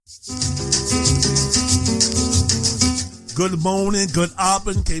Good morning, good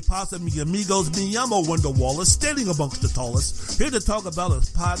afternoon, que pasa, mi amigos. Me llamo Wendell Wallace, standing amongst the tallest, here to talk about a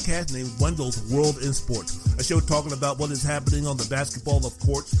podcast named Wendell's World in Sports, a show talking about what is happening on the basketball of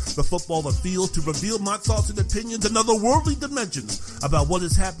courts, the football of fields, to reveal my thoughts and opinions and otherworldly dimensions about what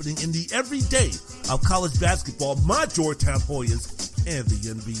is happening in the everyday of college basketball, my Georgetown Hoyas, and the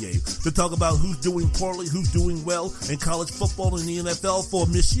NBA, to talk about who's doing poorly, who's doing well in college football and the NFL for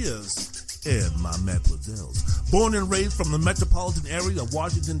messieurs and my mademoiselles. Born and raised from the metropolitan area of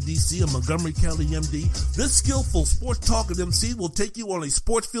Washington, D.C. and Montgomery County, MD, this skillful sports talker MC will take you on a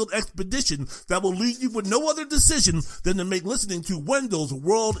sports field expedition that will leave you with no other decision than to make listening to Wendell's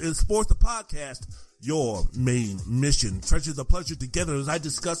World in Sports, the podcast, your main mission. Treasure the pleasure together as I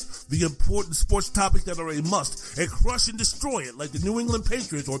discuss the important sports topics that are a must and crush and destroy it like the New England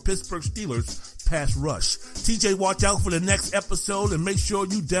Patriots or Pittsburgh Steelers pass rush. TJ, watch out for the next episode and make sure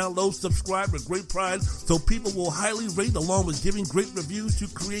you download, subscribe with great pride so people will highly rate along with giving great reviews to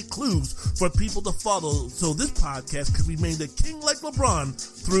create clues for people to follow so this podcast can remain the king like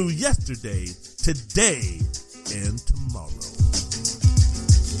LeBron through yesterday, today, and tomorrow.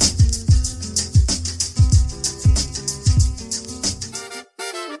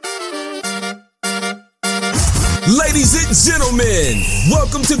 Ladies and gentlemen,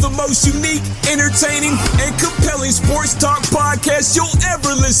 welcome to the most unique, entertaining, and compelling sports talk podcast you'll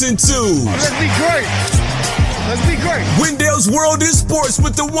ever listen to. Let's be great. Let's be great. Wendell's World in Sports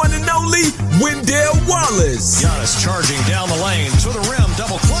with the one and only Wendell Wallace. Giannis charging down the lane to the rim,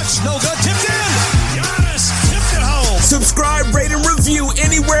 double clutch, no good, tipped in. Giannis tipped it home. Subscribe, rate, and review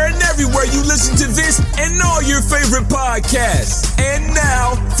anywhere and everywhere you listen to this and all your favorite podcasts. And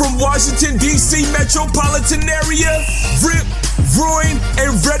now, from Washington, D.C. metropolitan area, rip, roaring,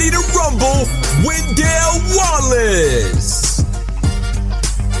 and ready to rumble, Wendell Wallace.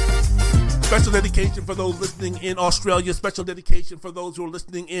 Special dedication for those listening in Australia, special dedication for those who are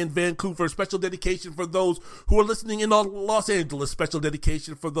listening in Vancouver, special dedication for those who are listening in Los Angeles, special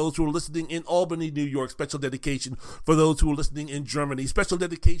dedication for those who are listening in Albany, New York, special dedication for those who are listening in Germany, special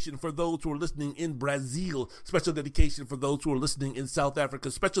dedication for those who are listening in Brazil, special dedication for those who are listening in South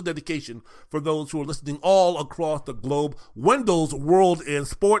Africa, special dedication for those who are listening all across the globe. Wendell's World in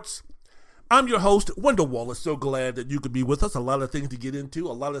Sports. I'm your host, Wendell Wallace. So glad that you could be with us. A lot of things to get into,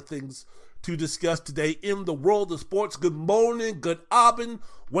 a lot of things to discuss today in the world of sports. Good morning, good abend.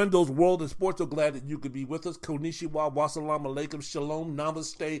 Wendell's World of Sports. So glad that you could be with us. Konnichiwa, wassalamu alaikum, shalom,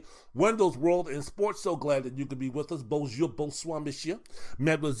 namaste. Wendell's World in Sports. So glad that you could be with us. Bonjour, bonsoir, monsieur.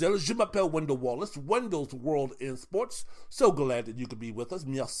 Mademoiselle, je m'appelle Wendell Wallace. Wendell's World in Sports. So glad that you could be with us.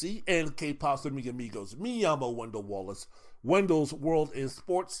 Merci. And que pasa, mi amigos. Mi llamo Wendell Wallace. Wendell's World in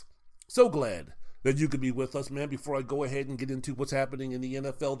Sports. So glad that you could be with us, man. Before I go ahead and get into what's happening in the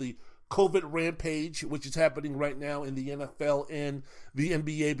NFL, the COVID rampage, which is happening right now in the NFL and the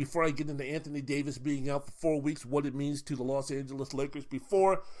NBA, before I get into Anthony Davis being out for 4 weeks, what it means to the Los Angeles Lakers,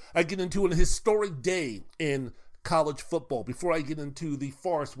 before I get into an historic day in college football, before I get into the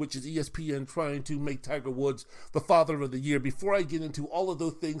farce, which is ESPN trying to make Tiger Woods the father of the year, before I get into all of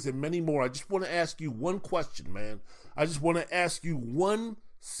those things and many more, I just want to ask you one question, man. I just want to ask you one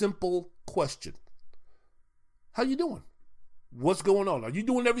simple question. How you doing? What's going on? Are you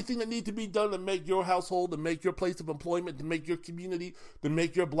doing everything that needs to be done to make your household, to make your place of employment, to make your community, to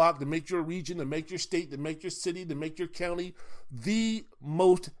make your block, to make your region, to make your state, to make your city, to make your county the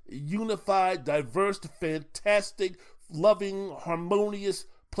most unified, diverse, fantastic, loving, harmonious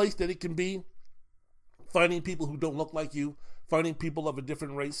place that it can be? Finding people who don't look like you, finding people of a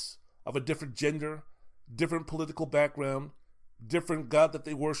different race, of a different gender, different political background, different God that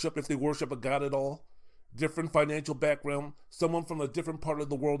they worship, if they worship a God at all, different financial background, someone from a different part of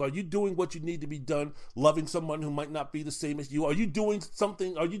the world. Are you doing what you need to be done, loving someone who might not be the same as you? Are you doing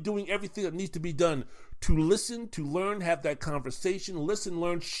something? Are you doing everything that needs to be done to listen, to learn, have that conversation, listen,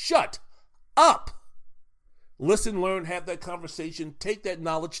 learn, shut up. Listen, learn, have that conversation, take that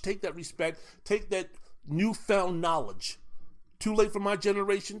knowledge, take that respect, take that newfound knowledge. Too late for my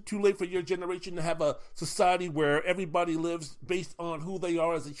generation, too late for your generation to have a society where everybody lives based on who they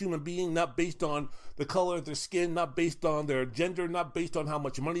are as a human being, not based on the color of their skin, not based on their gender, not based on how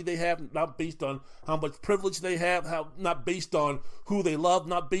much money they have, not based on how much privilege they have, not based on who they love,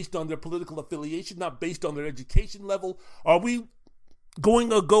 not based on their political affiliation, not based on their education level. Are we going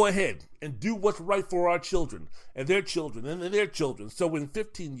to go ahead and do what's right for our children and their children and their children? So in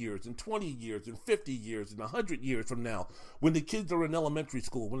 15 years, in 20 years, in 50 years, in 100 years from now, when the kids are in elementary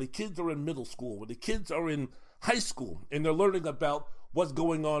school, when the kids are in middle school, when the kids are in high school and they're learning about what's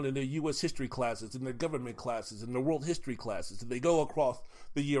going on in their U.S. history classes, in their government classes, in their world history classes, and they go across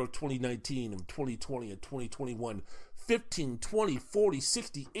the year of 2019 and 2020 and 2021, 15, 20, 40,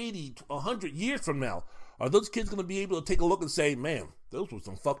 60, 80, 100 years from now, are those kids going to be able to take a look and say, man, those were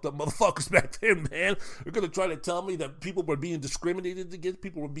some fucked up motherfuckers back then, man? They're going to try to tell me that people were being discriminated against,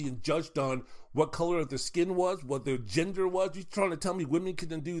 people were being judged on what color their skin was, what their gender was. You're trying to tell me women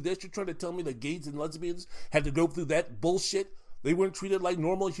couldn't do this? You're trying to tell me that gays and lesbians had to go through that bullshit? They weren't treated like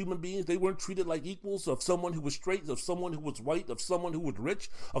normal human beings. They weren't treated like equals of someone who was straight, of someone who was white, of someone who was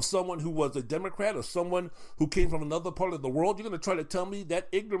rich, of someone who was a Democrat, of someone who came from another part of the world. You're going to try to tell me that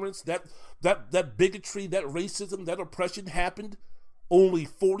ignorance, that bigotry, that racism, that oppression happened only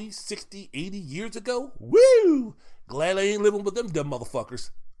 40, 60, 80 years ago? Woo! Glad I ain't living with them dumb motherfuckers.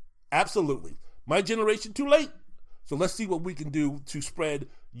 Absolutely. My generation, too late. So let's see what we can do to spread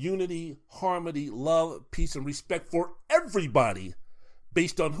unity, harmony, love, peace, and respect for everybody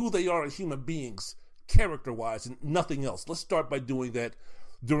based on who they are as human beings, character-wise, and nothing else. Let's start by doing that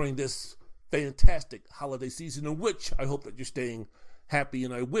during this fantastic holiday season, in which I hope that you're staying happy,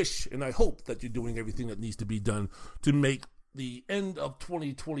 and I wish and I hope that you're doing everything that needs to be done to make the end of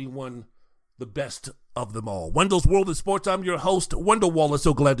 2021 the best of them all. Wendell's World of Sports. I'm your host, Wendell Wallace.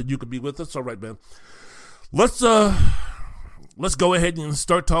 So glad that you could be with us. All right, man. Let's go ahead and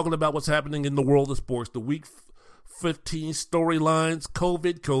start talking about what's happening in the world of sports. The Week 15 storylines: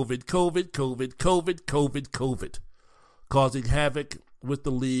 COVID, causing havoc with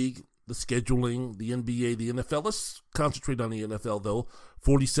the league, the scheduling, the NBA, the NFL. Let's concentrate on the NFL, though.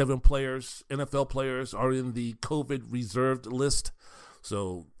 47 players, NFL players, are in the COVID reserved list.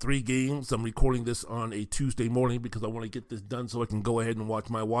 So 3 games. I'm recording this on a Tuesday morning because I want to get this done so I can go ahead and watch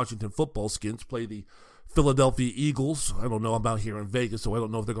my Washington football Skins play the Philadelphia Eagles. I don't know about here in Vegas, so I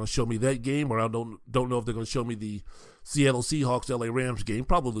don't know if they're going to show me that game, or I don't know if they're going to show me the Seattle Seahawks, LA Rams game,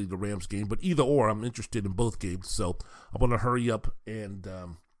 probably the Rams game, but either or, I'm interested in both games. So I want to hurry up and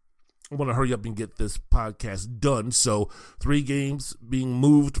get this podcast done. So 3 games being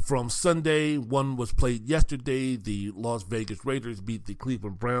moved from Sunday. 1 was played yesterday. The Las Vegas Raiders beat the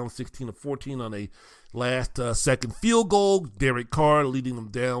Cleveland Browns 16-14 on a last second field goal. Derek Carr leading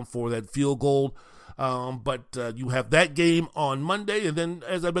them down for that field goal. But you have that game on Monday, and then,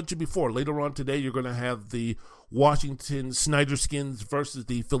 as I mentioned before, later on today, you're going to have the Washington Snyder Skins versus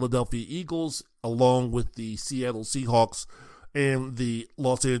the Philadelphia Eagles, along with the Seattle Seahawks and the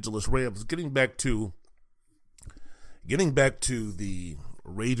Los Angeles Rams. Getting back to the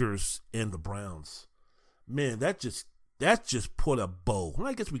Raiders and the Browns, man, that just put a bow. Well,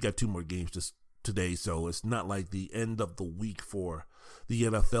 I guess we got 2 more games today, so it's not like the end of the week for the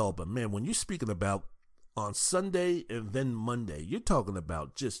NFL. But man, when you're speaking about on Sunday and then Monday, you're talking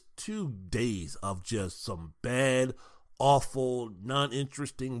about just 2 days of just some bad, awful,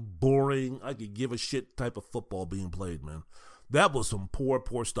 non-interesting, boring, I could give a shit type of football being played, man. That was some poor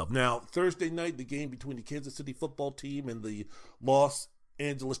stuff. Now, Thursday night, the game between the Kansas City football team and the Los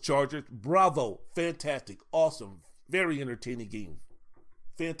Angeles Chargers. Bravo. Fantastic. Awesome. Very entertaining game.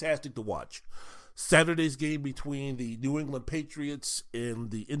 Fantastic to watch. Saturday's game between the New England Patriots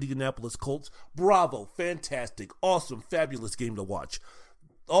and the Indianapolis Colts. Bravo. Fantastic. Awesome. Fabulous game to watch.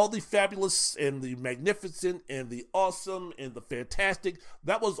 All the fabulous and the magnificent and the awesome and the fantastic,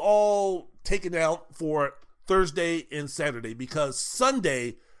 that was all taken out for Thursday and Saturday, because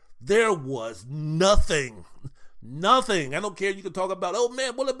Sunday there was nothing. I don't care. You can talk about, oh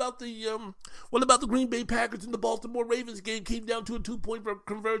man, what about the Green Bay Packers and the Baltimore Ravens game? Came down to a 2-point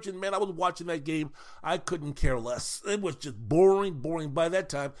conversion. Man, I was watching that game. I couldn't care less. It was just boring. By that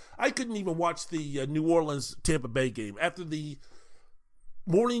time, I couldn't even watch the New Orleans Tampa Bay game. After the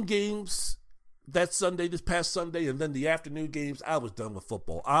morning games this past Sunday, and then the afternoon games, I was done with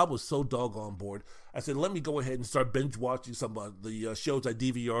football. I was so doggone bored. I said, let me go ahead and start binge watching some of the shows I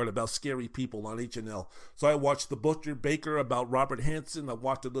DVR'd about scary people on H&L. So I watched The Butcher Baker about Robert Hansen. I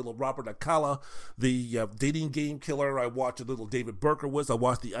watched a little Robert Acala, the dating game killer. I watched a little David Berkowitz. I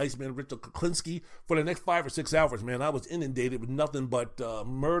watched the Iceman Richard Kuklinski. For the next 5 or 6 hours, man, I was inundated with nothing but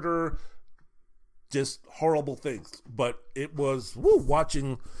murder, just horrible things. But it was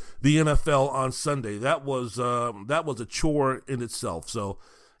watching the NFL on Sunday. That was a chore in itself. So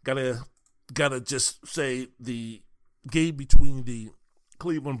gotta just say the game between the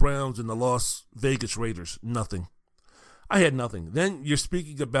Cleveland Browns and the Las Vegas Raiders, nothing. I had nothing. Then you're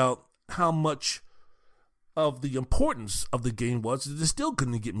speaking about how much of the importance of the game was. It still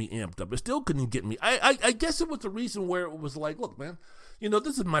couldn't get me amped up. It still couldn't get me. I guess it was the reason where it was like, look, man,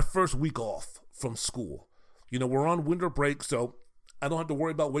 this is my first week off from school. We're on winter break, so I don't have to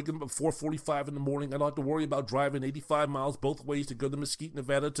worry about waking up at 4:45 in the morning. I don't have to worry about driving 85 miles both ways to go to Mesquite,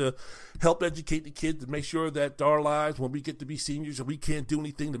 Nevada to help educate the kids, to make sure that our lives, when we get to be seniors and we can't do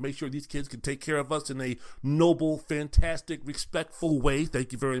anything, to make sure these kids can take care of us in a noble, fantastic, respectful way.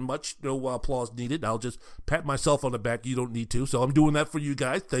 Thank you very much. No applause needed. I'll just pat myself on the back. You don't need to. So I'm doing that for you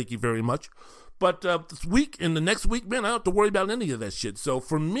guys. Thank you very much. But this week and the next week, man, I don't have to worry about any of that shit. So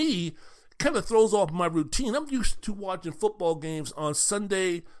for me, kind of throws off my routine. I'm used to watching football games on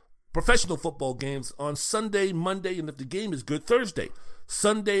Sunday, professional football games on Sunday, Monday, and if the game is good, Thursday.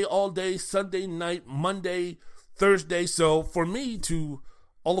 Sunday all day, Sunday night, Monday, Thursday. So for me to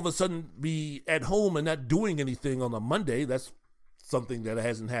all of a sudden be at home and not doing anything on a Monday, that's something that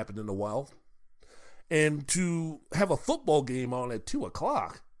hasn't happened in a while. And to have a football game on at 2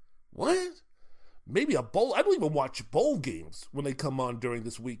 o'clock, what? Maybe a bowl. I don't even watch bowl games when they come on during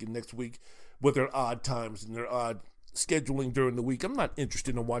this week and next week with their odd times and their odd scheduling during the week. I'm not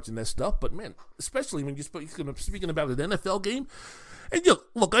interested in watching that stuff, but man, especially when you're speaking about an NFL game. And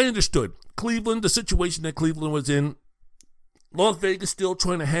look, I understood Cleveland, the situation that Cleveland was in. Las Vegas still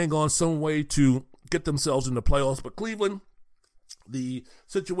trying to hang on some way to get themselves in the playoffs, but Cleveland, the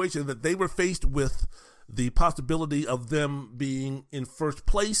situation that they were faced with, the possibility of them being in first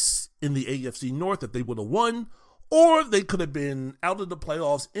place in the AFC North if they would have won, or they could have been out of the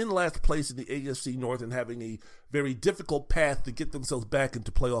playoffs in last place in the AFC North and having a very difficult path to get themselves back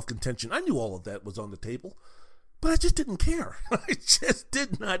into playoff contention. I knew all of that was on the table, but I just didn't care. I just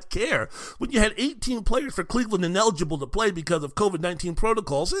did not care. When you had 18 players for Cleveland ineligible to play because of COVID-19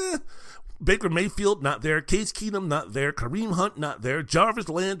 protocols, Baker Mayfield, not there. Case Keenum, not there. Kareem Hunt, not there. Jarvis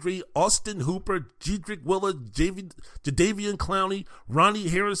Landry, Austin Hooper, Jedrick Willer, Jadeveon Clowney, Ronnie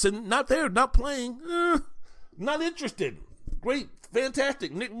Harrison, not there, not playing. Not interested. Great,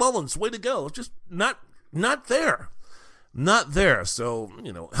 fantastic. Nick Mullins, way to go. Just not there. Not there. So,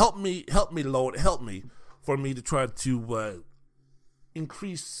 help me, Lord, help me for me to try to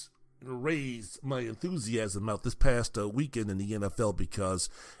increase and raise my enthusiasm out this past weekend in the NFL because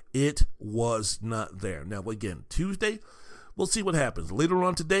it was not there. Now, again, Tuesday, we'll see what happens. Later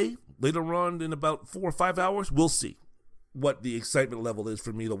on today, later on in about 4 or 5 hours, we'll see what the excitement level is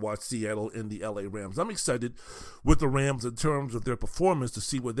for me to watch Seattle and the LA Rams. I'm excited with the Rams in terms of their performance to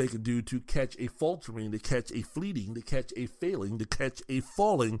see what they can do to catch a faltering, to catch a fleeting, to catch a failing, to catch a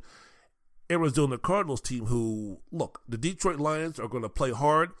falling Arizona Cardinals team who, look, the Detroit Lions are going to play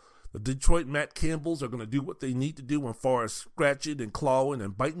hard. The Detroit Matt Campbells are going to do what they need to do as far as scratching and clawing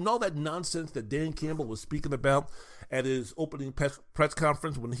and biting. All that nonsense that Dan Campbell was speaking about at his opening press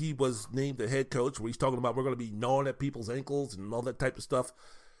conference when he was named the head coach, where he's talking about we're going to be gnawing at people's ankles and all that type of stuff.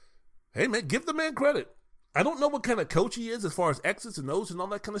 Hey, man, give the man credit. I don't know what kind of coach he is as far as X's and O's and all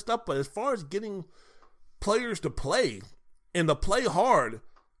that kind of stuff, but as far as getting players to play and to play hard,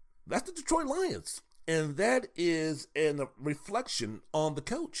 that's the Detroit Lions. And that is a reflection on the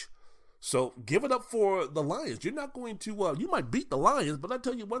coach. So give it up for the Lions. You're not going to, you might beat the Lions, but I'll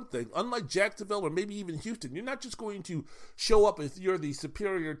tell you one thing. Unlike Jacksonville or maybe even Houston, you're not just going to show up if you're the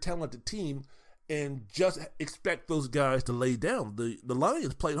superior talented team and just expect those guys to lay down. The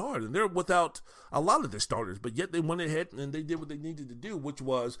Lions played hard, and they're without a lot of their starters, but yet they went ahead and they did what they needed to do, which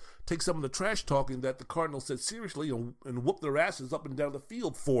was take some of the trash talking that the Cardinals said seriously and whoop their asses up and down the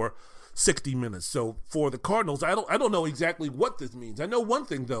field for 60 minutes. So for the Cardinals, I don't know exactly what this means. I know one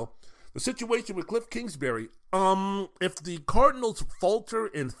thing, though. The situation with Cliff Kingsbury, if the Cardinals falter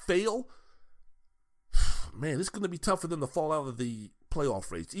and fail, man, it's going to be tough for them to fall out of the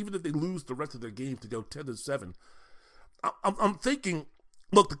playoff race, even if they lose the rest of their games to go 10-7. I'm thinking,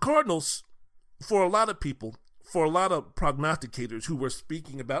 look, the Cardinals, for a lot of people, for a lot of prognosticators who were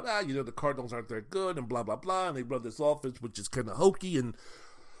speaking about, the Cardinals aren't that good and blah, blah, blah, and they run this offense, which is kind of hokey, and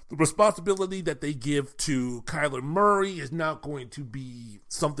the responsibility that they give to Kyler Murray is not going to be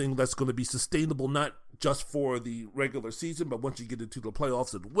something that's going to be sustainable, not just for the regular season, but once you get into the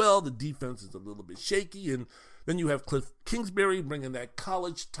playoffs as well. The defense is a little bit shaky, and then you have Cliff Kingsbury bringing that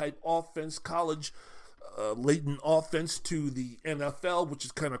college-type offense, college-latent offense to the NFL, which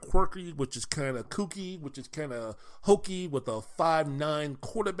is kind of quirky, which is kind of kooky, which is kind of hokey with a 5'9"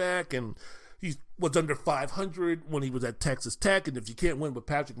 quarterback, and he was under 500 when he was at Texas Tech, and if you can't win with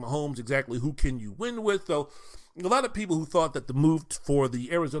Patrick Mahomes, exactly who can you win with? So a lot of people who thought that the move for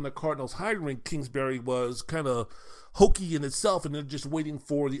the Arizona Cardinals hiring Kingsbury was kind of hokey in itself, and they're just waiting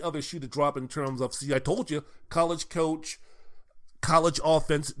for the other shoe to drop in terms of, see, I told you, college coach, college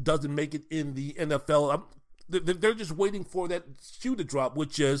offense doesn't make it in the NFL. They're just waiting for that shoe to drop,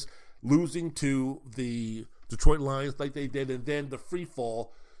 which is losing to the Detroit Lions like they did, and then the free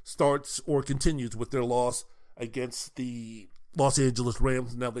fall starts or continues with their loss against the Los Angeles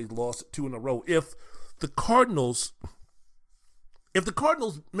Rams. Now they've lost 2 in a row. If the Cardinals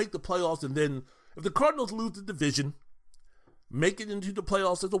make the playoffs and then if the Cardinals lose the division, make it into the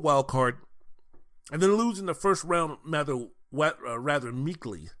playoffs as a wild card, and then lose in the first round rather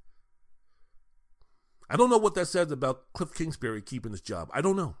meekly, I don't know what that says about Cliff Kingsbury keeping his job. I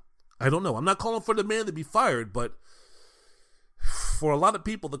don't know. I'm not calling for the man to be fired, but for a lot of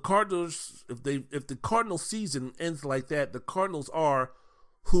people, the Cardinals, if the Cardinals season ends like that, the Cardinals are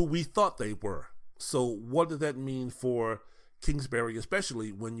who we thought they were. So what does that mean for Kingsbury,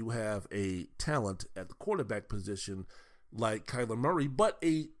 especially when you have a talent at the quarterback position like Kyler Murray, but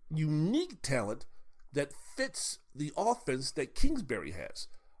a unique talent that fits the offense that Kingsbury has?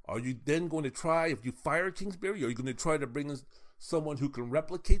 Are you then going to try, if you fire Kingsbury, are you going to try to bring in someone who can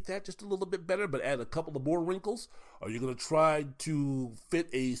replicate that just a little bit better, but add a couple of more wrinkles? Are you going to try to fit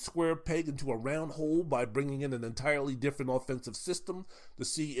a square peg into a round hole by bringing in an entirely different offensive system to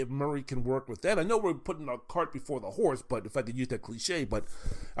see if Murray can work with that? I know we're putting our cart before the horse, but if I could use that cliche, but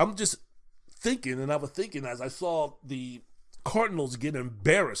I'm just thinking, and I was thinking as I saw the Cardinals get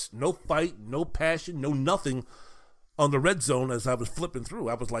embarrassed, no fight, no passion, no nothing on the red zone. As I was flipping through,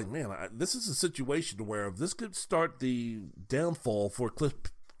 I was like, man, this is a situation where if this could start the downfall for Cliff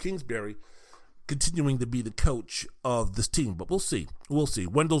Kingsbury continuing to be the coach of this team. But we'll see.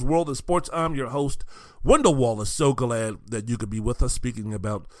 Wendell's World of Sports. I'm your host, Wendell Wallace. So glad that you could be with us speaking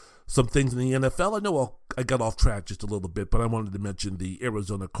about some things in the NFL. I know I got off track just a little bit, but I wanted to mention the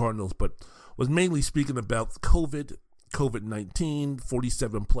Arizona Cardinals, but was mainly speaking about COVID-19.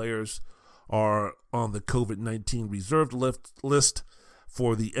 47 players are on the COVID-19 reserved list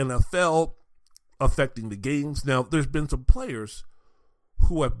for the NFL, affecting the games. Now, there's been some players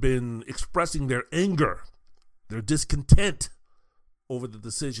who have been expressing their anger, their discontent over the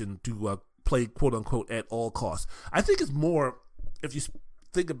decision to play, quote-unquote, at all costs. I think it's more, if you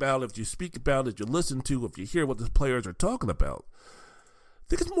think about it, if you speak about it, you listen to, if you hear what the players are talking about, I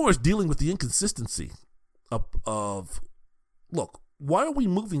think it's more as dealing with the inconsistency of look, why are we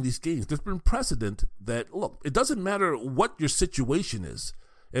moving these games? There's been precedent that, look, it doesn't matter what your situation is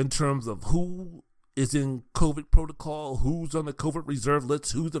in terms of who is in COVID protocol, who's on the COVID reserve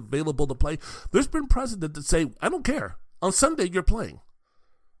list, who's available to play. There's been precedent to say, I don't care. On Sunday, you're playing.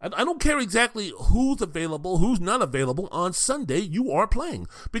 I don't care exactly who's available, who's not available. On Sunday, you are playing.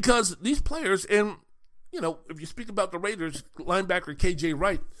 Because these players, and, you know, if you speak about the Raiders, linebacker KJ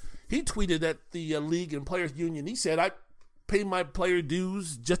Wright, he tweeted at the league and players union, he said, I pay my player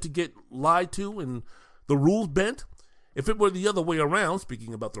dues just to get lied to and the rules bent. If it were the other way around,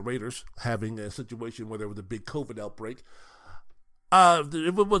 speaking about the Raiders having a situation where there was a big COVID outbreak, if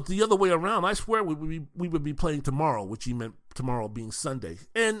it was the other way around, I swear we would be playing tomorrow, which he meant tomorrow being Sunday.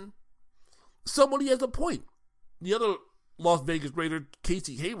 And somebody has a point. The other Las Vegas Raider,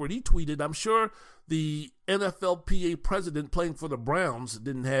 Casey Hayward, he tweeted, I'm sure the NFLPA president playing for the Browns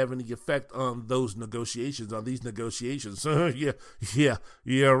didn't have any effect on these negotiations.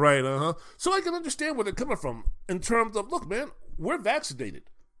 Yeah, right, So I can understand where they're coming from in terms of, look, man, we're vaccinated.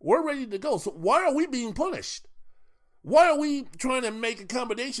 We're ready to go. So why are we being punished? Why are we trying to make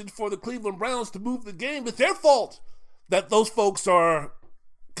accommodations for the Cleveland Browns to move the game? It's their fault that those folks are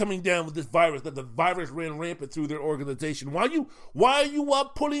coming down with this virus, that the virus ran rampant through their organization. Why are you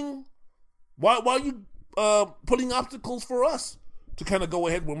putting obstacles for us to kind of go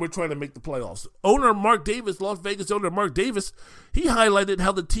ahead when we're trying to make the playoffs? Owner Mark Davis, Las Vegas owner Mark Davis, he highlighted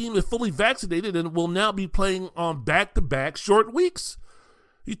how the team is fully vaccinated and will now be playing on back-to-back short weeks.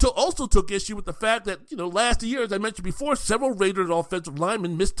 He also took issue with the fact that, last year, as I mentioned before, several Raiders offensive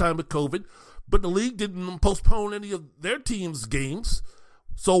linemen missed time with COVID, but the league didn't postpone any of their team's games.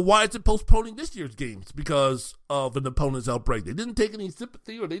 So why is it postponing this year's games? Because of an opponent's outbreak. They didn't take any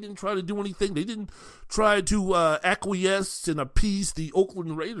sympathy, or they didn't try to do anything. They didn't try to acquiesce and appease the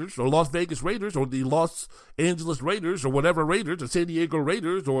Oakland Raiders or Las Vegas Raiders or the Los Angeles Raiders or whatever Raiders, the San Diego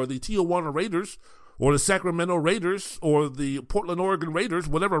Raiders or the Tijuana Raiders or the Sacramento Raiders or the Portland, Oregon Raiders,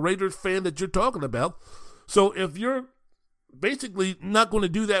 whatever Raiders fan that you're talking about. So if you're basically not going to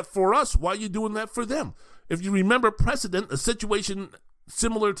do that for us, why are you doing that for them? If you remember precedent, a situation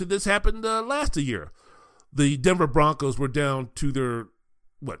similar to this happened last year. The Denver Broncos were down to their,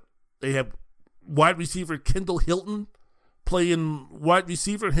 they have wide receiver Kendall Hinton playing wide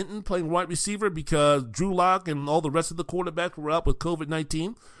receiver because Drew Lock and all the rest of the quarterbacks were out with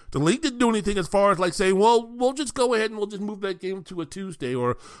COVID-19. The league didn't do anything as far as like saying, well, we'll just go ahead and we'll just move that game to a Tuesday,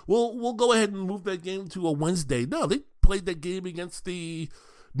 or we'll go ahead and move that game to a Wednesday. No, they played that game against the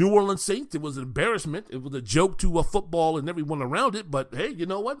New Orleans Saints. It was an embarrassment. It was a joke to football and everyone around it. But hey, you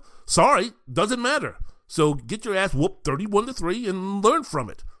know what? Sorry, doesn't matter. So get your ass whooped 31-3 and learn from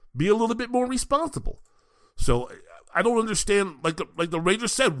it. Be a little bit more responsible. So I don't understand, like the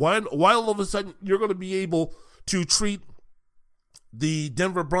Raiders said, why all of a sudden you're going to be able to treat the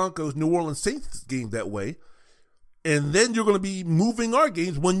Denver Broncos, New Orleans Saints game that way, and then you're going to be moving our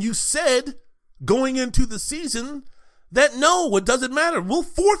games when you said going into the season that no, it doesn't matter. We'll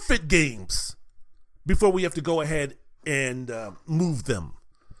forfeit games before we have to go ahead and move them.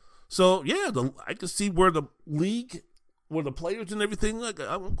 So, yeah, I can see where the league, where the players and everything, I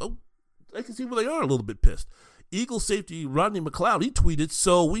can see where they are a little bit pissed. Eagles safety Rodney McLeod, he tweeted,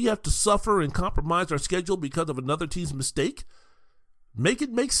 so we have to suffer and compromise our schedule because of another team's mistake? Make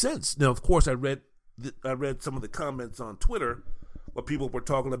it make sense. Now, of course, I read some of the comments on Twitter where people were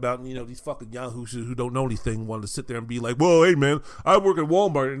talking about, these fucking yahoos who don't know anything wanted to sit there and be like, well, hey, man, I work at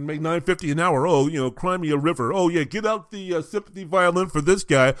Walmart and make $9.50 an hour. Oh, cry me a river. Oh, yeah, get out the sympathy violin for this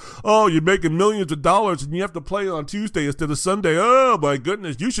guy. Oh, you're making millions of dollars and you have to play on Tuesday instead of Sunday. Oh, my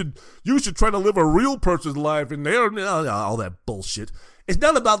goodness, you should try to live a real person's life in there. All that bullshit. It's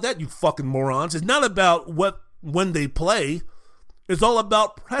not about that, you fucking morons. It's not about when they play. It's all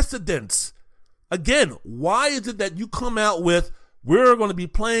about precedence. Again, why is it that you come out with, we're going to be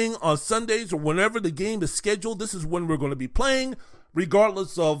playing on Sundays or whenever the game is scheduled, this is when we're going to be playing,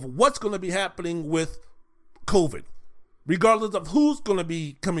 regardless of what's going to be happening with COVID, regardless of who's going to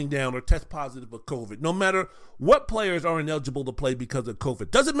be coming down or test positive with COVID, no matter what players are ineligible to play because of COVID.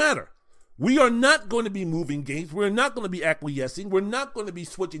 Doesn't matter. We are not going to be moving games. We're not going to be acquiescing. We're not going to be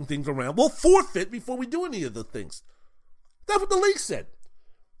switching things around. We'll forfeit before we do any of the things. That's what the league said.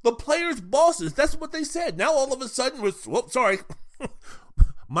 The players' bosses, that's what they said. Now all of a sudden, sorry,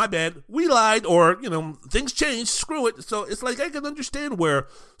 my bad. We lied or, things changed. Screw it. So it's like I can understand where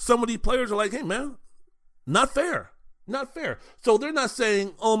some of these players are like, hey, man, not fair. Not fair. So they're not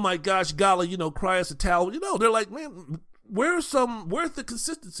saying, oh, my gosh, golly, cry us a towel. They're like, man, where's the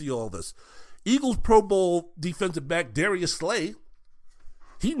consistency of all this? Eagles Pro Bowl defensive back Darius Slay,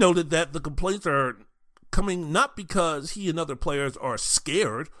 he noted that the complaints are coming not because he and other players are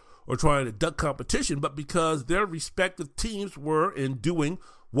scared or trying to duck competition, but because their respective teams were in doing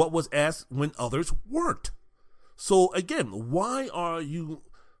what was asked when others weren't. So again, why are you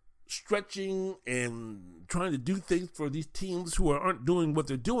stretching and trying to do things for these teams who aren't doing what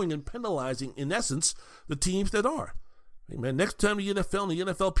they're doing and penalizing, in essence, the teams that are? Hey man, next time the NFL and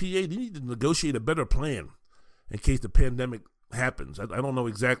the NFLPA, they need to negotiate a better plan in case the pandemic happens. I don't know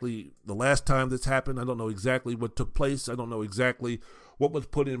exactly the last time this happened. I don't know exactly what took place. I don't know exactly what was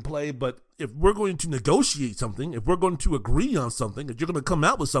put in play. But if we're going to negotiate something, if we're going to agree on something, if you're going to come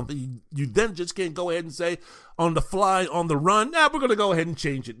out with something, you then just can't go ahead and say on the fly, on the run, we're going to go ahead and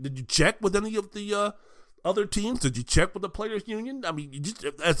change it. Did you check with any of the other teams? Did you check with the players union? I mean,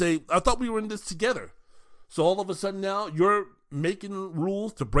 I thought we were in this together. So all of a sudden now you're making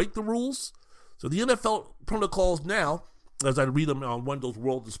rules to break the rules. So the NFL protocols now, as I read them on Wendell's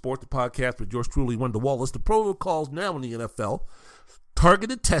World of Sport, the podcast with yours truly, Wendell Wallace, the protocols now in the NFL,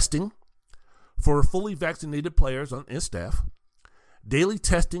 targeted testing for fully vaccinated players and staff, daily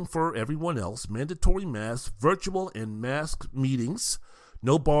testing for everyone else, mandatory masks, virtual and mask meetings,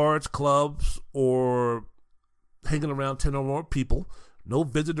 no bars, clubs, or hanging around 10 or more people, no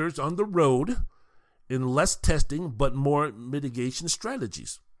visitors on the road, and less testing, but more mitigation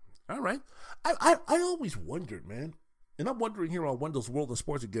strategies. All right. I always wondered, man. And I'm wondering here on Wendell's World of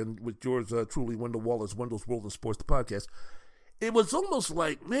Sports again with yours truly, Wendell Wallace, Wendell's World of Sports, the podcast. It was almost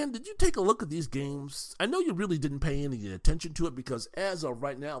like, man, did you take a look at these games? I know you really didn't pay any attention to it because as of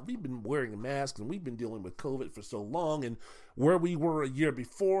right now, we've been wearing masks and we've been dealing with COVID for so long, and where we were a year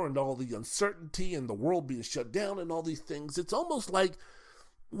before and all the uncertainty and the world being shut down and all these things, it's almost like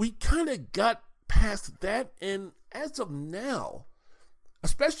we kind of got past that. And as of now,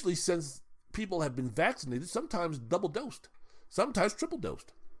 especially since people have been vaccinated, sometimes double-dosed, sometimes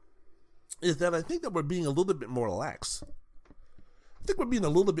triple-dosed, is that I think that we're being a little bit more lax. I think we're being a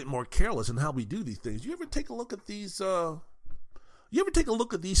little bit more careless in how we do these things. You ever take a look at these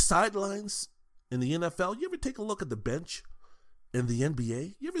sidelines in the NFL? You ever take a look at the bench in the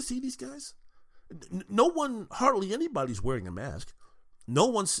NBA? You ever see these guys? No one, hardly anybody's wearing a mask. No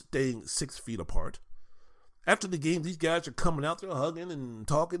one's staying 6 feet apart. After the game, these guys are coming out there hugging and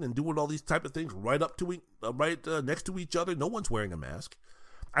talking and doing all these type of things right next to each other. No one's wearing a mask.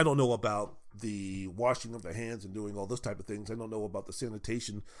 I don't know about the washing of the hands and doing all those type of things. I don't know about the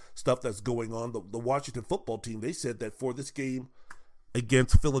sanitation stuff that's going on. The Washington football team, they said that for this game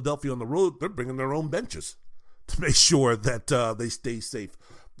against Philadelphia on the road, they're bringing their own benches to make sure that they stay safe.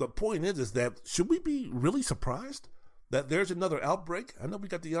 The point is that should we be really surprised that there's another outbreak. I know we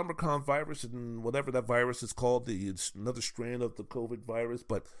got the Omicron virus and whatever that virus is called, it's another strand of the COVID virus,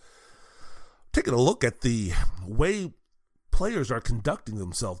 but taking a look at the way players are conducting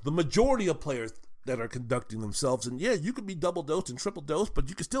themselves, the majority of players that are conducting themselves, and yeah, you could be double dosed and triple dosed, but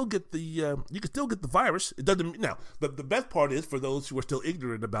you can still get the virus. It doesn't now. The best part is, for those who are still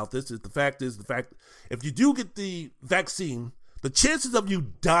ignorant about this, is the fact if you do get the vaccine, the chances of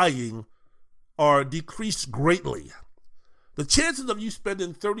you dying are decreased greatly. The chances of you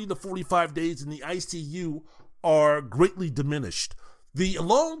spending 30 to 45 days in the ICU are greatly diminished. The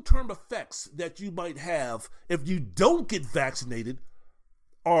long-term effects that you might have if you don't get vaccinated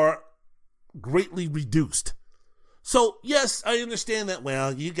are greatly reduced. So, yes, I understand that,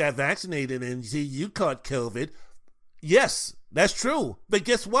 well, you got vaccinated and you caught COVID. Yes, that's true. But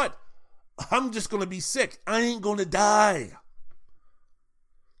guess what? I'm just going to be sick. I ain't going to die.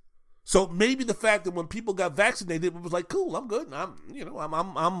 So maybe the fact that when people got vaccinated, it was like, cool, I'm good.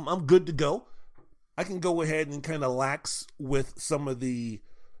 I'm good to go. I can go ahead and kind of lax with some of the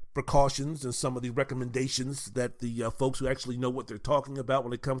precautions and some of the recommendations that the folks who actually know what they're talking about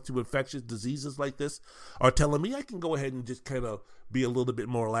when it comes to infectious diseases like this are telling me. I can go ahead and just kind of be a little bit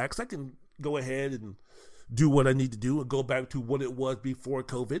more lax. I can go ahead and do what I need to do and go back to what it was before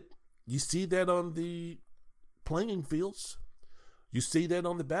COVID. You see that on the playing fields. You see that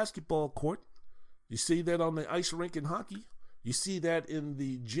on the basketball court. You see that on the ice rink in hockey. You see that in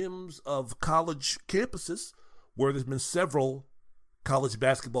the gyms of college campuses, where there's been several college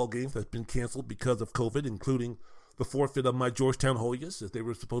basketball games that's been canceled because of COVID, including the forfeit of my Georgetown Hoyas, as they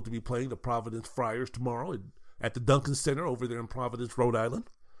were supposed to be playing the Providence Friars tomorrow at the Duncan Center over there in Providence, Rhode Island.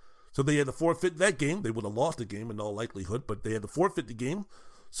 So they had to forfeit that game. They would have lost the game in all likelihood, but they had to forfeit the game.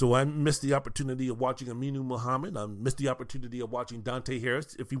 So I missed the opportunity of watching Aminu Muhammad. I missed the opportunity of watching Dante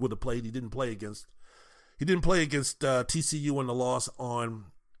Harris. If he would have played, he didn't play against TCU in the loss on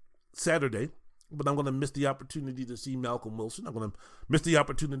Saturday. But I'm going to miss the opportunity to see Malcolm Wilson. I'm going to miss the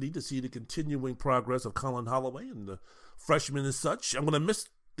opportunity to see the continuing progress of Colin Holloway and the freshmen and such. I'm going to miss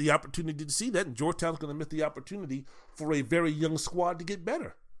the opportunity to see that, and Georgetown's going to miss the opportunity for a very young squad to get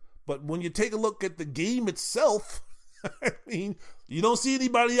better. But when you take a look at the game itself, I mean, you don't see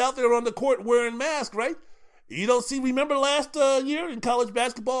anybody out there on the court wearing masks, right? You don't see, remember last year in college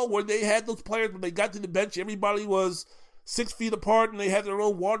basketball where they had those players, when they got to the bench, everybody was 6 feet apart and they had their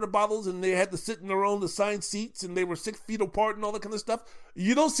own water bottles and they had to sit in their own assigned seats and they were 6 feet apart and all that kind of stuff.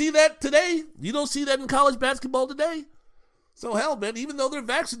 You don't see that today. You don't see that in college basketball today. So hell, man, even though they're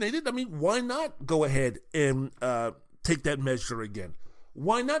vaccinated, I mean, why not go ahead and take that measure again?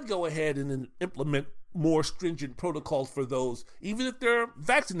 Why not go ahead and implement more stringent protocols for those, even if they're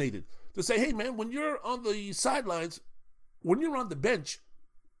vaccinated, to say, hey, man, when you're on the sidelines, when you're on the bench,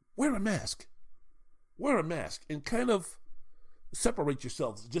 wear a mask. Wear a mask and kind of separate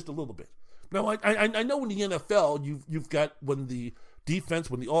yourselves just a little bit. Now, I know in the NFL, you've got when the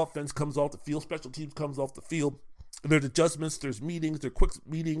offense comes off the field, special teams comes off the field, there's adjustments, there's meetings, they're quick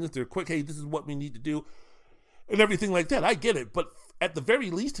meetings, they're quick, hey, this is what we need to do, and everything like that. I get it, but at the very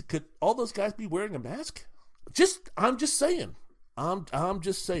least, could all those guys be wearing a mask? I'm just saying.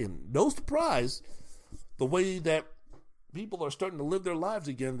 No surprise, the way that people are starting to live their lives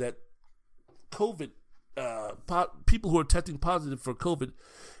again, that COVID, people who are testing positive for COVID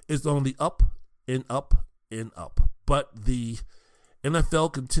is on the up and up and up. But the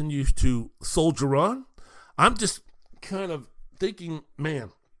NFL continues to soldier on. I'm just kind of thinking,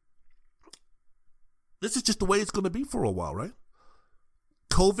 man, this is just the way it's going to be for a while, right?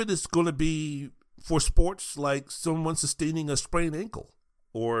 COVID is going to be, for sports, like someone sustaining a sprained ankle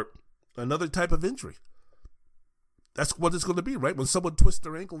or another type of injury. That's what it's going to be, right? When someone twists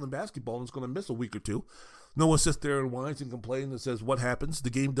their ankle in basketball and is going to miss a week or two, no one sits there and whines and complains and says, what happens? The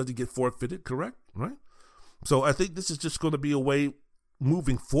game doesn't get forfeited, correct? Right? So I think this is just going to be a way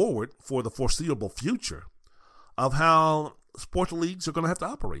moving forward for the foreseeable future of how sports leagues are going to have to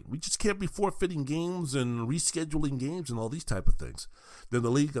operate. We just can't be forfeiting games and rescheduling games and all these type of things. Then the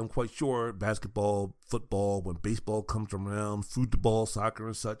league, I'm quite sure, basketball, football, when baseball comes around, football, soccer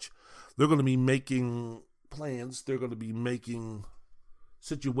and such, they're going to be making plans. They're going to be making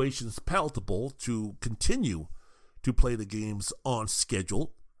situations palatable to continue to play the games on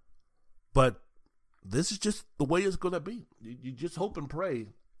schedule. But this is just the way it's going to be. You just hope and pray.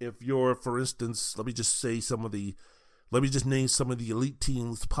 If you're, for instance, let me just name some of the elite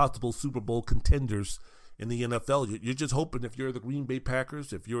teams, possible Super Bowl contenders in the NFL. You're just hoping if you're the Green Bay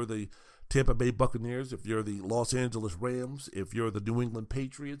Packers, if you're the Tampa Bay Buccaneers, if you're the Los Angeles Rams, if you're the New England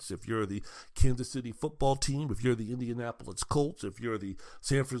Patriots, if you're the Kansas City football team, if you're the Indianapolis Colts, if you're the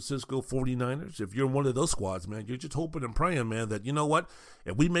San Francisco 49ers, if you're one of those squads, man, you're just hoping and praying, man, that, you know what,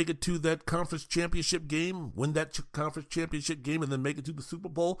 if we make it to that conference championship game, win that conference championship game, and then make it to the Super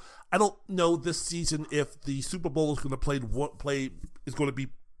Bowl. I don't know this season if the Super Bowl is going to be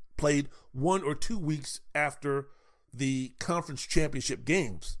played 1 or 2 weeks after the conference championship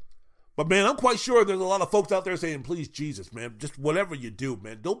games. But, man, I'm quite sure there's a lot of folks out there saying, please, Jesus, man, just whatever you do,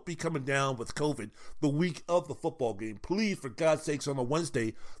 man, don't be coming down with COVID the week of the football game. Please, for God's sakes, on a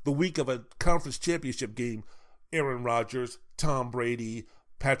Wednesday, the week of a conference championship game, Aaron Rodgers, Tom Brady,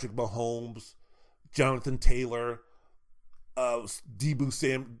 Patrick Mahomes, Jonathan Taylor, Deebo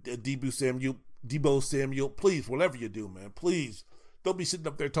Samuel, please, whatever you do, man, please. Don't be sitting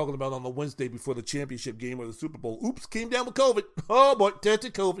up there talking about on the Wednesday before the championship game or the Super Bowl. Oops, came down with COVID. Oh, boy,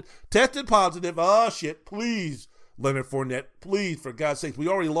 tested COVID. Tested positive. Oh, shit. Please, Leonard Fournette. Please, for God's sake. We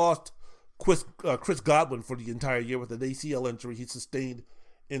already lost Chris Godwin for the entire year with an ACL injury he sustained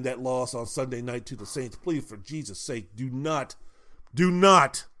in that loss on Sunday night to the Saints. Please, for Jesus' sake, do not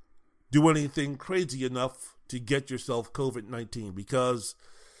do anything crazy enough to get yourself COVID-19, because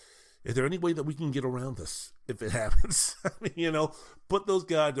is there any way that we can get around this if it happens? I mean, put those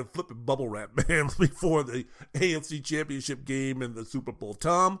guys in flipping bubble wrap, man, before the AFC Championship game and the Super Bowl.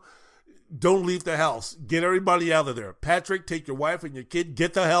 Tom, don't leave the house. Get everybody out of there. Patrick, take your wife and your kid.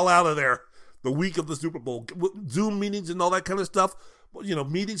 Get the hell out of there the week of the Super Bowl. Zoom meetings and all that kind of stuff.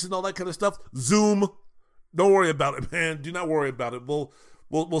 Meetings and all that kind of stuff. Zoom. Don't worry about it, man. Do not worry about it.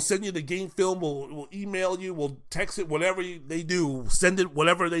 We'll send you the game film. We'll email you. We'll text it. Whatever they do, send it.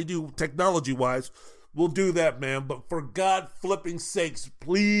 Whatever they do, technology-wise, we'll do that, man. But for God flipping sakes,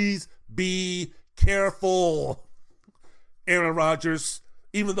 please be careful, Aaron Rodgers.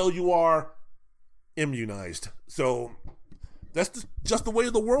 Even though you are immunized, so that's just the way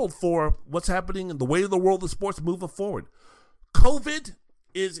of the world for what's happening and the way of the world of sports moving forward. COVID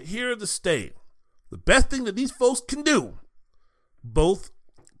is here to stay. The best thing that these folks can do, both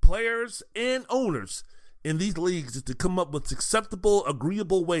players and owners in these leagues, is to come up with acceptable,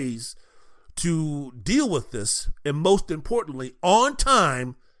 agreeable ways to deal with this, and most importantly, on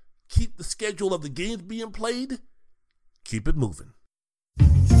time, keep the schedule of the games being played, keep it moving.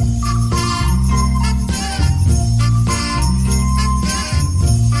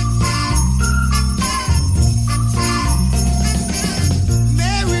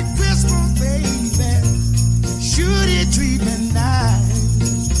 Merry Christmas, baby. Should it treat me nice?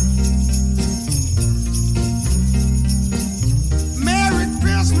 Merry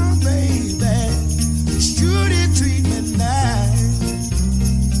Christmas, baby. Should it treat me nice?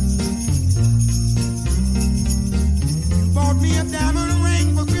 You bought me a diamond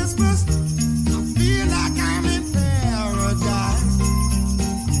ring for Christmas. I feel like I'm in paradise.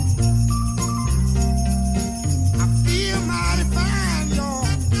 I feel mighty fine, y'all.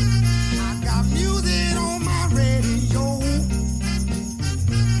 I got music on my radio.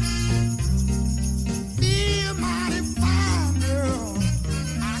 Feel mighty fine, girl.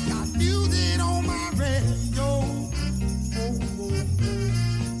 I got music on my radio. Oh, oh, oh.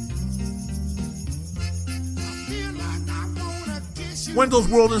 I feel like I wanna kiss you. Wendell's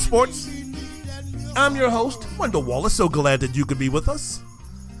World in Sports. I'm your host, Wendell Wallace. So glad that you could be with us.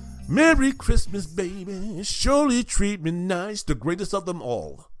 Merry Christmas, baby. Surely treat me nice. The greatest of them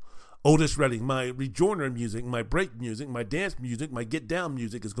all. Otis Redding. My rejoinder music, my break music, my dance music, my get down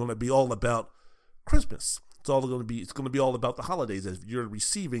music is going to be all about Christmas. It's going to be all about the holidays. As you're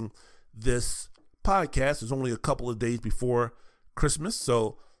receiving this podcast, it's only a couple of days before Christmas.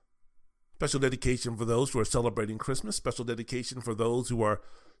 So special dedication for those who are celebrating Christmas. Special dedication for those who are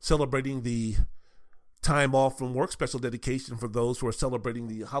celebrating the time off from work. Special dedication for those who are celebrating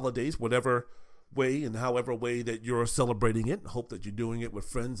the holidays, whatever way and however way that you're celebrating it. I hope that you're doing it with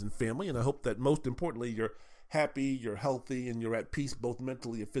friends and family, and I hope that most importantly you're happy, you're healthy, and you're at peace both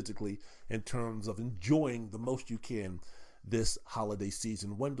mentally and physically in terms of enjoying the most you can this holiday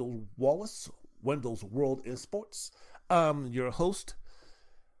season. Wendell Wallace, Wendell's World in Sports. I'm your host.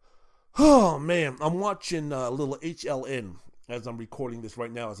 Oh man, I'm watching a little HLN as I'm recording this right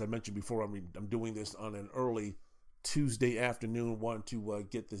now. As I mentioned before, I'm doing this on an early Tuesday afternoon. Want to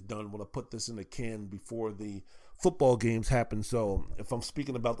get this done. Want to put this in the can before the football games happen. So if I'm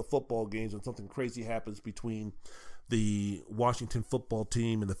speaking about the football games and something crazy happens between the Washington football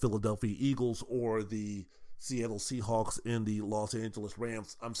team and the Philadelphia Eagles, or the Seattle Seahawks and the Los Angeles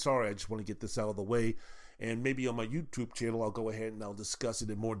Rams, I'm sorry. I just want to get this out of the way And maybe on my YouTube channel, I'll go ahead and I'll discuss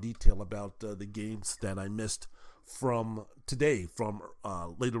it in more detail about the games that I missed from today, from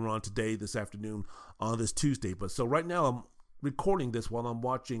later on today, this afternoon, on this Tuesday. But so right now I'm recording this while I'm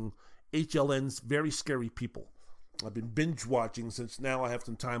watching HLN's Very Scary People. I've been binge watching since now I have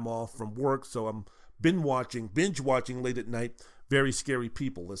some time off from work, so I'm binge watching late at night. Very Scary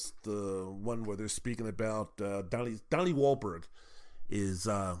People. It's the one where they're speaking about Donnie Wahlberg is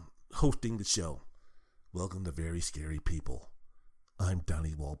hosting the show. Welcome to Very Scary People. I'm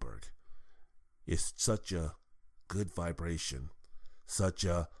Donnie Wahlberg. It's such a good vibration, such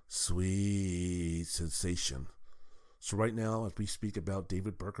a sweet sensation. So right now, as we speak about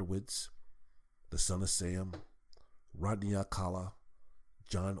David Berkowitz, the Son of Sam, Rodney Alcala,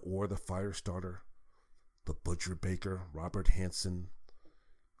 John Orr, the Firestarter, the Butcher Baker, Robert Hansen,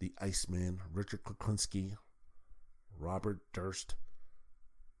 the Iceman, Richard Kuklinski, Robert Durst,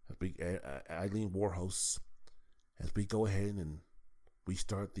 Eileen Warhos, as we go ahead and we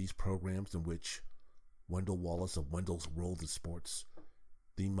start these programs in which Wendell Wallace of Wendell's World of Sports,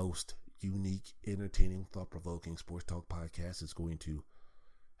 the most unique, entertaining, thought-provoking sports talk podcast, is going to,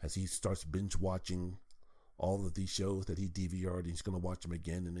 as he starts binge watching all of these shows that he DVR'd, he's going to watch them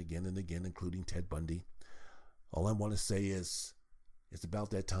again and again and again, including Ted Bundy. All I want to say is, it's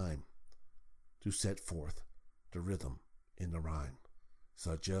about that time to set forth the rhythm in the rhyme.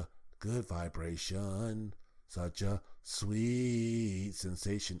 Such a good vibration, such a sweet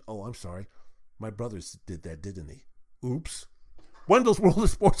sensation. Oh, I'm sorry. My brothers did that, didn't he? Oops. Wendell's World of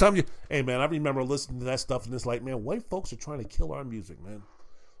Sports. Hey, man, I remember listening to that stuff, and it's like, man, white folks are trying to kill our music, man.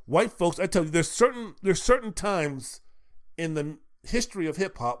 White folks, I tell you, there's certain times in the history of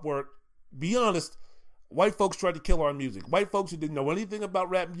hip-hop where, be honest, white folks tried to kill our music. White folks who didn't know anything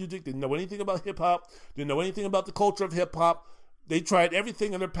about rap music, didn't know anything about hip-hop, didn't know anything about the culture of hip-hop. They tried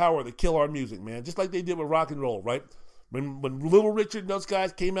everything in their power to kill our music, man, just like they did with rock and roll, right? When Little Richard and those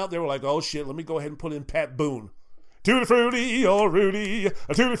guys came out, they were like, oh, shit, let me go ahead and put in Pat Boone. Tutti frutti, oh Rudy, a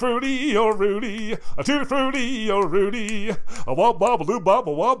tutti frutti, oh Rudy, a tutti frutti, oh Rudy, a wop bop a bop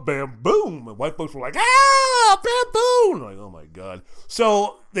a wop bam boom. And white folks were like, ah, Pat Boone. Like, oh my God.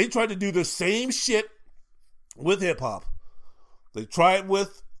 So they tried to do the same shit with hip hop. They tried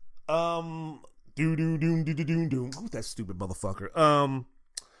with who's that stupid motherfucker?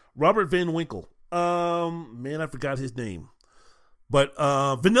 Robert Van Winkle. Man, I forgot his name. But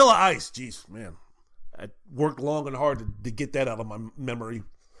Vanilla Ice, jeez, man. I worked long and hard to get that out of my memory.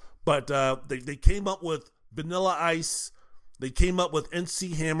 But they came up with Vanilla Ice. They came up with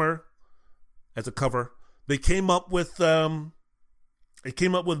MC Hammer as a cover. They came up with Marky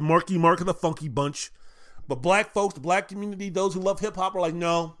Mark and the Funky Bunch. But black folks, the black community, those who love hip hop are like,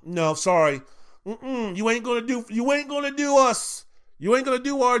 no, sorry. You ain't gonna do us. You ain't gonna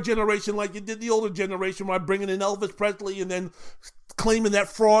do our generation like you did the older generation by bringing in Elvis Presley and then claiming that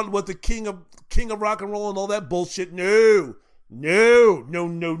fraud was the king of rock and roll and all that bullshit. No. Not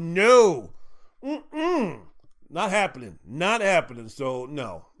happening. So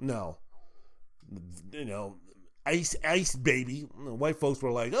no. You know, Ice Baby. White folks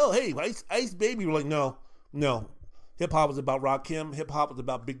were like, oh hey, Ice Baby. We're like, no. Hip hop was about Rakim. Hip hop was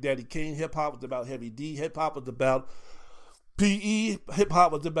about Big Daddy Kane. Hip hop was about Heavy D. Hip hop was about PE. Hip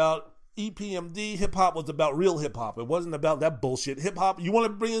hop was about EPMD. Hip hop was about real hip hop. It wasn't about that bullshit. Hip hop, you want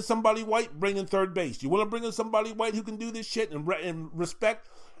to bring in somebody white, bring in Third Base. You want to bring in somebody white who can do this shit and respect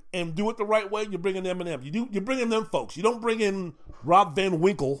and do it the right way, you're bringing Eminem. You're bringing them folks. You don't bring in Rob Van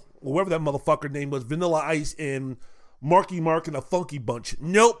Winkle, or whoever that motherfucker name was, Vanilla Ice and Marky Mark and a Funky Bunch.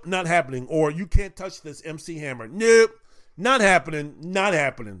 Nope, not happening. Or you can't touch this MC Hammer. Nope, not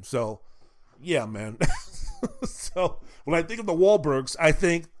happening. So, yeah, man. So, when I think of the Wahlbergs, I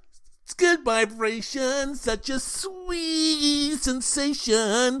think, it's good vibration, such a sweet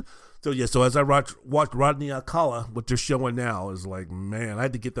sensation. So, yeah, so as I watched Rodney Alcala, what they're showing now is like, man, I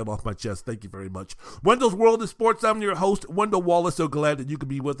had to get that off my chest. Thank you very much. Wendell's World of Sports, I'm your host, Wendell Wallace. So glad that you could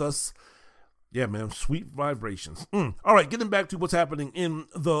be with us. Yeah, man, sweet vibrations. All right, getting back to what's happening in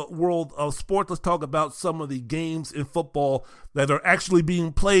the world of sports, let's talk about some of the games in football that are actually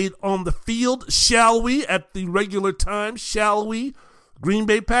being played on the field, shall we? At the regular time, shall we? Green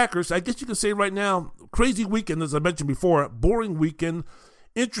Bay Packers, I guess you can say right now, crazy weekend, as I mentioned before, boring weekend,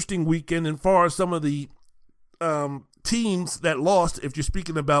 interesting weekend, as far as some of the teams that lost, if you're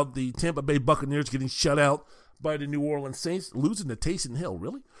speaking about the Tampa Bay Buccaneers getting shut out by the New Orleans Saints, losing to Taysom Hill,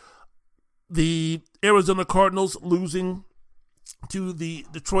 really? The Arizona Cardinals losing to the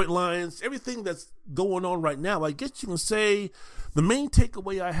Detroit Lions, everything that's going on right now, I guess you can say the main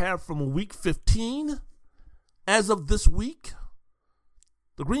takeaway I have from week 15 as of this week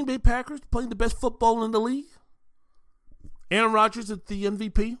The Green Bay Packers playing the best football in the league. Aaron Rodgers is the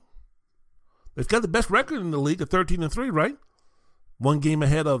MVP. They've got the best record in the league at 13-3, right? One game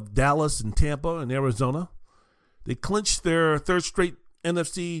ahead of Dallas and Tampa and Arizona. They clinched their third straight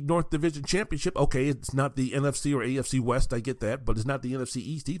NFC North Division Championship. Okay, it's not the NFC or AFC West, I get that, but it's not the NFC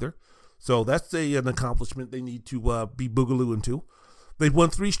East either. So that's an accomplishment they need to be boogalooing to. They've won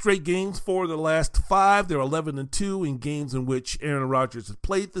 3 straight games for the last 5. They're 11-2 in games in which Aaron Rodgers has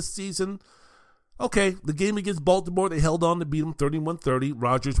played this season. Okay, the game against Baltimore, they held on to beat them 31-30.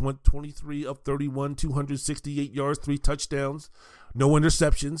 Rodgers went 23 of 31, 268 yards, 3 touchdowns, no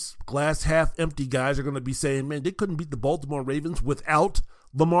interceptions. Glass half empty guys are going to be saying, man, they couldn't beat the Baltimore Ravens without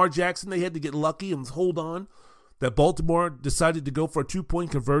Lamar Jackson. They had to get lucky and hold on. That Baltimore decided to go for a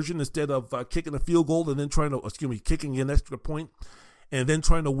 2-point conversion instead of kicking a field goal and then kicking an extra point and then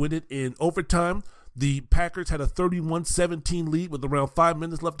trying to win it in overtime. The Packers had a 31-17 lead with around 5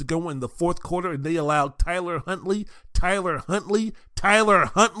 minutes left to go in the fourth quarter, and they allowed Tyler Huntley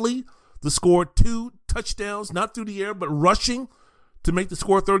to score 2 touchdowns, not through the air, but rushing to make the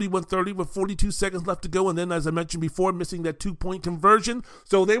score 31-30 with 42 seconds left to go. And then, as I mentioned before, missing that 2-point conversion.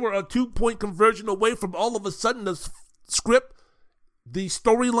 So they were a 2-point conversion away from all of a sudden the script, the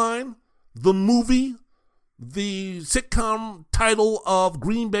storyline, the movie, the sitcom title of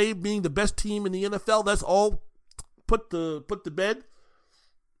Green Bay being the best team in the NFL. That's all put to bed.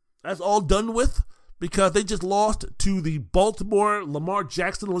 That's all done with because they just lost to the Baltimore Lamar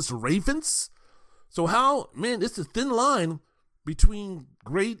Jackson-less Ravens. So it's a thin line between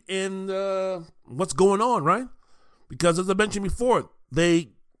great and what's going on, right? Because as I mentioned before,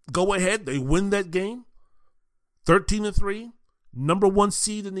 they go ahead, they win that game, 13-3, number 1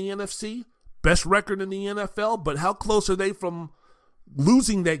 seed in the NFC, best record in the NFL, but how close are they from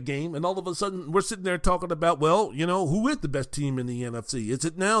losing that game? And all of a sudden, we're sitting there talking about, who is the best team in the NFC? Is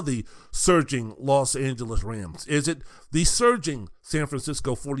it now the surging Los Angeles Rams? Is it the surging San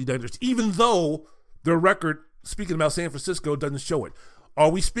Francisco 49ers, even though their record, speaking about San Francisco, doesn't show it?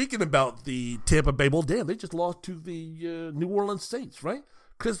 Are we speaking about the Tampa Bay? Well, damn, they just lost to the New Orleans Saints, right?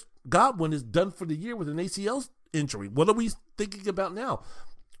 Chris Godwin is done for the year with an ACL injury. What are we thinking about now?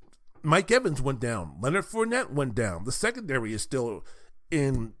 Mike Evans went down. Leonard Fournette went down. The secondary is still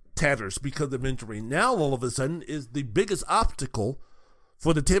in tatters because of injury. Now, all of a sudden, is the biggest obstacle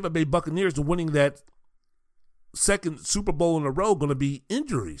for the Tampa Bay Buccaneers to winning that second Super Bowl in a row going to be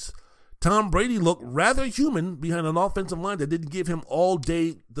injuries. Tom Brady looked rather human behind an offensive line that didn't give him all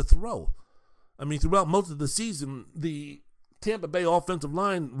day to throw. I mean, throughout most of the season, the Tampa Bay offensive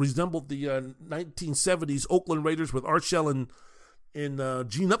line resembled the 1970s Oakland Raiders with Art Shell and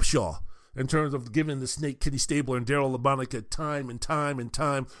Gene Upshaw in terms of giving the snake Kenny Stabler and Darryl LeBonica time and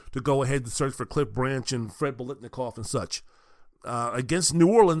time to go ahead and search for Cliff Branch and Fred Biletnikoff and such. Against New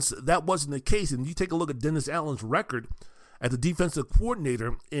Orleans, that wasn't the case. And you take a look at Dennis Allen's record as the defensive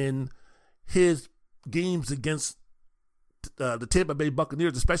coordinator in his games against the Tampa Bay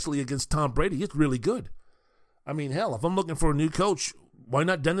Buccaneers, especially against Tom Brady. It's really good. I mean, hell, if I'm looking for a new coach, why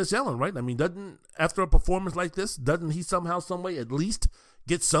not Dennis Allen, right? I mean, after a performance like this, doesn't he somehow, some way, at least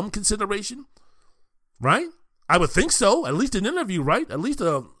get some consideration, right? I would think so. At least an interview, right? At least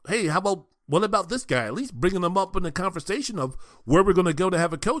hey, what about this guy? At least bringing them up in the conversation of where we're going to go to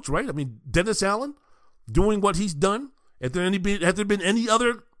have a coach, right? I mean, Dennis Allen doing what he's done. Has there been any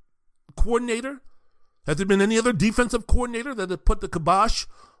other coordinator? Has there been any other defensive coordinator that have put the kibosh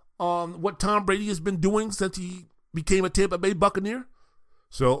on what Tom Brady has been doing since he became a Tampa Bay Buccaneer?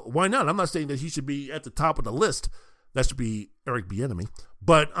 So why not? I'm not saying that he should be at the top of the list. That should be Eric Bieniemy.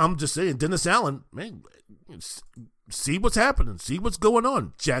 But I'm just saying, Dennis Allen, man, see what's happening. See what's going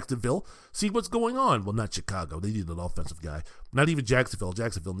on. Jacksonville, see what's going on. Well, not Chicago. They need an offensive guy. Not even Jacksonville.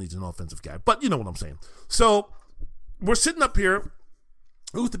 Jacksonville needs an offensive guy. But you know what I'm saying. So we're sitting up here.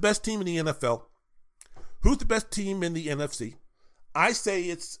 Who's the best team in the NFL? Who's the best team in the NFC? I say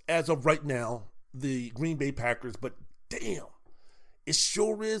it's, as of right now, the Green Bay Packers. But damn. It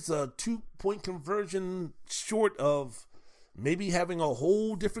sure is a 2-point conversion short of maybe having a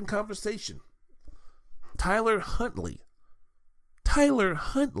whole different conversation. Tyler Huntley.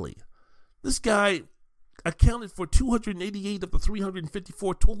 This guy accounted for 288 of the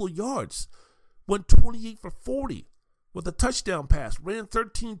 354 total yards. Went 28 for 40 with a touchdown pass. Ran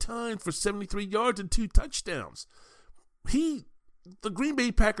 13 times for 73 yards and 2 touchdowns. The Green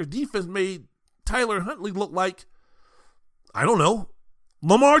Bay Packers defense made Tyler Huntley look like, I don't know,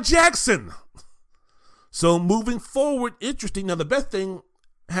 Lamar Jackson. So moving forward, interesting. Now the best thing,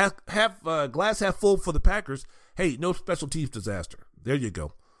 glass half full for the Packers. Hey, no special teams disaster. There you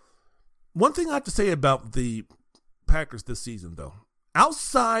go. One thing I have to say about the Packers this season, though,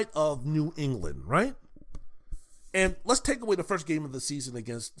 outside of New England, right? And let's take away the first game of the season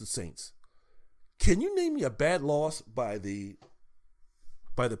against the Saints. Can you name me a bad loss by the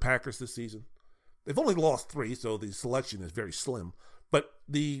Packers this season? They've only lost 3, so the selection is very slim. But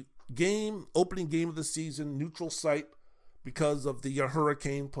the opening game of the season, neutral site because of the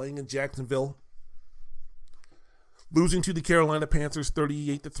hurricane playing in Jacksonville, losing to the Carolina Panthers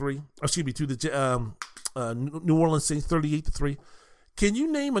 38-3. Excuse me, to the New Orleans Saints 38-3. Can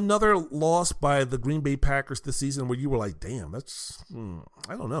you name another loss by the Green Bay Packers this season where you were like, damn, that's,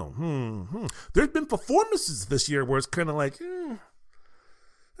 I don't know. There's been performances this year where it's kind of like,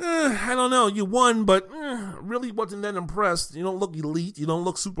 I don't know. You won, but really wasn't that impressed. You don't look elite. You don't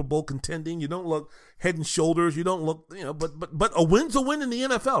look Super Bowl contending. You don't look head and shoulders. You don't look, but a win's a win in the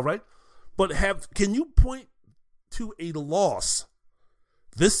NFL, right? But can you point to a loss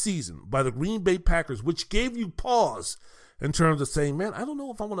this season by the Green Bay Packers, which gave you pause in terms of saying, man, I don't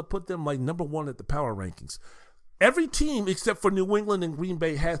know if I want to put them like number 1 at the power rankings? Every team except for New England and Green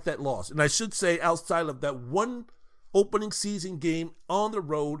Bay has that loss. And I should say outside of that one opening season game on the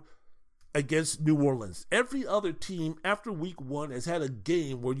road against New Orleans. Every other team after week 1 has had a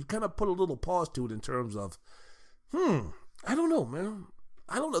game where you kind of put a little pause to it in terms of, I don't know, man.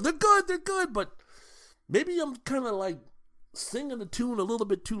 I don't know. They're good, but maybe I'm kind of like singing the tune a little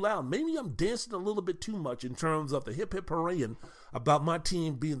bit too loud. Maybe I'm dancing a little bit too much in terms of the hip hip hooray about my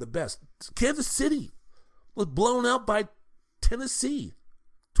team being the best. Kansas City was blown out by Tennessee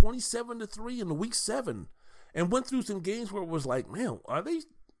 27-3 in week 7 and went through some games where it was like, man,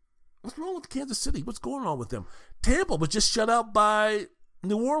 what's wrong with Kansas City? What's going on with them? Tampa was just shut out by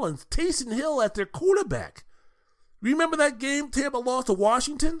New Orleans. Taysom Hill at their quarterback. Remember that game Tampa lost to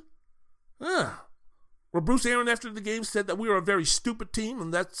Washington? Where Bruce Aaron after the game said that we were a very stupid team,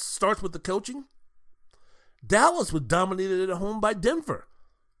 and that starts with the coaching. Dallas was dominated at home by Denver,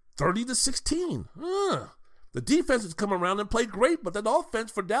 30-16. The defense has come around and played great, but that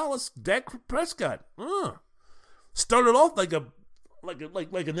offense for Dallas, Dak Prescott, started off like an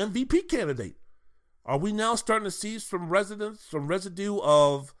MVP candidate. Are we now starting to see some residue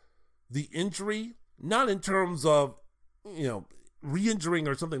of the injury? Not in terms of, re-injuring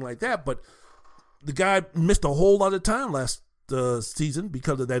or something like that, but the guy missed a whole lot of time last season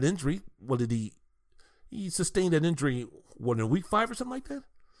because of that injury. What did he sustained that injury, in week 5 or something like that?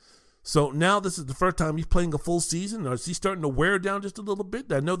 So now this is the first time he's playing a full season. Or is he starting to wear down just a little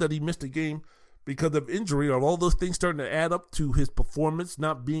bit? I know that he missed a game because of injury. Are all those things starting to add up to his performance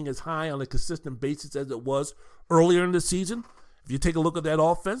not being as high on a consistent basis as it was earlier in the season? If you take a look at that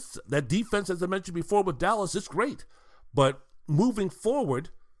offense, that defense, as I mentioned before with Dallas, it's great. But moving forward,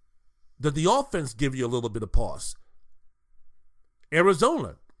 does the offense give you a little bit of pause?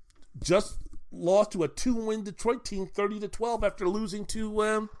 Arizona just lost to a 2-win Detroit team, 30-12, after losing to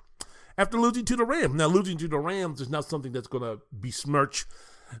the Rams. Now, losing to the Rams is not something that's going to besmirch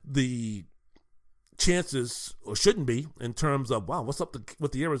the chances, or shouldn't be, in terms of, wow, what's up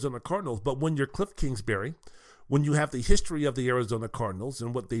with the Arizona Cardinals? But when you're Cliff Kingsbury, when you have the history of the Arizona Cardinals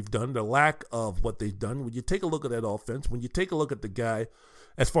and what they've done, the lack of what they've done, when you take a look at that offense, when you take a look at the guy,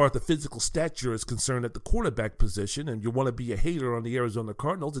 as far as the physical stature is concerned at the quarterback position, and you want to be a hater on the Arizona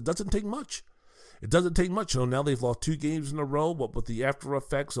Cardinals, it doesn't take much. It doesn't take much. So now they've lost 2 games in a row, but with the after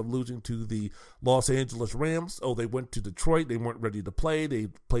effects of losing to the Los Angeles Rams. They went to Detroit. They weren't ready to play. They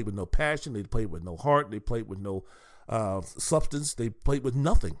played with no passion. They played with no heart. They played with no substance. They played with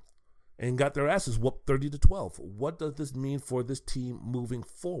nothing and got their asses whooped 30-12. What does this mean for this team moving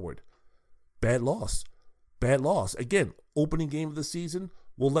forward? Bad loss. Again, opening game of the season.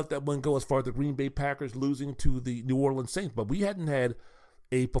 We'll let that one go as far as the Green Bay Packers losing to the New Orleans Saints. But we hadn't had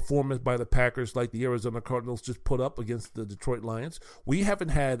a performance by the Packers like the Arizona Cardinals just put up against the Detroit Lions. We haven't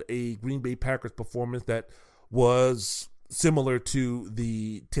had a Green Bay Packers performance that was similar to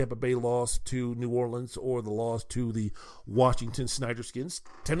the Tampa Bay loss to New Orleans or the loss to the Washington Snyder Skins.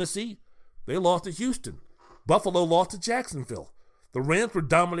 Tennessee, they lost to Houston. Buffalo lost to Jacksonville. The Rams were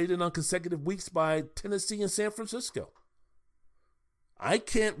dominated on consecutive weeks by Tennessee and San Francisco. I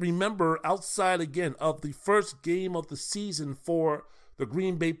can't remember, outside again of the first game of the season for the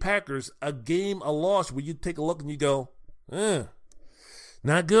Green Bay Packers, a loss where you take a look and you go,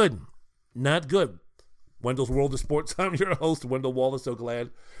 not good. Wendell's World of Sports. I'm your host, Wendell Wallace. So glad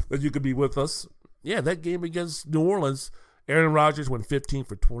that you could be with us. Yeah, that game against New Orleans, Aaron Rodgers went 15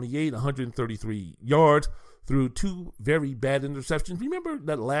 for 28, 133 yards, threw 2 very bad interceptions. Remember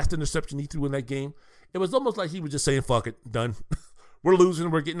that last interception he threw in that game? It was almost like he was just saying, fuck it, done. We're losing.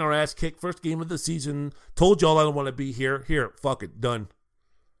 We're getting our ass kicked. First game of the season. Told y'all I don't want to be here. Here, fuck it, done.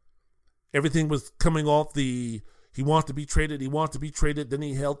 Everything was coming off the He wants to be traded. Then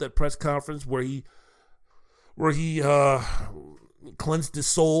he held that press conference where he cleansed his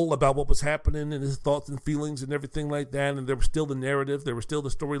soul about what was happening and his thoughts and feelings and everything like that. And there was still the narrative. There were still the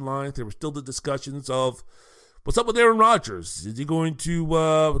storylines. There were still the discussions of what's up with Aaron Rodgers. Is he going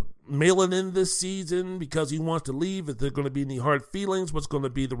to mail it in this season because he wants to leave? Is there going to be any hard feelings? What's going to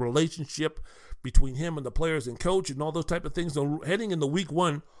be the relationship between him and the players and coach and all those type of things? So heading into week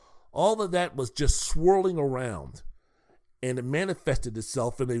one, all of that was just swirling around, and it manifested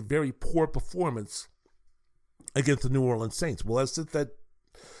itself in a very poor performance against the New Orleans Saints. Well, since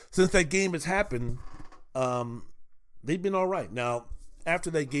that game has happened, they've been all right. Now,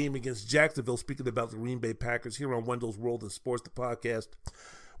 after that game against Jacksonville, speaking about the Green Bay Packers here on Wendell's World and Sports, the podcast,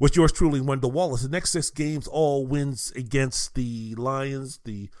 with yours truly, Wendell Wallace. The next 6 games, all wins against the Lions,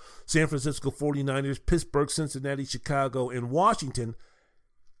 the San Francisco 49ers, Pittsburgh, Cincinnati, Chicago, and Washington.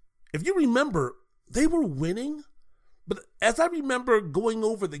 If you remember, they were winning. But as I remember going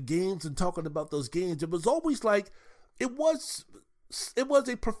over the games and talking about those games, it was always like it was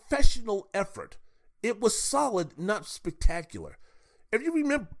a professional effort. It was solid, not spectacular. If you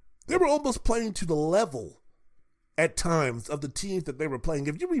remember, they were almost playing to the level at times of the teams that they were playing.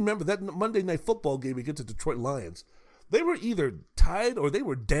 If you remember that Monday Night Football game against the Detroit Lions, they were either tied or they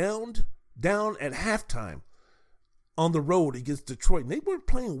were down at halftime on the road against Detroit. And they weren't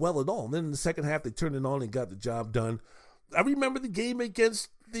playing well at all. And then in the second half, they turned it on and got the job done. I remember the game against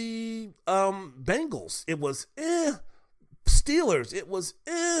the Bengals. It was Steelers. It was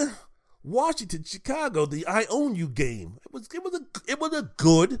Washington, Chicago. The I Own You game. It was a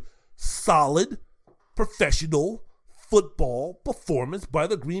good, solid, professional football performance by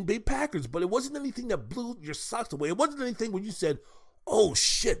the Green Bay Packers. But it wasn't anything that blew your socks away. It wasn't anything when you said, oh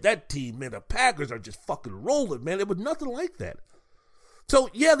shit, that team, man, the Packers are just fucking rolling, man. It was nothing like that. So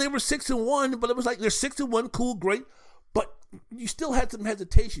yeah, they were 6-1, but it was like they're 6-1, cool, great. But you still had some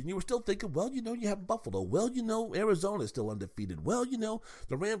hesitation. You were still thinking, well, you have Buffalo. Well, Arizona's still undefeated. Well, the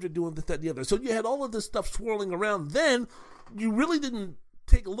Rams are doing this, that, and the other. So you had all of this stuff swirling around. Then you really didn't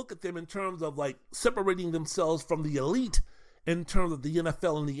take a look at them in terms of like separating themselves from the elite in terms of the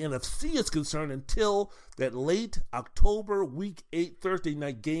NFL and the NFC is concerned until that late October Week 8 Thursday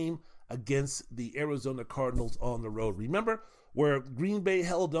night game against the Arizona Cardinals on the road. Remember where Green Bay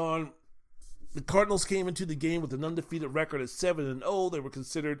held on? The Cardinals came into the game with an undefeated record at 7-0. They were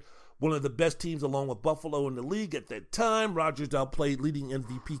considered one of the best teams along with Buffalo in the league at that time. Rodgers outplayed leading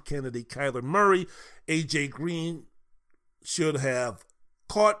MVP candidate Kyler Murray. A.J. Green should have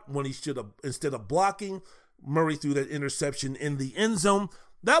caught when he should have, instead of blocking. Murray threw that interception in the end zone.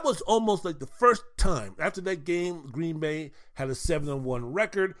 That was almost like the first time. After that game, Green Bay had a 7-1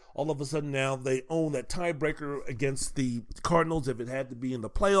 record. All of a sudden now they own that tiebreaker against the Cardinals if it had to be in the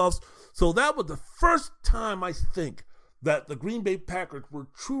playoffs. So that was the first time, I think, that the Green Bay Packers were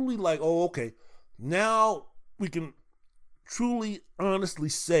truly like, oh, okay, now we can truly, honestly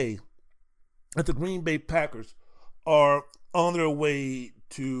say that the Green Bay Packers are on their way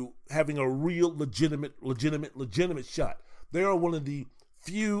to having a real legitimate shot. They are one of the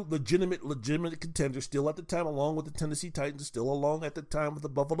few legitimate contenders still at the time, along with the Tennessee Titans, still along at the time with the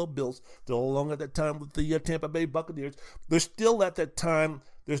Buffalo Bills, still along at that time with the Tampa Bay Buccaneers. They're still at that time.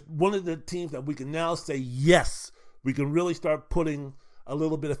 There's one of the teams that we can now say, yes, we can really start putting a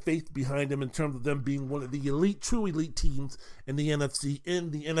little bit of faith behind them in terms of them being one of the elite, true elite teams in the NFC, in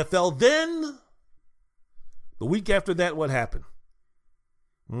the NFL. Then, the week after that, what happened?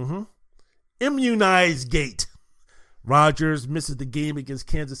 Immunize Gate. Rodgers misses the game against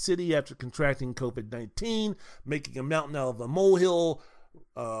Kansas City after contracting COVID-19, making a mountain out of a molehill.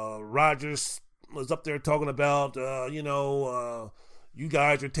 Rodgers was up there talking about, you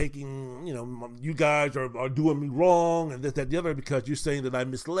guys are taking, you guys are doing me wrong and this, that, the other because you're saying that I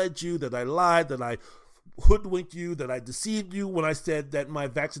misled you, that I lied, that I hoodwinked you, that I deceived you when I said that my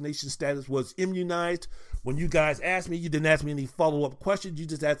vaccination status was immunized. When you guys asked me, you didn't ask me any follow-up questions. You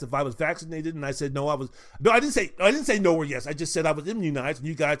just asked if I was vaccinated, and I said no. I didn't say no or yes. I just said I was immunized, and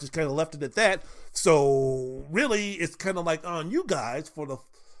you guys just kind of left it at that. So really, it's kind of like on you guys for the,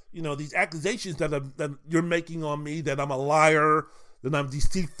 these accusations that you're making on me, that I'm a liar, that I'm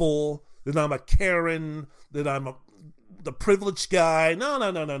deceitful, that I'm a Karen, that I'm the privileged guy. No.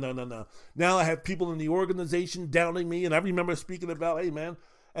 Now I have people in the organization doubting me, and I remember speaking about, hey man,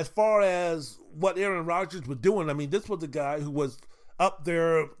 as far as what Aaron Rodgers was doing, I mean, this was a guy who was up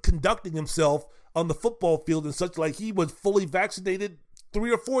there conducting himself on the football field and such like he was fully vaccinated 3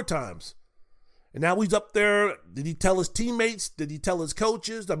 or 4 times. And now he's up there. Did he tell his teammates? Did he tell his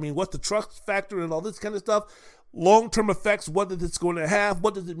coaches? I mean, what's the trust factor and all this kind of stuff? long-term effects, what is it going to have?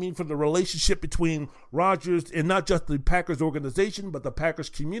 What does it mean for the relationship between Rodgers and not just the Packers organization, but the Packers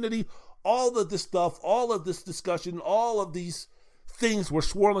community? All of this stuff, all of this discussion, all of these things were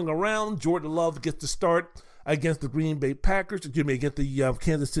swirling around. Jordan Love gets to start against the Green Bay Packers, against the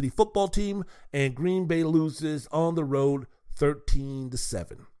Kansas City football team, and Green Bay loses on the road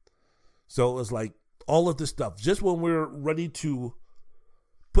 13-7. So it's like all of this stuff. Just when we're ready to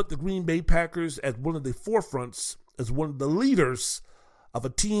put the Green Bay Packers as one of the forefronts, as one of the leaders of a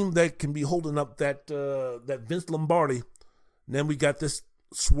team that can be holding up that Vince Lombardi, and then we got this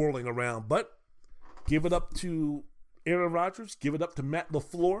swirling around. But give it up to Aaron Rodgers, give it up to Matt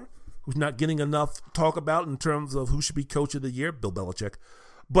LaFleur, who's not getting enough talk about in terms of who should be coach of the year, Bill Belichick.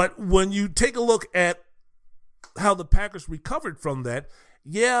 But when you take a look at how the Packers recovered from that,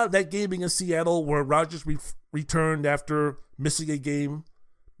 yeah, that game against Seattle where Rodgers returned after missing a game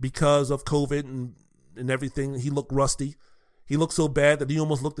because of COVID and everything, he looked rusty. He looked so bad that he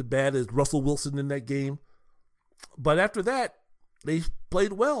almost looked as bad as Russell Wilson in that game. But after that, they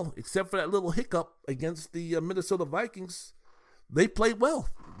played well, except for that little hiccup against the Minnesota Vikings. They played well,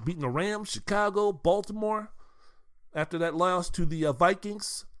 beating the Rams, Chicago, Baltimore, after that loss to the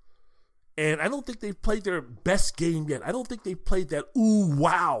Vikings. And I don't think they've played their best game yet. I don't think they've played that ooh,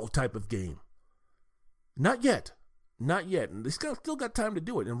 wow type of game. Not yet. Not yet. And they still got time to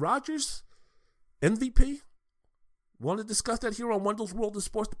do it. And Rodgers, MVP, want to discuss that here on Wendell's World of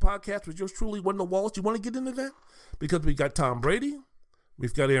Sports, the podcast with yours truly, Wendell Wallace. You want to get into that? Because we got Tom Brady.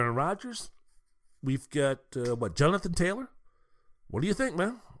 We've got Aaron Rodgers. We've got, Jonathan Taylor. What do you think,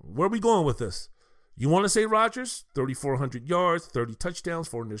 man? Where are we going with this? You want to say Rodgers? 3,400 yards, 30 touchdowns,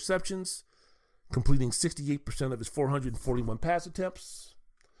 4 interceptions, completing 68% of his 441 pass attempts.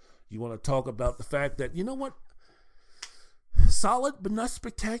 You want to talk about the fact that, you know what? Solid, but not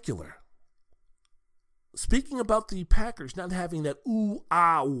spectacular. Speaking about the Packers not having that ooh,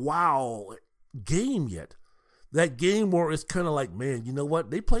 ah, wow game yet, that game where it's kind of like, man, you know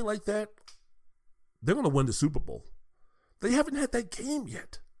what? They play like that, they're going to win the Super Bowl. They haven't had that game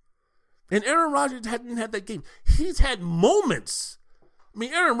yet. And Aaron Rodgers hadn't had that game. He's had moments. I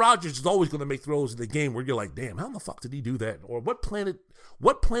mean, Aaron Rodgers is always going to make throws in the game where you're like, damn, how the fuck did he do that? Or what planet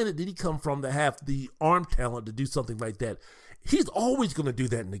did he come from to have the arm talent to do something like that? He's always going to do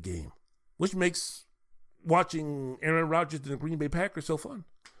that in the game, which makes watching Aaron Rodgers and the Green Bay Packers so fun.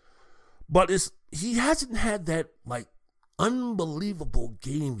 But he hasn't had that, like, unbelievable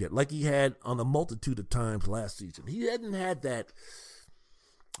game yet, like he had on a multitude of times last season. He hadn't had that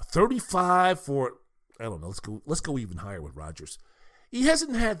 35 for, I don't know, let's go even higher with Rodgers. He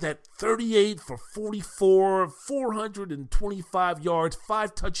hasn't had that 38 for 44, 425 yards,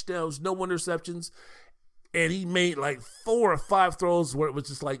 5 touchdowns, no interceptions, and he made like 4 or 5 throws where it was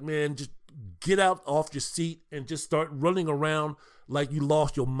just like, man, just get out off your seat and just start running around like you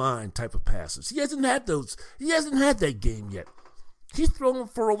lost your mind type of passes. He hasn't had those. He hasn't had that game yet. He's thrown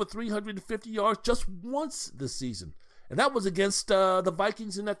for over 350 yards just once this season, and that was against the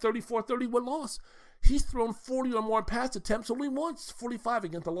Vikings in that 34-31 loss. He's thrown 40 or more pass attempts only once, 45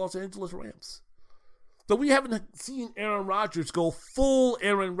 against the Los Angeles Rams. So we haven't seen Aaron Rodgers go full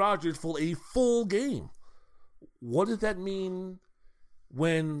Aaron Rodgers for a full game. What does that mean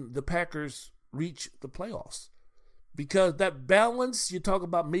when the Packers reach the playoffs? Because that balance, you talk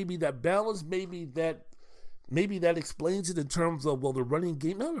about maybe that balance, maybe that explains it in terms of, well, the running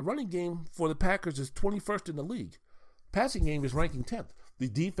game. No, the running game for the Packers is 21st in the league. Passing game is ranking 10th. The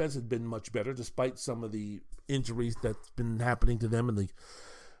defense has been much better despite some of the injuries that's been happening to them in the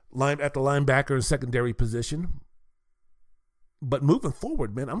at the linebacker and secondary position. But moving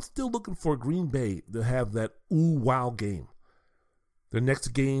forward, man, I'm still looking for Green Bay to have that ooh wow game. Their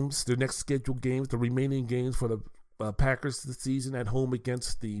next scheduled games, the remaining games for the Packers this season at home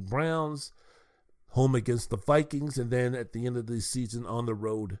against the Browns, home against the Vikings, and then at the end of the season on the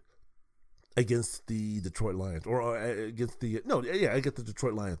road against the Detroit Lions, against the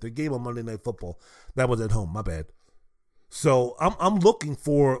Detroit Lions. The game on Monday Night Football, that was at home. My bad. So I'm looking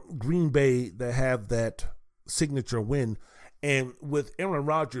for Green Bay to have that signature win, and with Aaron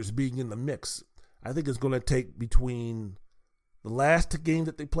Rodgers being in the mix, I think it's going to take between the last game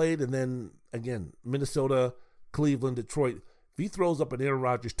that they played and then again Minnesota, Cleveland, Detroit. If he throws up an Aaron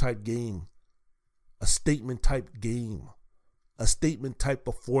Rodgers type game, a statement type game, a statement type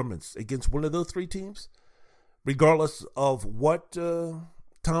performance against one of those 3 teams, regardless of what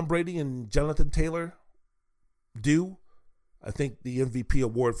Tom Brady and Jonathan Taylor do, I think the MVP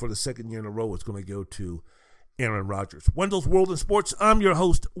award for the second year in a row is going to go to Aaron Rodgers. Wendell's World in Sports. I'm your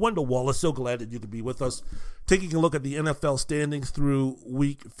host, Wendell Wallace. So glad that you could be with us. Taking a look at the NFL standings through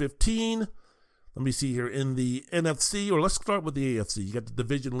Week 15. Let me see here in the NFC, or let's start with the AFC. You got the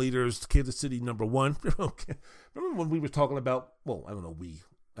division leaders, Kansas City number 1. Okay. Remember when we were talking about? Well, I don't know.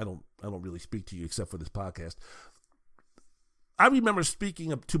 I don't really speak to you except for this podcast. I remember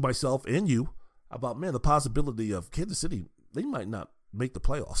speaking up to myself and you about, man, the possibility of Kansas City, they might not make the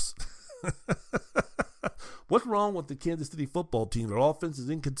playoffs. What's wrong with the Kansas City football team? Their offense is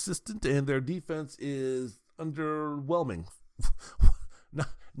inconsistent and their defense is underwhelming.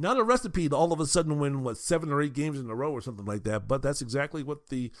 Not a recipe to all of a sudden win, 7 or 8 games in a row or something like that, but that's exactly what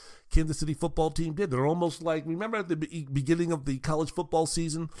the Kansas City football team did. They're almost like, remember at the beginning of the college football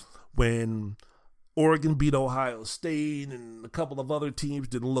season when Oregon beat Ohio State and a couple of other teams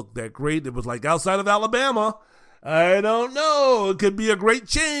didn't look that great? It was like, outside of Alabama, I don't know. It could be a great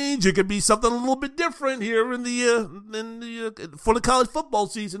change. It could be something a little bit different here in the for the college football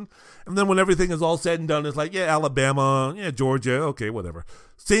season. And then when everything is all said and done, it's like, yeah, Alabama, yeah, Georgia, okay, whatever.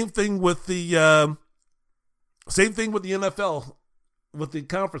 Same thing with the NFL, with the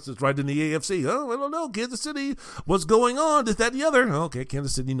conferences, right, in the AFC. Oh, I don't know, Kansas City, what's going on? Is that the other? Okay,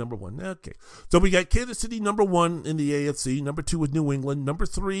 Kansas City number 1. Okay, so we got Kansas City number 1 in the AFC. Number 2 with New England. Number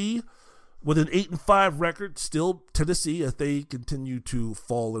 3. With an 8-5 record, still Tennessee, as they continue to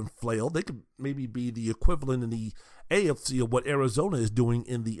fall and flail. They could maybe be the equivalent in the AFC of what Arizona is doing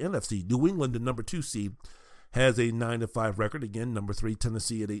in the NFC. New England, the number 2 seed, has a 9-5 record. Again, number 3,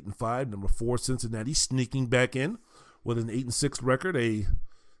 Tennessee at 8-5. Number 4, Cincinnati, sneaking back in with an 8-6 record. A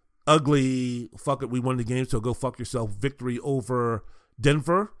ugly, fuck it, we won the game, so go fuck yourself victory over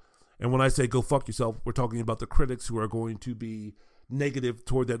Denver. And when I say go fuck yourself, we're talking about the critics who are going to be negative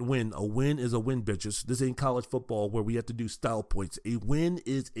toward that win. A win is a win, bitches. This ain't college football where we have to do style points. A win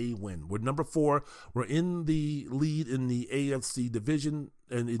is a win. We're number 4. We're in the lead in the AFC division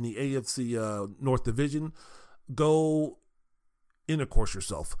and in the AFC North division. Go intercourse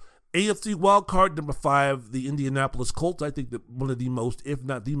yourself. AFC wildcard number 5, the Indianapolis Colts. I think that one of the most, if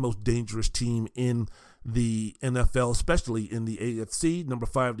not the most dangerous team in the NFL, especially in the AFC. Number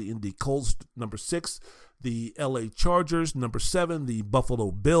 5, the Indy Colts. Number 6, the LA Chargers. Number 7, the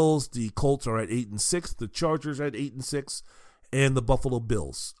Buffalo Bills. The Colts are at 8-6. The Chargers are at 8-6. And the Buffalo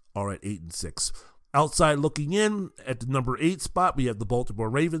Bills are at 8-6. Outside looking in at the number 8 spot, we have the Baltimore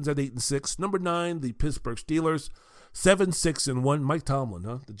Ravens at 8-6. Number 9, the Pittsburgh Steelers, 7-6-1. Mike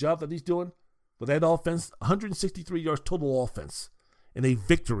Tomlin, the job that he's doing with that offense, 163 yards total offense, and a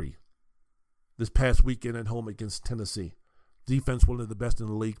victory this past weekend at home against Tennessee. Defense, one of the best in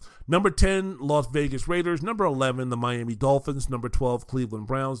the league. Number 10, Las Vegas Raiders. Number 11, the Miami Dolphins. Number 12, Cleveland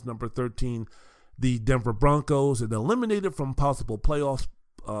Browns. Number 13, the Denver Broncos. And eliminated from possible playoffs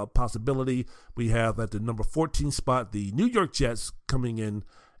possibility, we have at the number 14 spot, the New York Jets coming in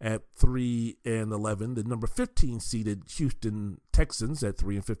at 3-11. The number 15 seeded Houston Texans at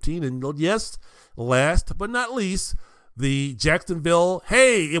 3-15. And yes, last but not least, the Jacksonville,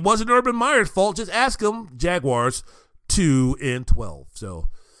 hey, it wasn't Urban Meyer's fault, just ask him, Jaguars, 2-12. So,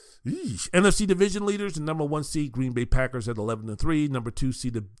 NFC division leaders, the number 1 seed Green Bay Packers at 11-3. Number 2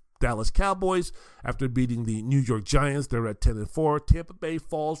 seeded Dallas Cowboys after beating the New York Giants. They're at 10-4. Tampa Bay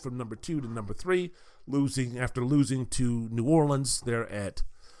falls from number 2 to number 3, after losing to New Orleans. They're at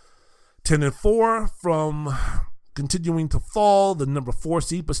 10-4. From continuing to fall, the number 4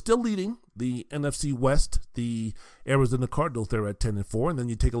 seed, but still leading the NFC West, the Arizona Cardinals. They're at 10-4. And then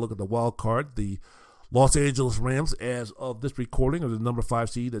you take a look at the wild card, the Los Angeles Rams, as of this recording, are the number 5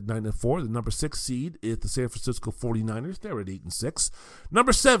 seed at 9-4. The number 6 seed is the San Francisco 49ers. They're at 8-6.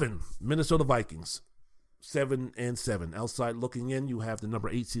 Number 7, Minnesota Vikings, 7-7. Outside looking in, you have the number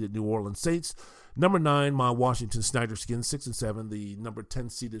 8 seeded New Orleans Saints. Number 9, my Washington Snyder Skins, 6-7. The number 10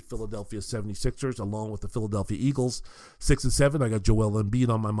 seeded Philadelphia 76ers, along with the Philadelphia Eagles, 6-7. I got Joel Embiid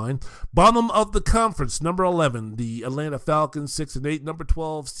on my mind. Bottom of the conference, number 11, the Atlanta Falcons, 6-8. Number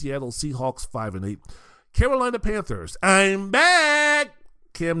 12, Seattle Seahawks, 5-8. Carolina Panthers, I'm back.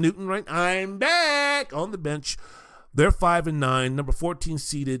 Cam Newton, right? I'm back on the bench. They're 5-9. Number 14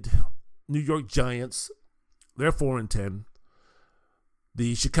 seeded New York Giants, they're 4-10.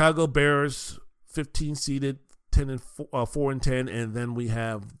 The Chicago Bears, 15 seeded, 4-10, and then we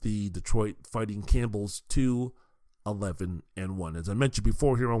have the Detroit Fighting Campbells, 2-11-1. As I mentioned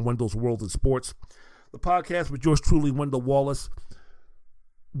before here on Wendell's World of Sports, the podcast with yours truly, Wendell Wallace.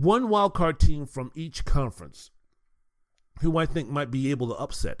 One wildcard team from each conference who I think might be able to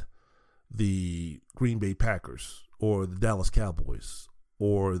upset the Green Bay Packers or the Dallas Cowboys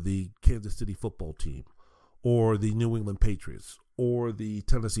or the Kansas City football team or the New England Patriots or the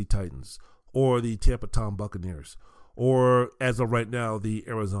Tennessee Titans or the Tampa Tom Buccaneers or, as of right now, the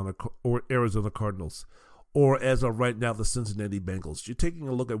Arizona Cardinals or as of right now, the Cincinnati Bengals. You're taking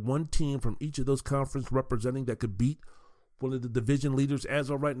a look at one team from each of those conferences representing that could beat one of the division leaders as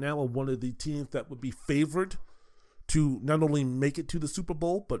of right now, and one of the teams that would be favored to not only make it to the Super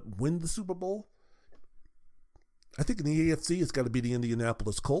Bowl, but win the Super Bowl. I think in the AFC, it's got to be the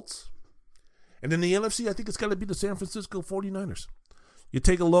Indianapolis Colts. And in the NFC, I think it's got to be the San Francisco 49ers. You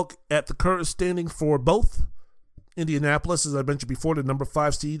take a look at the current standings for both. Indianapolis, as I mentioned before, the number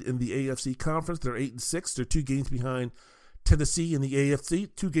 5 seed in the AFC conference. They're 8-6. They're 2 games behind Tennessee in the AFC.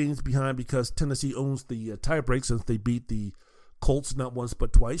 2 games behind because Tennessee owns the tiebreak since they beat the Colts not once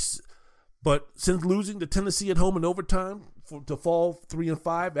but twice. But since losing to Tennessee at home in overtime to fall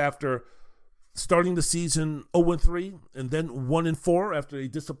 3-5 after starting the season 0-3 and then 1-4 after a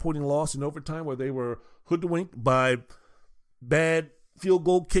disappointing loss in overtime where they were hoodwinked by bad field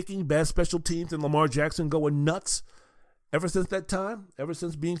goal kicking, bad special teams, and Lamar Jackson going nuts. Ever since that time, ever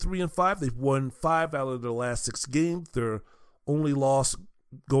since being 3-5, they've won 5 out of their last 6 games. Their only loss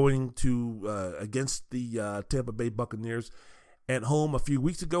going to against the Tampa Bay Buccaneers at home a few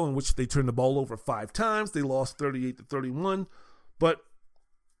weeks ago, in which they turned the ball over 5 times. They lost 38-31, but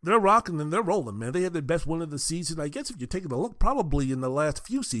they're rocking and they're rolling, man. They had their best win of the season. I guess if you're taking a look, probably in the last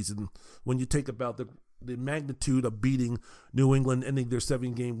few seasons, when you think about the magnitude of beating New England, ending their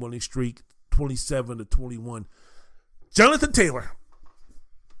 7-game winning streak, 27-21. Jonathan Taylor,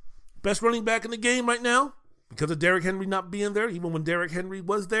 best running back in the game right now, because of Derrick Henry not being there. Even when Derrick Henry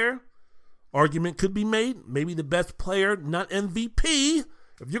was there, argument could be made. Maybe the best player, not MVP.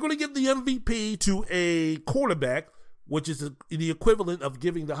 If you're going to give the MVP to a quarterback, which is the equivalent of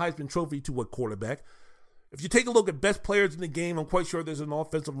giving the Heisman Trophy to a quarterback, if you take a look at best players in the game, I'm quite sure there's an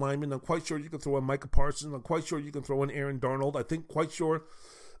offensive lineman. I'm quite sure you can throw in Micah Parsons. I'm quite sure you can throw in Aaron Darnold. I think quite sure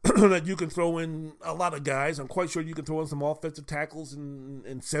that you can throw in a lot of guys. I'm quite sure you can throw in some offensive tackles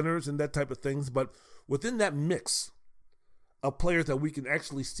and centers and that type of things. But within that mix of players that we can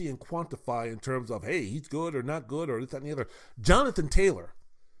actually see and quantify in terms of, hey, he's good or not good or this, that, and the other, Jonathan Taylor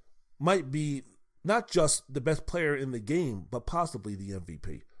might be not just the best player in the game, but possibly the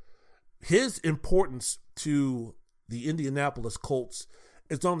MVP. His importance to the Indianapolis Colts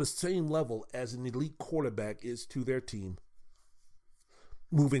is on the same level as an elite quarterback is to their team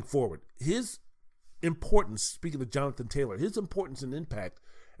moving forward. His importance, speaking of Jonathan Taylor, his importance and impact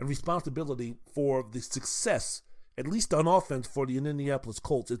and responsibility for the success, at least on offense, for the Indianapolis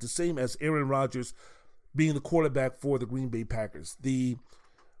Colts is the same as Aaron Rodgers being the quarterback for the Green Bay Packers. The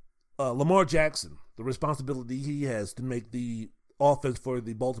Lamar Jackson, the responsibility he has to make the offense for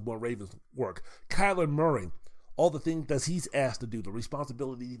the Baltimore Ravens work. Kyler Murray, all the things that he's asked to do, the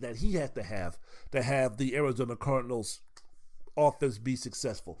responsibility that he has to have the Arizona Cardinals offense be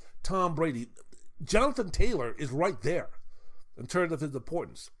successful. Tom Brady. Jonathan Taylor is right there in terms of his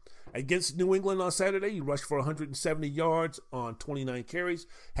importance. Against New England on Saturday, he rushed for 170 yards on 29 carries,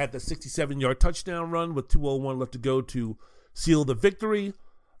 had the 67-yard touchdown run with 2:01 left to go to seal the victory.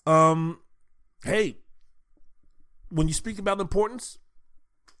 Hey, when you speak about importance,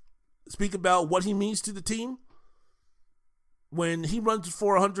 speak about what he means to the team. When he runs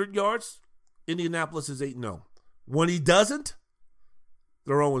for 100 yards, Indianapolis is 8-0. When he doesn't,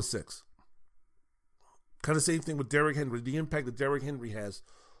 they're 0-6. Kind of same thing with Derrick Henry. The impact that Derrick Henry has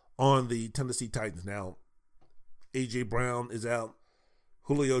on the Tennessee Titans. Now, A.J. Brown is out.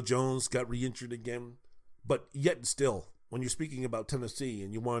 Julio Jones got re-injured again. But yet still, when you're speaking about Tennessee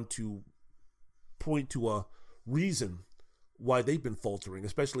and you want to point to a reason why they've been faltering,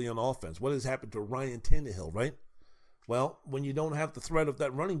 especially on offense, what has happened to Ryan Tannehill, right? Well, when you don't have the threat of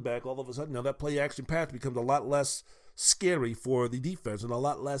that running back, all of a sudden now that play-action pass becomes a lot less scary for the defense and a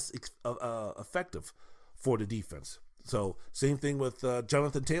lot less effective for the defense. So, same thing with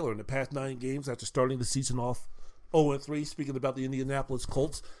Jonathan Taylor in the past 9 games after starting the season off 0-3. Speaking about the Indianapolis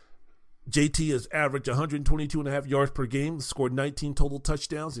Colts, JT has averaged 122.5 yards per game, scored 19 total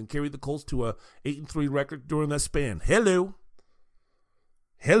touchdowns, and carried the Colts to a 8-3 record during that span. Hello.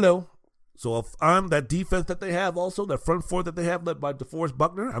 So if I'm that defense that they have also, that front four that they have led by DeForest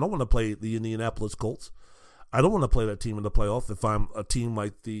Buckner, I don't want to play the Indianapolis Colts. I don't want to play that team in the playoff if I'm a team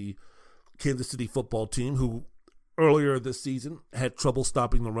like the Kansas City football team, who earlier this season had trouble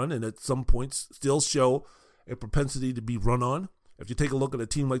stopping the run and at some points still show a propensity to be run on. If you take a look at a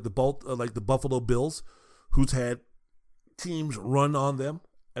team like the Buffalo Bills, who's had teams run on them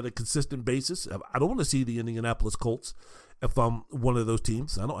at a consistent basis, I don't want to see the Indianapolis Colts if I'm one of those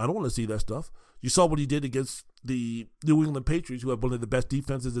teams. I don't want to see that stuff. You saw what he did against the New England Patriots, who have one of the best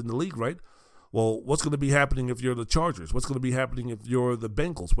defenses in the league, right? Well, what's going to be happening if you're the Chargers? What's going to be happening if you're the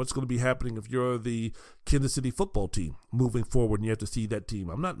Bengals? What's going to be happening if you're the Kansas City football team moving forward and you have to see that team?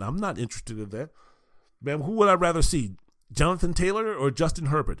 I'm not interested in that. Man, who would I rather see? Jonathan Taylor or Justin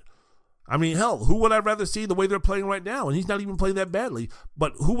Herbert? I mean, hell, who would I rather see the way they're playing right now? And he's not even playing that badly.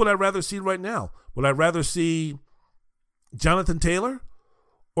 But who would I rather see right now? Would I rather see Jonathan Taylor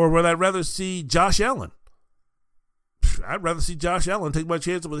or would I rather see Josh Allen? I'd rather see Josh Allen, take my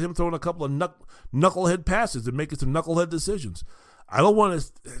chances with him throwing a couple of knucklehead passes and making some knucklehead decisions. I don't want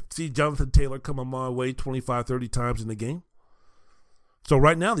to see Jonathan Taylor come on my way 25, 30 times in the game. So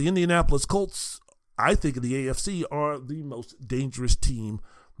right now, the Indianapolis Colts, I think in the AFC, are the most dangerous team,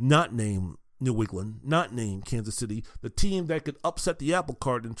 not named New England, not named Kansas City, the team that could upset the apple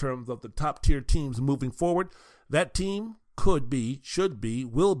cart in terms of the top-tier teams moving forward. That team could be, should be,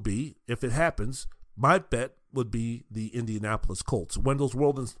 will be, if it happens, my bet would be the Indianapolis Colts. Wendell's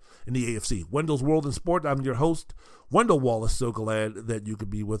World in the AFC. Wendell's World in Sport. I'm your host, Wendell Wallace. So glad that you could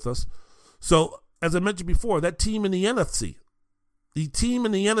be with us. So, as I mentioned before, that team in the NFC, the team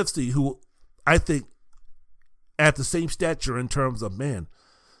in the NFC who I think at the same stature in terms of, man,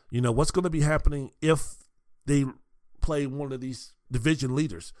 you know, what's going to be happening if they play one of these division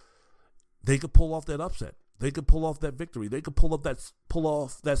leaders? They could pull off that upset. They could pull off that victory. They could pull off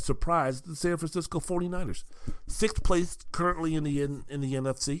that surprise. The San Francisco 49ers, 6th place currently in the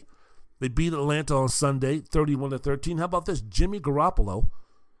NFC. They beat Atlanta on Sunday, 31-13. How about this? Jimmy Garoppolo,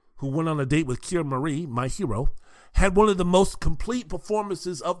 who went on a date with Keira Marie, my hero, had one of the most complete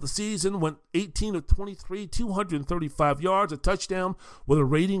performances of the season. Went 18 of 23, 235 yards, a touchdown with a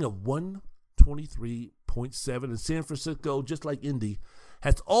rating of 123.7. And San Francisco, just like Indy,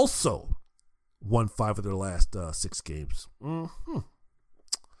 has also won 5 of their last 6 games. You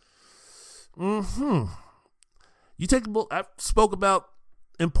take a look. I spoke about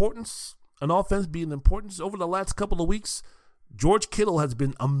importance, an offense being important over the last couple of weeks. George Kittle has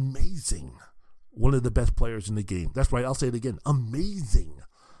been amazing. One of the best players in the game. That's right. I'll say it again. Amazing.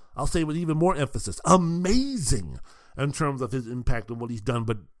 I'll say it with even more emphasis. Amazing in terms of his impact and what he's done.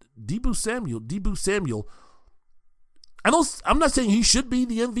 But Deebo Samuel, I'm not saying he should be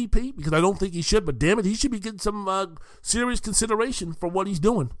the MVP because I don't think he should, but damn it, he should be getting some serious consideration for what he's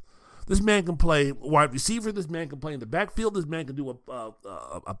doing. This man can play wide receiver. This man can play in the backfield. This man can do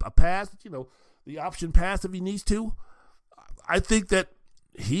a pass, the option pass if he needs to. I think that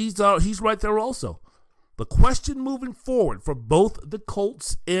he's right there also. The question moving forward for both the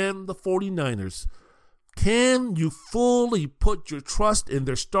Colts and the 49ers, can you fully put your trust in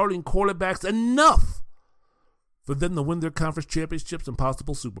their starting quarterbacks enough for them to win their conference championships and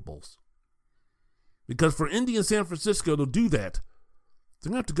possible Super Bowls? Because for Indy and San Francisco to do that,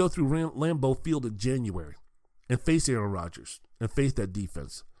 they're going to have to go through Lambeau Field in January and face Aaron Rodgers and face that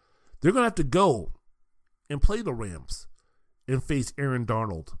defense. They're going to have to go and play the Rams and face Aaron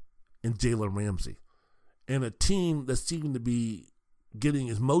Darnold and Jalen Ramsey and a team that seemed to be getting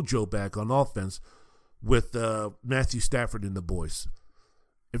his mojo back on offense with Matthew Stafford and the boys.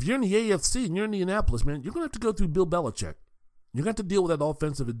 If you're in the AFC and you're in Indianapolis, man, you're going to have to go through Bill Belichick. You're going to have to deal with that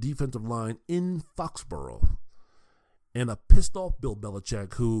offensive and defensive line in Foxborough. And a pissed off Bill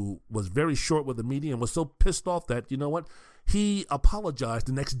Belichick who was very short with the media and was so pissed off that, you know what, he apologized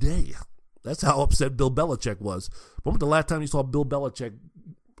the next day. That's how upset Bill Belichick was. When was the last time you saw Bill Belichick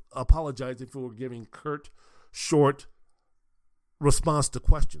apologizing for giving curt, short response to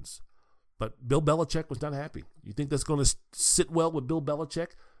questions? But Bill Belichick was not happy. You think that's going to sit well with Bill Belichick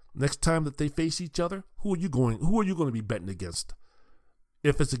next time that they face each other? Who are you going to be betting against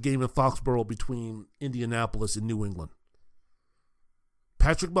if it's a game in Foxborough between Indianapolis and New England?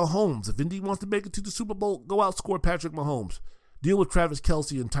 Patrick Mahomes. If Indy wants to make it to the Super Bowl, go outscore Patrick Mahomes. Deal with Travis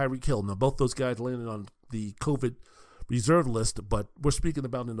Kelce and Tyreek Hill. Now, both those guys landed on the COVID reserve list, but we're speaking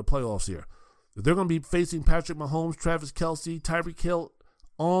about in the playoffs here. If they're going to be facing Patrick Mahomes, Travis Kelce, Tyreek Hill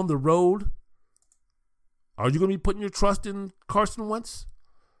on the road, are you going to be putting your trust in Carson Wentz?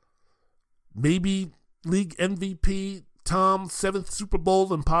 Maybe league MVP, Tom, 7th Super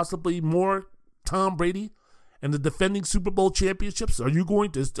Bowl, and possibly more Tom Brady and the defending Super Bowl championships. Are you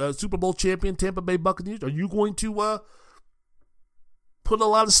going to Super Bowl champion Tampa Bay Buccaneers? Are you going to put a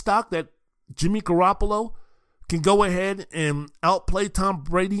lot of stock that Jimmy Garoppolo can go ahead and outplay Tom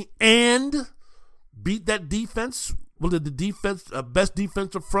Brady and beat that defense? One of the best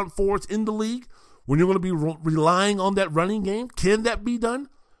defensive front fours in the league when you're going to be relying on that running game? Can that be done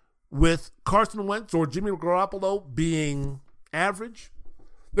with Carson Wentz or Jimmy Garoppolo being average?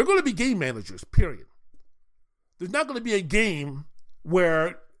 They're going to be game managers, period. There's not going to be a game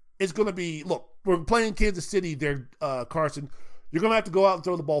where it's going to be, look, we're playing Kansas City there, Carson. You're going to have to go out and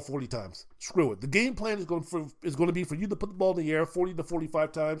throw the ball 40 times. Screw it. The game plan is going to be for you to put the ball in the air 40 to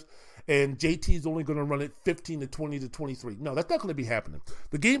 45 times, and JT is only going to run it 15 to 20 to 23. No, that's not going to be happening.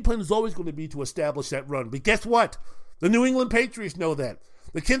 The game plan is always going to be to establish that run. But guess what? The New England Patriots know that.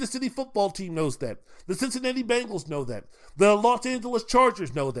 The Kansas City football team knows that. The Cincinnati Bengals know that. The Los Angeles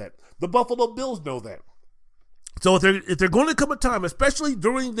Chargers know that. The Buffalo Bills know that. So if they're going to come a time, especially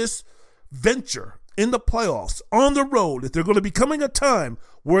during this venture in the playoffs, on the road, if they're going to be coming a time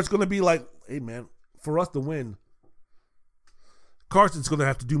where it's going to be like, hey, man, for us to win, Carson's going to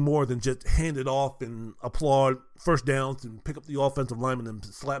have to do more than just hand it off and applaud first downs and pick up the offensive lineman and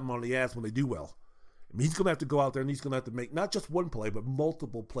slap them on the ass when they do well. I mean, he's going to have to go out there and he's going to have to make not just one play, but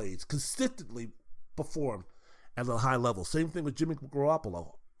multiple plays, consistently perform at a high level. Same thing with Jimmy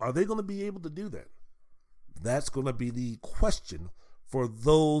Garoppolo. Are they going to be able to do that? That's going to be the question for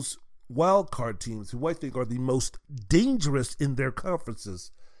those wild card teams who I think are the most dangerous in their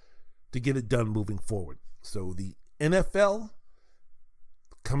conferences to get it done moving forward. So the NFL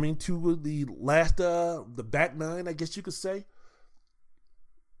coming to the last, the back nine, I guess you could say.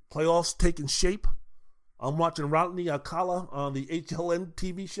 Playoffs taking shape. I'm watching Rodney Alcala on the HLN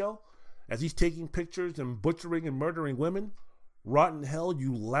TV show as he's taking pictures and butchering and murdering women. Rotten hell,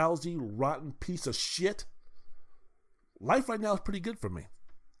 you lousy, rotten piece of shit. Life right now is pretty good for me.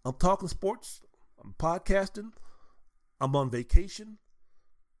 I'm talking sports. I'm podcasting. I'm on vacation.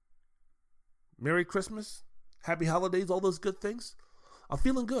 Merry Christmas. Happy holidays. All those good things. I'm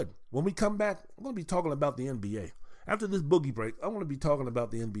feeling good. When we come back, I'm going to be talking about the NBA. After this boogie break, I'm going to be talking about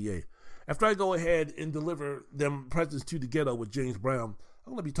the NBA. After I go ahead and deliver them presents to the ghetto with James Brown,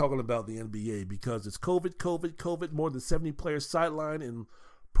 I'm going to be talking about the NBA because it's COVID, more than 70 players sidelined and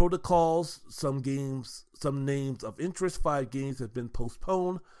protocols, some games, some names of interest, 5 games have been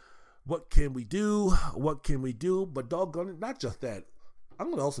postponed. What can we do? But doggone it, not just that. I'm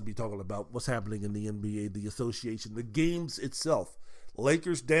going to also be talking about what's happening in the NBA, the association, the games itself.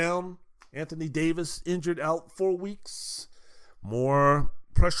 Lakers down, Anthony Davis injured out 4 weeks. More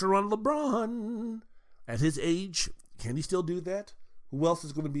pressure on LeBron at his age. Can he still do that? Who else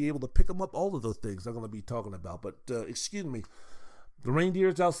is going to be able to pick him up? All of those things I'm going to be talking about. But excuse me, the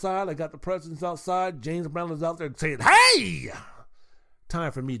reindeer's outside. I got the presents outside. James Brown is out there saying, hey!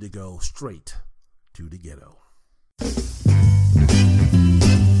 Time for me to go straight to the ghetto.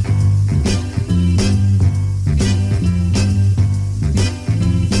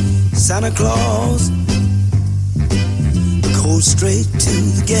 Santa Claus goes straight to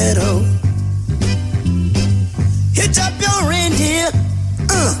the ghetto. Hitch up your reindeer,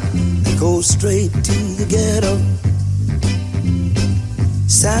 go straight to the ghetto.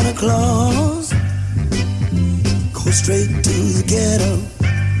 Santa Claus go straight to the ghetto.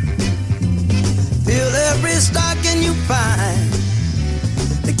 Fill every stocking you find.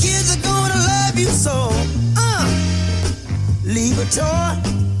 The kids are gonna love you so. Leave a toy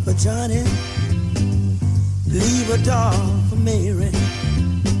for Johnny, leave a doll for Mary,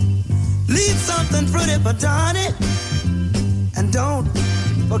 leave something pretty for Donnie, and don't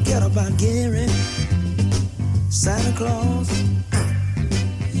forget about Gary. Santa Claus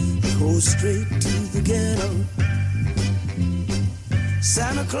goes straight to the ghetto.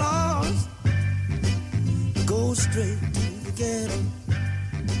 Santa Claus goes straight to the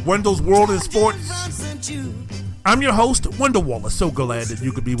ghetto. Wendell's World in Sports. I'm your host, Wendell Wallace. So glad that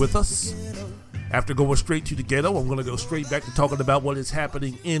you could be with us. After going straight to the ghetto, I'm going to go straight back to talking about what is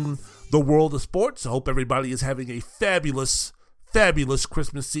happening in the world of sports. I hope everybody is having a fabulous, fabulous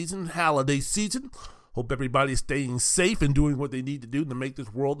Christmas season, holiday season. Hope everybody is staying safe and doing what they need to do to make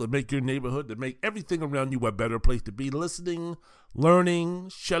this world, to make your neighborhood, to make everything around you a better place to be. Listening, learning,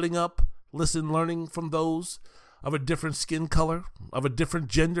 shutting up, learning from those of a different skin color, of a different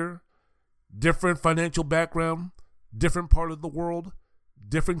gender, different financial background, different part of the world,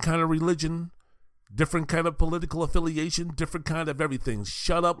 different kind of religion, different kind of political affiliation, different kind of everything.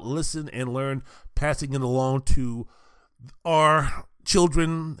 Shut up, listen, and learn, passing it along to our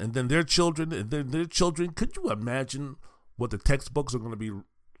children, and then their children, and then their children. Could you imagine what the textbooks are going to be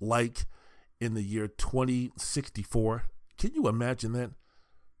like in the year 2064? Can you imagine that?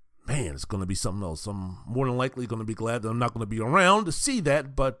 Man, it's going to be something else. I'm more than likely going to be glad that I'm not going to be around to see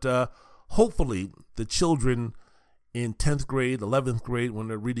that, but hopefully the children in 10th grade, 11th grade, when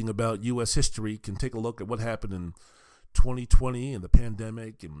they're reading about U.S. history, can take a look at what happened in 2020 and the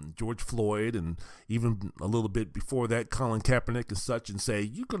pandemic and George Floyd and even a little bit before that, Colin Kaepernick and such, and say,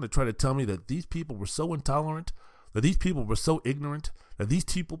 you're going to try to tell me that these people were so intolerant, that these people were so ignorant, that these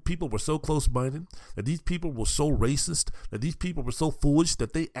people were so close-minded, that these people were so racist, that these people were so foolish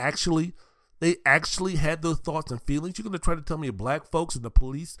that they actually they actually had those thoughts and feelings? You're going to try to tell me black folks and the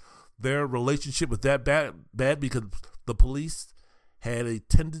police, their relationship was that bad because the police had a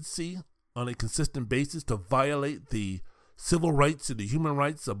tendency on a consistent basis to violate the civil rights and the human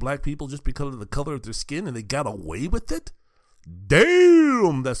rights of black people just because of the color of their skin, and they got away with it?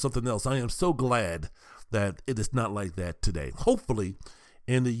 Damn, that's something else. I am so glad that it is not like that today. Hopefully,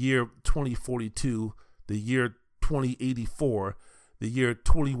 in the year 2042, the year 2084, the year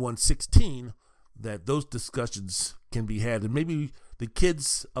 2116, that those discussions can be had. And maybe the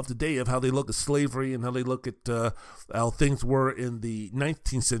kids of today, of how they look at slavery and how they look at how things were in the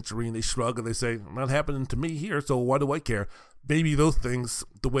 19th century, and they shrug and they say, not happening to me here, so why do I care? Maybe those things,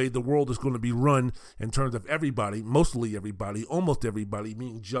 the way the world is going to be run in terms of everybody, mostly everybody, almost everybody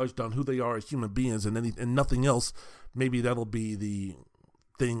being judged on who they are as human beings and nothing else, maybe that'll be the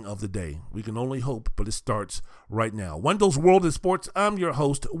thing of the day. We can only hope, but it starts right now. Wendell's World in Sports. I'm your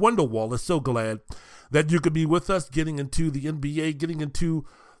host, Wendell Wallace. So glad that you could be with us, getting into the NBA, getting into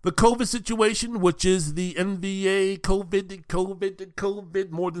the COVID situation, which is the NBA COVID.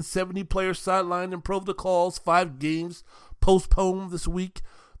 More than 70 players sidelined in protocols, 5 games postponed this week.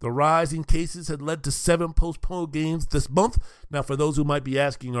 The rise in cases had led to 7 postponed games this month. Now, for those who might be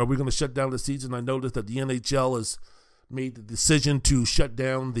asking, are we going to shut down the season? I noticed that the NHL has made the decision to shut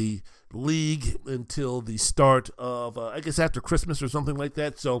down the league until the start of, I guess, after Christmas or something like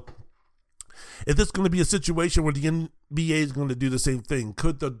that. So is this going to be a situation where the NBA is going to do the same thing?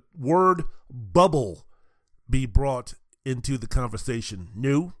 Could the word bubble be brought into the conversation?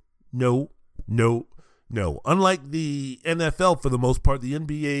 No. Unlike the NFL, for the most part, the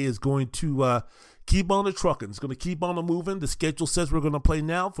NBA is going to keep on the trucking. It's going to keep on the moving. The schedule says we're going to play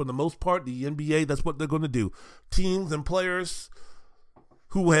now. For the most part, the NBA, that's what they're going to do. Teams and players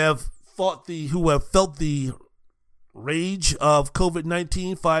who have felt the rage of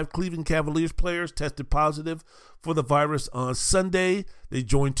COVID-19. 5 Cleveland Cavaliers players tested positive for the virus on Sunday. They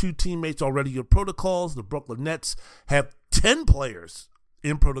joined 2 teammates already in protocols. The Brooklyn Nets have 10 players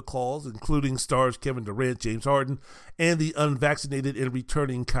in protocols, including stars Kevin Durant, James Harden, and the unvaccinated and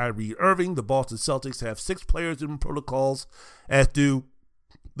returning Kyrie Irving. The Boston Celtics have 6 players in protocols, as do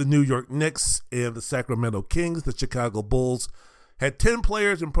the New York Knicks and the Sacramento Kings. The Chicago Bulls had 10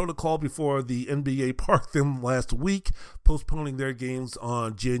 players in protocol before the NBA parked them last week, postponing their games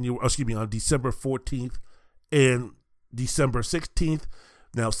on December 14th and December 16th.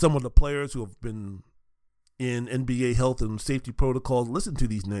 Now, some of the players who have been in NBA health and safety protocols, listen to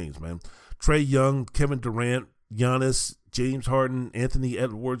these names, man. Trae Young, Kevin Durant, Giannis, James Harden, Anthony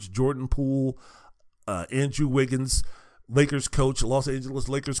Edwards, Jordan Poole, Andrew Wiggins, Los Angeles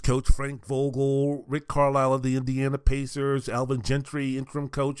Lakers coach Frank Vogel, Rick Carlisle of the Indiana Pacers, Alvin Gentry, interim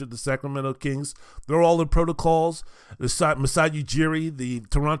coach of the Sacramento Kings. They're all in protocols. Masai Ujiri, the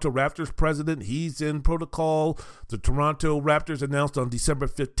Toronto Raptors president, he's in protocol. The Toronto Raptors announced on December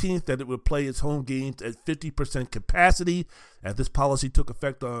 15th that it would play its home games at 50% capacity. As this policy took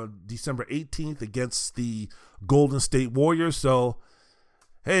effect on December 18th against the Golden State Warriors. So,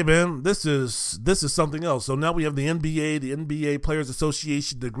 hey, man, this is something else. So now we have the NBA Players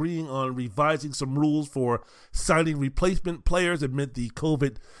Association agreeing on revising some rules for signing replacement players amid the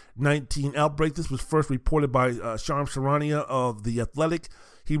COVID-19 outbreak. This was first reported by Shams Charania of The Athletic.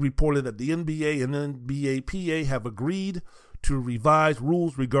 He reported that the NBA and NBAPA have agreed to revise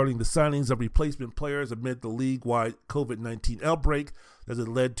rules regarding the signings of replacement players amid the league-wide COVID-19 outbreak that has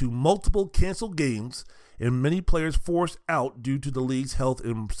led to multiple canceled games and many players forced out due to the league's health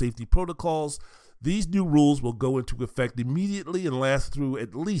and safety protocols. These new rules will go into effect immediately and last through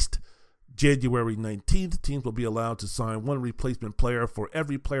at least January 19th. Teams will be allowed to sign 1 replacement player for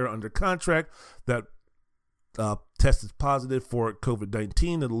every player under contract that tested positive for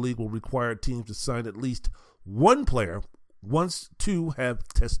COVID-19, and the league will require teams to sign at least 1 player once 2 have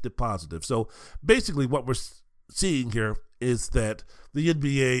tested positive. So basically what we're seeing here is that the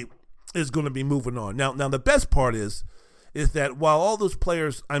NBA is going to be moving on. Now the best part is that while all those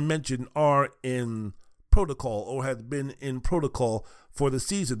players I mentioned are in protocol or have been in protocol for the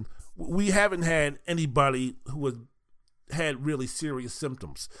season, we haven't had anybody who has had really serious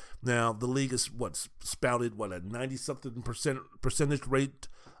symptoms. Now, the league is spouted a 90-something percentage rate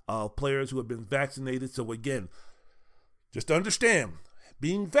of players who have been vaccinated. So again, just understand,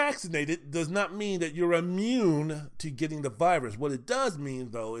 being vaccinated does not mean that you're immune to getting the virus. What it does mean,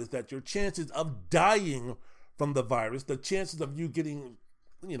 though, is that your chances of dying from the virus, the chances of you getting,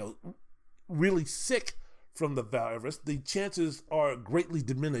 really sick from the virus, the chances are greatly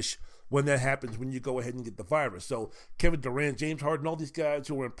diminished when that happens, when you go ahead and get the virus. So Kevin Durant, James Harden, all these guys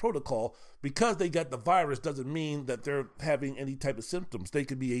who are in protocol, because they got the virus doesn't mean that they're having any type of symptoms. They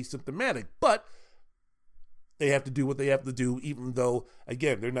could be asymptomatic, but they have to do what they have to do, even though,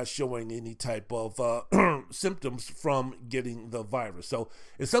 again, they're not showing any type of symptoms from getting the virus. So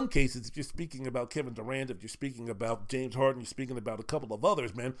in some cases, if you're speaking about Kevin Durant, if you're speaking about James Harden, you're speaking about a couple of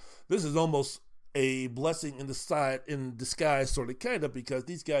others, man, this is almost a blessing in disguise, sort of, kind of, because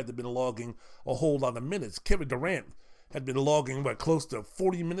these guys have been logging a whole lot of minutes. Kevin Durant had been logging, close to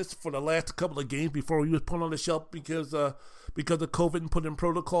 40 minutes for the last couple of games before he was put on the shelf because of COVID and put in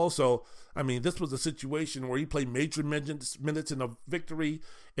protocol. So, I mean, this was a situation where he played major minutes in a victory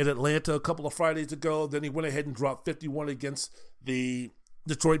in Atlanta a couple of Fridays ago. Then he went ahead and dropped 51 against the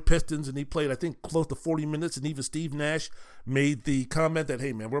Detroit Pistons, and he played, I think, close to 40 minutes, and even Steve Nash made the comment that,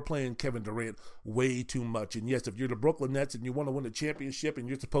 hey, man, we're playing Kevin Durant way too much. And yes, if you're the Brooklyn Nets and you want to win a championship and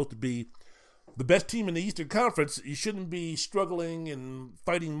you're supposed to be the best team in the Eastern Conference, you shouldn't be struggling and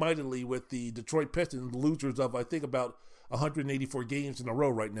fighting mightily with the Detroit Pistons, losers of, I think, about 184 games in a row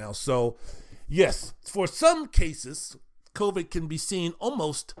right now. So, yes, for some cases, COVID can be seen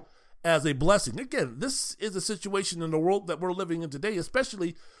almost as a blessing. Again, this is a situation in the world that we're living in today,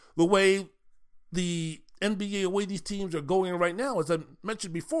 especially the way the NBA, the way these teams are going right now. As I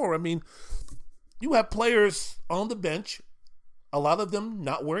mentioned before, I mean, you have players on the bench, a lot of them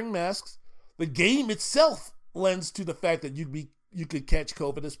not wearing masks. The game itself lends to the fact that you could catch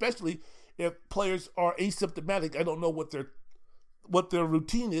COVID, especially if players are asymptomatic. I don't know what their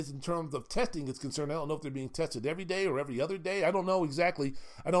routine is in terms of testing is concerned. I don't know if they're being tested every day or every other day. I don't know exactly.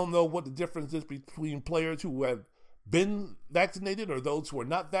 I don't know what the difference is between players who have been vaccinated or those who are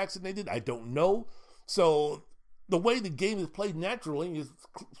not vaccinated. I don't know. So the way the game is played naturally is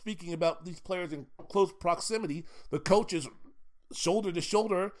speaking about these players in close proximity, the coaches shoulder to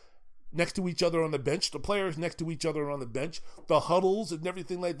shoulder next to each other on the bench, the players next to each other on the bench, the huddles and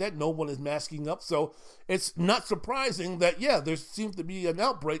everything like that. No one is masking up. So it's not surprising that, yeah, there seems to be an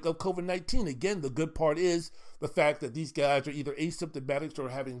outbreak of COVID-19. Again, the good part is the fact that these guys are either asymptomatics or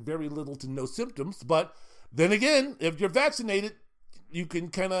having very little to no symptoms. But then again, if you're vaccinated, you can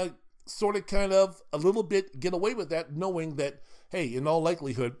kind of a little bit get away with that, knowing that, hey, in all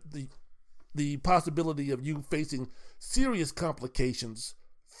likelihood, the possibility of you facing serious complications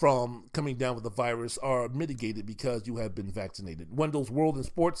from coming down with the virus are mitigated because you have been vaccinated. Wendell's World in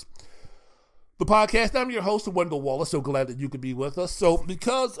Sports, the podcast. I'm your host, Wendell Wallace. So glad that you could be with us. So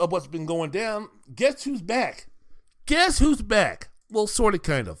because of what's been going down, guess who's back? Guess who's back? Well, sort of,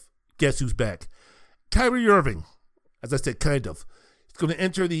 kind of. Guess who's back? Kyrie Irving. As I said, kind of. He's going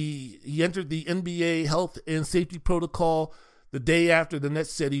to he entered the NBA health and safety protocol the day after the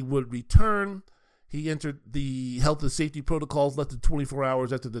Nets said he would return. He entered the health and safety protocols less than 24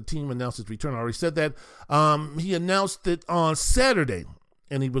 hours after the team announced his return. I already said that. He announced it on Saturday,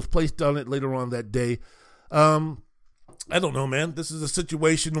 and he was placed on it later on that day. I don't know, man. This is a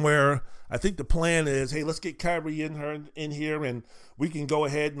situation where I think the plan is, hey, let's get Kyrie in here, and we can go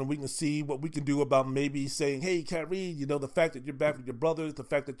ahead and we can see what we can do about maybe saying, hey, Kyrie, the fact that you're back with your brothers, the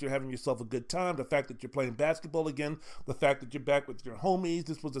fact that you're having yourself a good time, the fact that you're playing basketball again, the fact that you're back with your homies.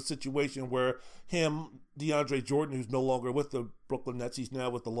 This was a situation where DeAndre Jordan, who's no longer with the Brooklyn Nets, he's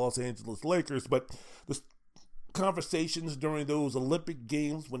now with the Los Angeles Lakers, but the conversations during those Olympic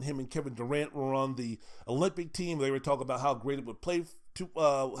Games when him and Kevin Durant were on the Olympic team, they were talking about how great it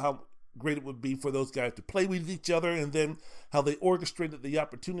would be for those guys to play with each other, and then how they orchestrated the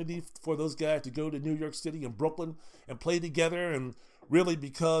opportunity for those guys to go to New York City and Brooklyn and play together. And really,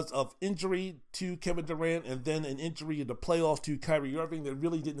 because of injury to Kevin Durant and then an injury in the playoffs to Kyrie Irving, that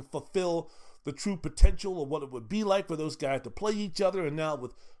really didn't fulfill the true potential of what it would be like for those guys to play each other. And now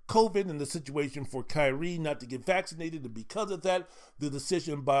with COVID and the situation for Kyrie not to get vaccinated, and because of that, the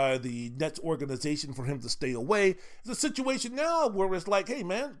decision by the Nets organization for him to stay away, is a situation now where it's like, hey,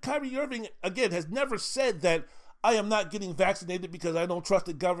 man, Kyrie Irving, again, has never said that I am not getting vaccinated because I don't trust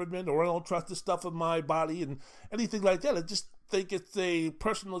the government or I don't trust the stuff in my body and anything like that. I just think it's a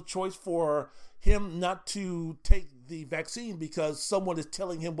personal choice for him not to take the vaccine because someone is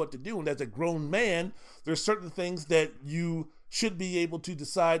telling him what to do. And as a grown man, there's certain things that you should be able to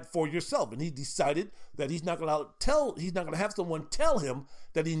decide for yourself. And he decided that he's not going to have someone tell him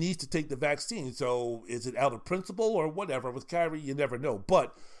that he needs to take the vaccine. So is it out of principle or whatever? With Kyrie, you never know.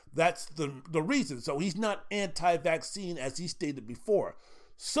 But that's the reason. So he's not anti-vaccine as he stated before.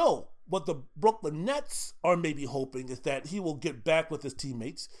 So what the Brooklyn Nets are maybe hoping is that he will get back with his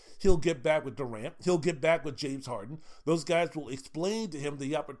teammates. He'll get back with Durant. He'll get back with James Harden. Those guys will explain to him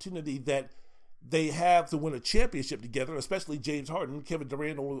the opportunity that they have to win a championship together, especially James Harden. Kevin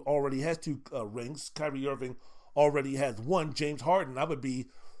Durant already has 2 rings. Kyrie Irving already has 1. James Harden, I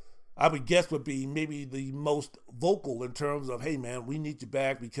would guess, would be maybe the most vocal in terms of, hey, man, we need you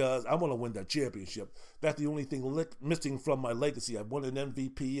back because I want to win that championship. That's the only thing missing from my legacy. I've won an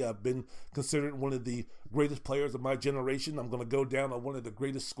MVP. I've been considered one of the greatest players of my generation. I'm going to go down on one of the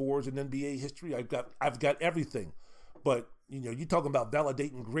greatest scorers in NBA history. I've got everything. But, you're talking about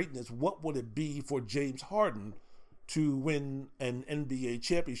validating greatness. What would it be for James Harden to win an NBA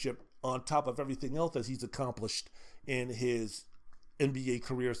championship on top of everything else that he's accomplished in his NBA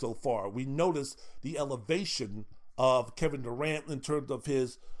career so far? We notice the elevation of Kevin Durant in terms of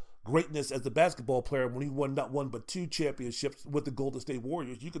his greatness as a basketball player when he won not 1 but 2 championships with the Golden State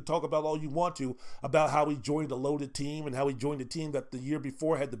Warriors. You can talk about all you want to about how he joined a loaded team and how he joined a team that the year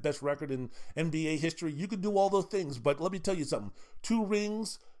before had the best record in NBA history. You can do all those things, but let me tell you something. 2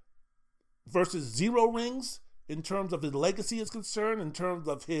 rings versus 0 rings in terms of his legacy is concerned, in terms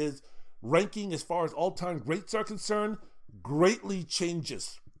of his ranking as far as all-time greats are concerned, greatly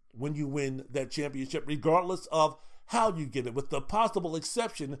changes when you win that championship, regardless of how you get it, with the possible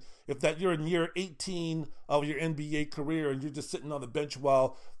exception if that you're in year 18 of your NBA career and you're just sitting on the bench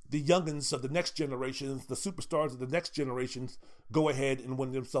while the youngins of the next generations, the superstars of the next generations, go ahead and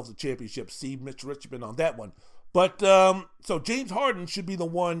win themselves a championship. See Mitch Richmond on that one. But so James Harden should be the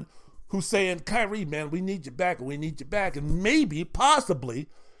one who's saying, Kyrie, man, we need you back, and we need you back. And maybe, possibly,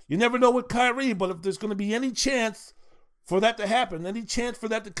 you never know with Kyrie, but if there's going to be any chance for that to happen, any chance for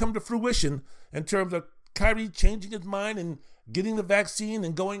that to come to fruition in terms of Kyrie changing his mind and getting the vaccine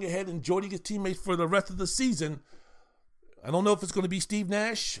and going ahead and joining his teammates for the rest of the season, I don't know if it's going to be Steve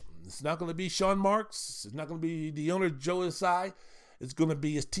Nash. It's not going to be Sean Marks. It's not going to be the owner, Joe Tsai. It's going to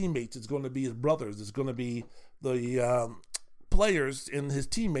be his teammates. It's going to be his brothers. It's going to be the players and his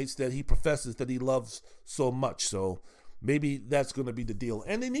teammates that he professes that he loves so much. So maybe that's going to be the deal.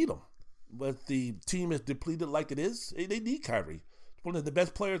 And they need him. But the team is depleted like it is. They need Kyrie. One of the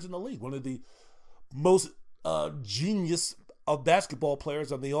best players in the league. One of the most genius of basketball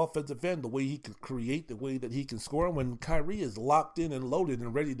players on the offensive end, the way he can create, the way that he can score. And when Kyrie is locked in and loaded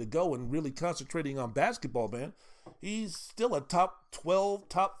and ready to go and really concentrating on basketball, man, he's still a top 12,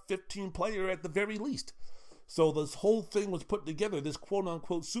 top 15 player at the very least. So this whole thing was put together, this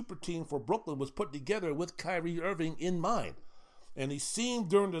quote-unquote super team for Brooklyn was put together with Kyrie Irving in mind. And he seemed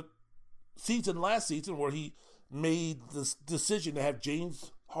during the season last season where he made this decision to have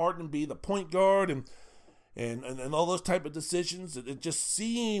James Harden be the point guard and all those type of decisions. It just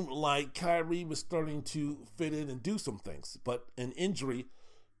seemed like Kyrie was starting to fit in and do some things. But an injury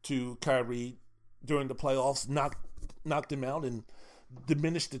to Kyrie during the playoffs knocked him out and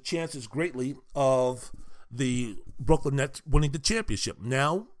diminished the chances greatly of the Brooklyn Nets winning the championship.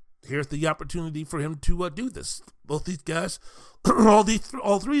 Now, here's the opportunity for him to do this. Both these guys, all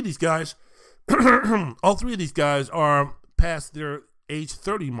three of these guys are past their age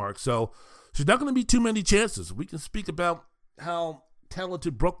 30 mark. So there's not going to be too many chances. We can speak about how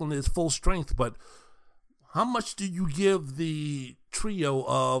talented Brooklyn is full strength, but how much do you give the trio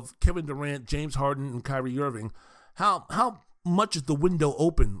of Kevin Durant, James Harden, and Kyrie Irving? How much is the window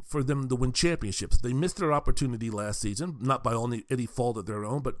open for them to win championships? They missed their opportunity last season, not by any fault of their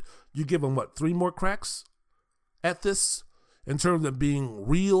own, but you give them, 3 more cracks at this in terms of being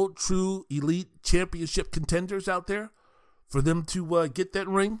real, true, elite championship contenders out there for them to get that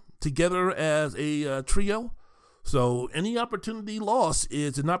ring together as a trio? So any opportunity lost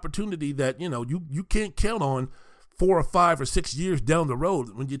is an opportunity that, you can't count on 4 or 5 or 6 years down the road.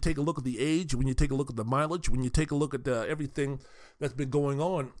 When you take a look at the age, when you take a look at the mileage, when you take a look at everything that's been going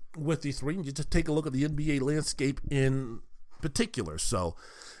on with these three, and you just take a look at the NBA landscape in particular. So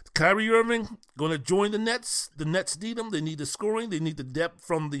Kyrie Irving going to join the Nets. The Nets need him. They need the scoring. They need the depth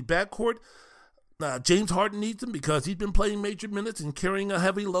from the backcourt. James Harden needs him because he's been playing major minutes and carrying a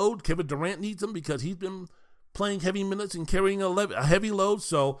heavy load. Kevin Durant needs him because he's been playing heavy minutes and carrying a heavy load.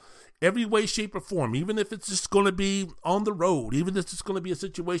 So every way, shape, or form, even if it's just going to be on the road, even if it's just going to be a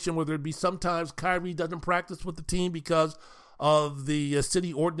situation where there'd be sometimes Kyrie doesn't practice with the team because of the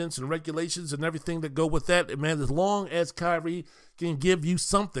city ordinance and regulations and everything that go with that. And man, as long as Kyrie can give you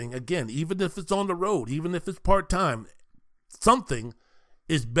something, again, even if it's on the road, even if it's part-time, something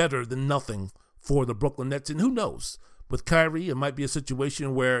is better than nothing for the Brooklyn Nets. And who knows? With Kyrie, it might be a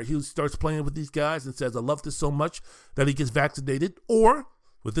situation where he starts playing with these guys and says, I love this so much, that he gets vaccinated. Or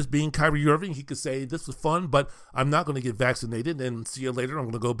with this being Kyrie Irving, he could say, this was fun, but I'm not going to get vaccinated, and see you later. I'm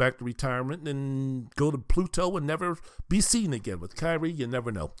going to go back to retirement and go to Pluto and never be seen again. With Kyrie, you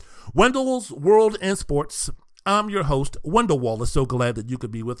never know. Wendell's World and Sports I'm your host, Wendell Wallace. So glad that you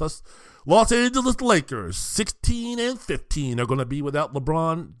could be with us. Los Angeles Lakers, 16-15, are going to be without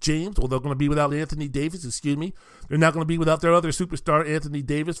LeBron James, or they're going to be without Anthony Davis, They're not going to be without their other superstar, Anthony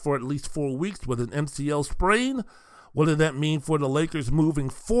Davis, for at least 4 weeks with an MCL sprain. What does that mean for the Lakers moving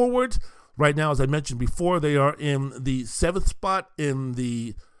forward? Right now, as I mentioned before, they are in the 7th spot in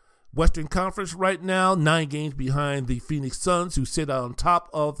the Western Conference right now, 9 games behind the Phoenix Suns, who sit on top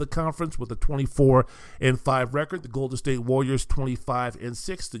of the conference with a 24-5 record. The Golden State Warriors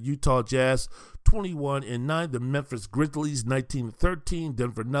 25-6, the Utah Jazz 21-9, the Memphis Grizzlies 19-13,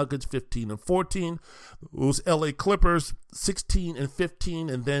 Denver Nuggets 15-14, those LA Clippers 16-15,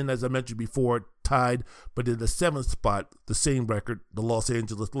 and then, as I mentioned before, tied, but in the 7th spot, the same record, the Los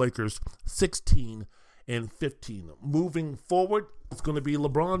Angeles Lakers 16-15. Moving forward, it's going to be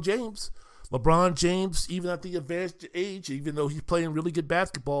LeBron James. LeBron James, even at the advanced age, even though he's playing really good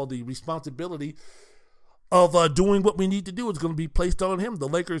basketball, the responsibility of doing what we need to do is going to be placed on him. The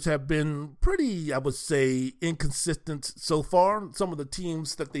Lakers have been pretty, I would say, inconsistent so far. Some of the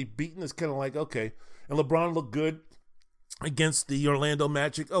teams that they've beaten is kind of like, okay. And LeBron looked good against the Orlando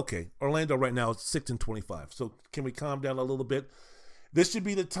Magic. Okay, Orlando right now is 6-25. So can we calm down a little bit? This should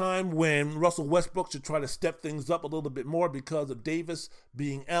be the time when Russell Westbrook should try to step things up a little bit more because of Davis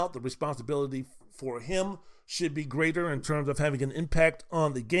being out. The responsibility for him should be greater in terms of having an impact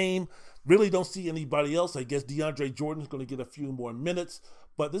on the game. Really don't see anybody else. I guess DeAndre Jordan's going to get a few more minutes.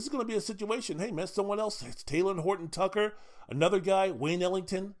 But this is going to be a situation, hey, man, someone else. It's Taylor Horton-Tucker. Another guy, Wayne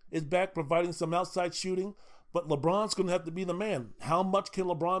Ellington, is back providing some outside shooting. But LeBron's going to have to be the man. How much can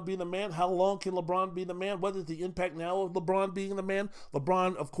LeBron be the man? How long can LeBron be the man? What is the impact now of LeBron being the man?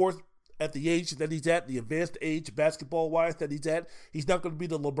 LeBron, of course, at the age that he's at, the advanced age basketball-wise that he's at, he's not going to be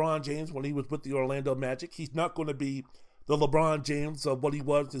the LeBron James when he was with the Orlando Magic. He's not going to be the LeBron James of what he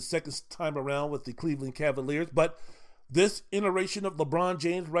was his second time around with the Cleveland Cavaliers. But this iteration of LeBron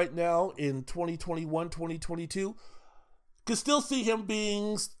James right now in 2021, 2022, could still see him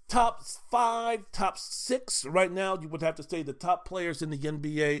being top 5, top 6. Right now, you would have to say the top players in the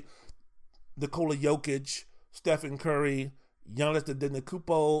NBA, Nikola Jokic, Stephen Curry, Giannis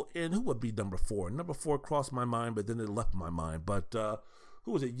Antetokounmpo, and who would be number 4? Number 4 crossed my mind, but then it left my mind. But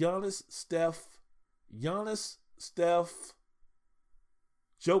who was it? Giannis, Steph,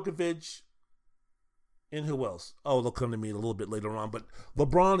 Djokovic, and who else? Oh, they'll come to me a little bit later on. But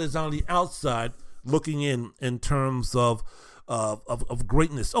LeBron is on the outside looking in terms of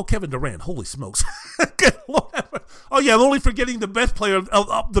greatness. Oh, Kevin Durant! Holy smokes! Oh yeah, I'm only forgetting the best player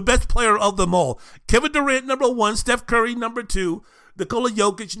of them all. Kevin Durant number 1, Steph Curry number 2, Nikola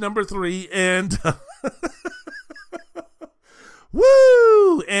Jokic number 3, and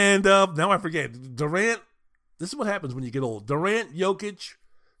woo! And now I forget Durant. This is what happens when you get old. Durant, Jokic,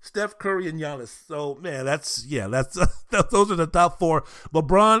 Steph Curry, and Giannis. So, man, that's those are the top 4.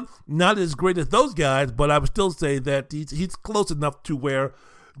 LeBron, not as great as those guys, but I would still say that he's close enough to where,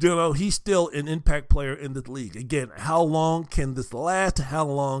 he's still an impact player in this league. Again, how long can this last? How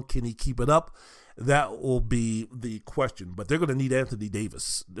long can he keep it up? That will be the question. But they're going to need Anthony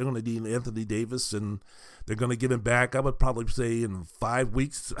Davis. They're going to need Anthony Davis, and they're going to give him back, I would probably say, in 5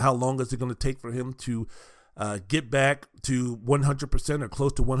 weeks. How long is it going to take for him to get back to 100% or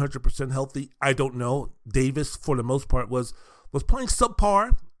close to 100% healthy? I don't know. Davis, for the most part, was playing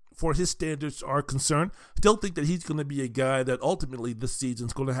subpar for his standards are concerned. Still think that he's going to be a guy that ultimately this season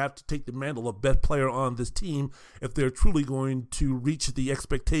is going to have to take the mantle of best player on this team if they're truly going to reach the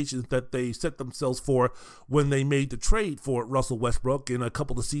expectations that they set themselves for when they made the trade for Russell Westbrook and a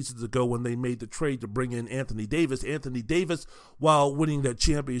couple of seasons ago when they made the trade to bring in Anthony Davis. Anthony Davis, while winning that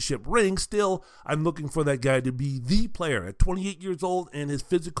championship ring, still I'm looking for that guy to be the player. At 28 years old and his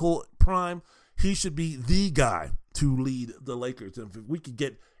physical prime, he should be the guy to lead the Lakers. And if we could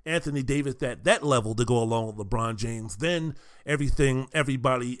get Anthony Davis at that level to go along with LeBron James, then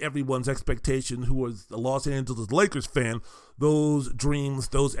everyone's expectation who was a Los Angeles Lakers fan, those dreams,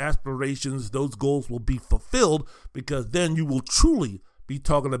 those aspirations, those goals will be fulfilled, because then you will truly be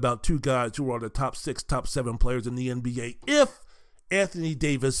talking about 2 guys who are the top 6, top 7 players in the NBA if Anthony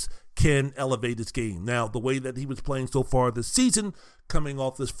Davis can elevate his game. Now, the way that he was playing so far this season, coming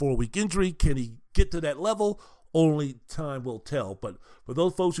off this 4-week injury, can he get to that level? Only time will tell. But for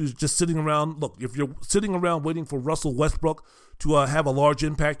those folks who's just sitting around, look, if you're sitting around waiting for Russell Westbrook to have a large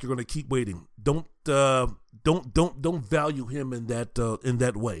impact, you're going to keep waiting. Don't value him in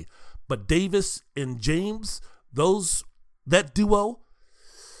that way. But Davis and James, that duo,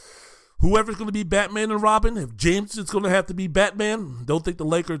 whoever's going to be Batman and Robin, if James is going to have to be Batman, don't think the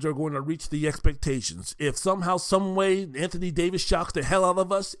Lakers are going to reach the expectations. If somehow, some way, Anthony Davis shocks the hell out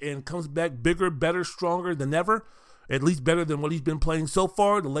of us and comes back bigger, better, stronger than ever, at least better than what he's been playing so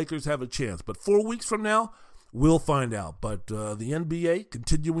far, the Lakers have a chance. But 4 weeks from now, we'll find out. But the NBA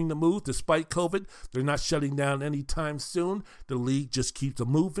continuing to move despite COVID. They're not shutting down anytime soon. The league just keeps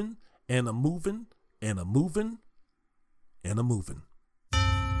a-moving and a-moving and a-moving and a-moving.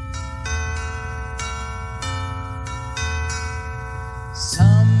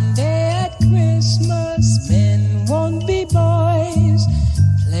 Someday at Christmas, men won't be boys,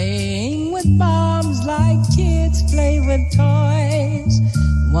 playing with bombs like kids play with toys.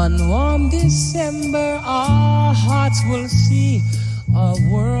 One warm December, our hearts will see a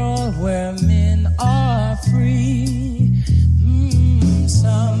world where men are free.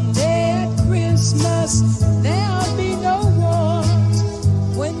 Someday at Christmas, there'll be no wars,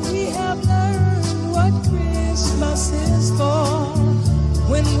 when we have learned what Christmas is for.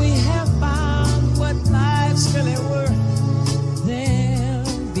 When we have found what life's really worth,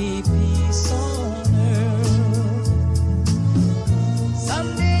 there'll be peace on earth.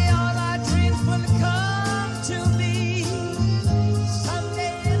 Someday all our dreams will come to be.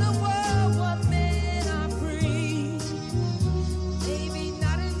 Someday in a world where men are free. Maybe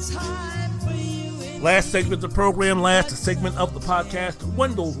not in time for you. Last segment of the program, last segment of the podcast,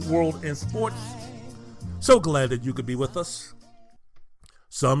 Wendell's World in Sports. So glad that you could be with us.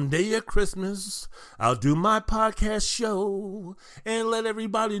 Someday at Christmas, I'll do my podcast show and let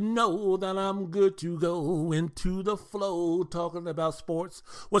everybody know that I'm good to go into the flow, talking about sports,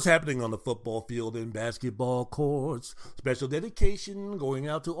 what's happening on the football field and basketball courts. Special dedication going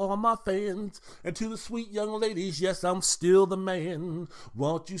out to all my fans and to the sweet young ladies. Yes, I'm still the man.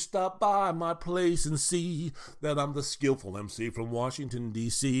 Won't you stop by my place and see that I'm the skillful MC from Washington,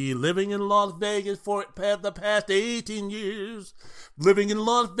 D.C., living in Las Vegas for the past 18 years. Living in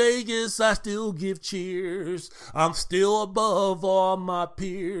Las Vegas, I still give cheers. I'm still above all my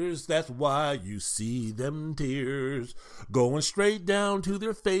peers. That's why you see them tears going straight down to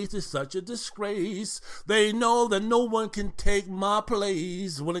their face is such a disgrace. They know that no one can take my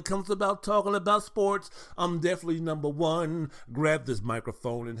place. When it comes about talking about sports, I'm definitely number one. Grab this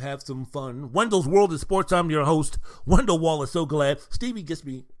microphone and have some fun. Wendell's World in Sports, I'm your host, Wendell Wallace. So glad Stevie gets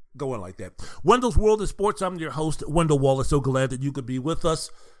me going like that. Wendell's World in Sports, I'm your host, Wendell Wallace. So glad that you could be with us.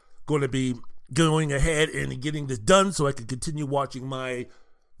 Going to be going ahead and getting this done so I can continue watching my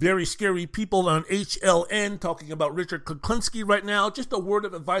very scary people on HLN talking about Richard Kuklinski right now. Just a word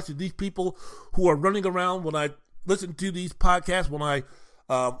of advice to these people who are running around when I listen to these podcasts, when I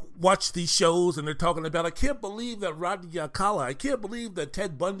watch these shows, and they're talking about, I can't believe that Rodney Alcala, I can't believe that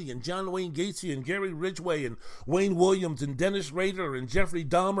Ted Bundy and John Wayne Gacy and Gary Ridgway and Wayne Williams and Dennis Rader and Jeffrey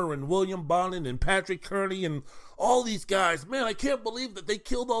Dahmer and William Bonin and Patrick Kearney and all these guys. Man, I can't believe that they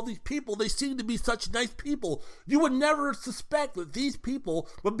killed all these people. They seem to be such nice people. You would never suspect that these people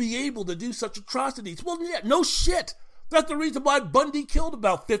would be able to do such atrocities. Well, yeah, no shit. That's the reason why Bundy killed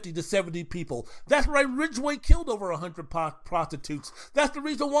about 50 to 70 people. That's why Ridgway killed over 100 prostitutes. That's the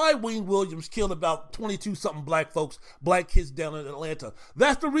reason why Wayne Williams killed about 22-something black folks, black kids down in Atlanta.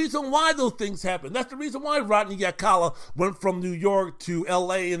 That's the reason why those things happened. That's the reason why Rodney Alcala went from New York to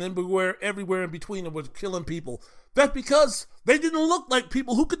L.A. and everywhere in between and was killing people. That's because they didn't look like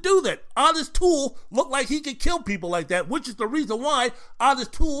people who could do that. Honest Tool looked like he could kill people like that, which is the reason why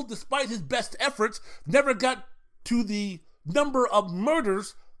Honest Tool, despite his best efforts, never got to the number of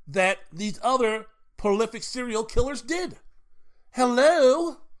murders that these other prolific serial killers did.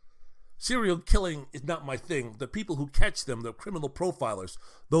 Hello? Serial killing is not my thing. The people who catch them, the criminal profilers,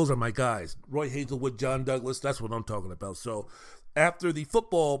 those are my guys. Roy Hazelwood, John Douglas, that's what I'm talking about. So after the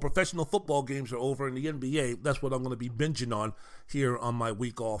professional football games are over in the NBA, that's what I'm going to be binging on here on my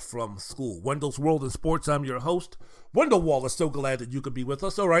week off from school. Wendell's World in Sports, I'm your host, Wendell Wallace. So glad that you could be with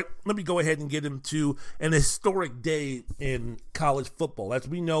us. All right, let me go ahead and get into an historic day in college football. As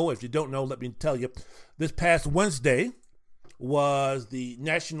we know, if you don't know, let me tell you, this past Wednesday was the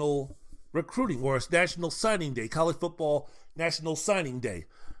National Recruiting or National Signing Day, College Football National Signing Day.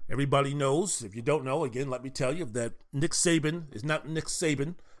 Everybody knows, if you don't know, again, let me tell you that Nick Saban is not Nick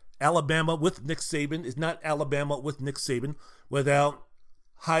Saban. Alabama with Nick Saban is not Alabama with Nick Saban without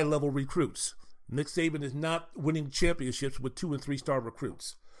high-level recruits. Nick Saban is not winning championships with 2- and 3-star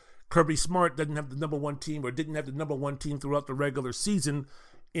recruits. Kirby Smart doesn't have the number one team or didn't have the number one team throughout the regular season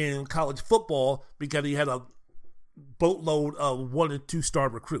in college football because he had a boatload of 1- and 2-star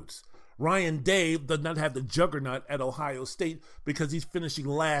recruits. Ryan Day does not have the juggernaut at Ohio State because he's finishing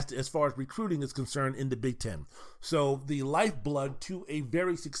last as far as recruiting is concerned in the Big Ten. So the lifeblood to a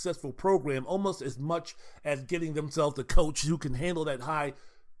very successful program, almost as much as getting themselves a coach who can handle that high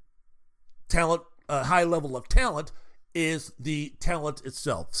level of talent, is the talent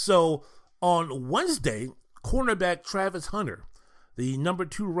itself. So on Wednesday, cornerback Travis Hunter, the number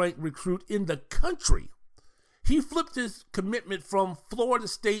 2 ranked recruit in the country, he flipped his commitment from Florida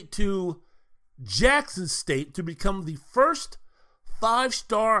State to Jackson State to become the first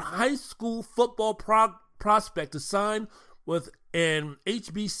 5-star high school football prospect to sign with an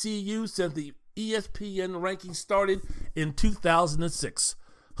HBCU since the ESPN ranking started in 2006.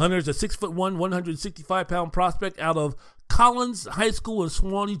 Hunter's a 6'1", 165-pound prospect out of Collins High School in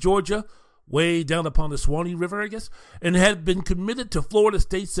Suwanee, Georgia, way down upon the Suwanee River, I guess, and had been committed to Florida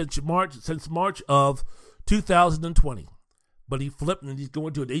State since March of 2020. But he flipped and he's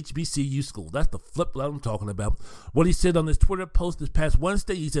going to an HBCU school. That's the flip that I'm talking about. What he said on his Twitter post this past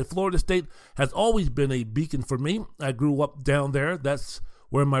Wednesday, he said, Florida State has always been a beacon for me. I grew up down there. That's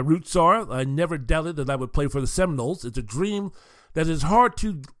where my roots are. I never doubted that I would play for the Seminoles. It's a dream that is hard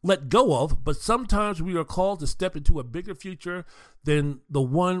to let go of, but sometimes we are called to step into a bigger future than the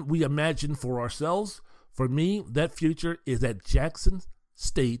one we imagine for ourselves. For me, that future is at Jackson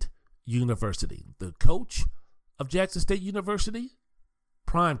State University. The coach of Jackson State University,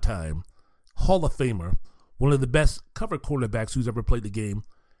 primetime Hall of Famer, one of the best cover cornerbacks who's ever played the game,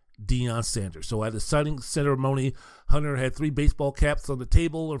 Deion Sanders. So at the signing ceremony, Hunter had 3 baseball caps on the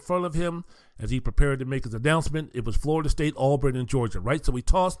table in front of him as he prepared to make his announcement. It was Florida State, Auburn, and Georgia, right? So he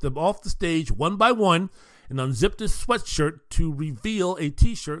tossed them off the stage one by one and unzipped his sweatshirt to reveal a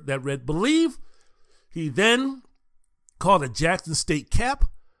T-shirt that read, Believe. He then called a Jackson State cap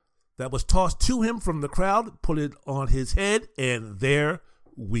that was tossed to him from the crowd, put it on his head, and there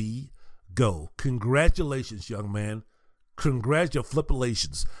we go. Congratulations, young man.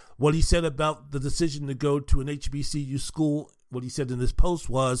 Congratulations. What he said about the decision to go to an HBCU school, what he said in this post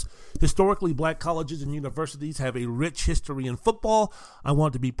was, historically, black colleges and universities have a rich history in football. I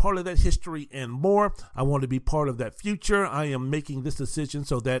want to be part of that history and more. I want to be part of that future. I am making this decision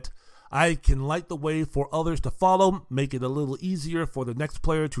so that I can light the way for others to follow, make it a little easier for the next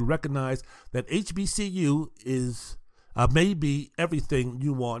player to recognize that HBCU is maybe everything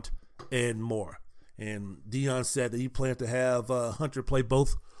you want and more. And Deion said that he planned to have Hunter play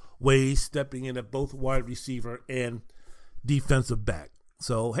both ways, stepping in at both wide receiver and defensive back.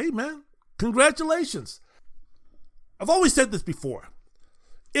 So, hey, man, congratulations. I've always said this before.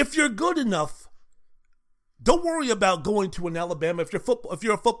 If you're good enough, don't worry about going to an Alabama if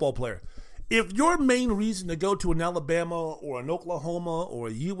you're a football player. If your main reason to go to an Alabama or an Oklahoma or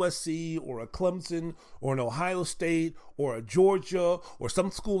a USC or a Clemson or an Ohio State or a Georgia or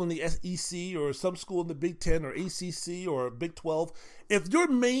some school in the SEC or some school in the Big Ten or ACC or Big 12, if your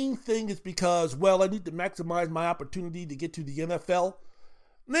main thing is because, well, I need to maximize my opportunity to get to the NFL,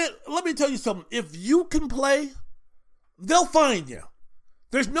 man, let me tell you something. If you can play, they'll find you.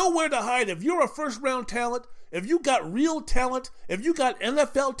 There's nowhere to hide. If you're a first-round talent, if you got real talent, if you got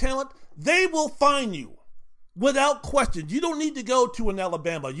NFL talent, they will find you without question. You don't need to go to an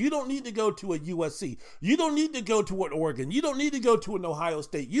Alabama. You don't need to go to a USC. You don't need to go to an Oregon. You don't need to go to an Ohio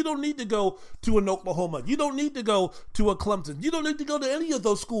State. You don't need to go to an Oklahoma. You don't need to go to a Clemson. You don't need to go to any of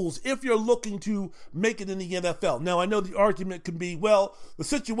those schools if you're looking to make it in the NFL. Now, I know the argument can be, well, the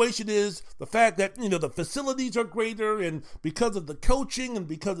situation is the fact that, the facilities are greater, and because of the coaching and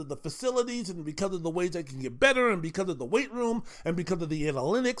because of the facilities and because of the ways they can get better and because of the weight room and because of the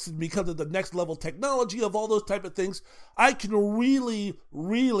analytics and because of the next level technology of all those type of things, I can really,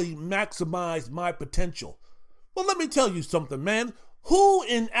 really maximize my potential. Well, let me tell you something, man. Who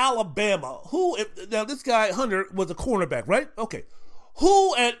in Alabama, now this guy, Hunter, was a cornerback, right? Okay.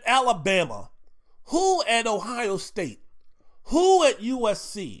 Who at Alabama, who at Ohio State, who at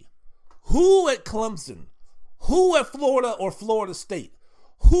USC, who at Clemson, who at Florida or Florida State,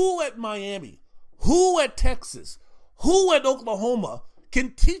 who at Miami, who at Texas, who at Oklahoma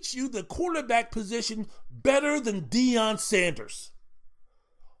can teach you the quarterback position better than Deion Sanders?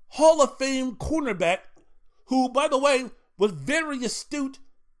 Hall of Fame cornerback who, by the way, was very astute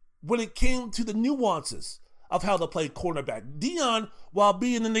when it came to the nuances of how to play cornerback. Deion, while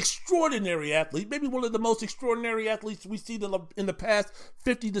being an extraordinary athlete, maybe one of the most extraordinary athletes we've seen in the past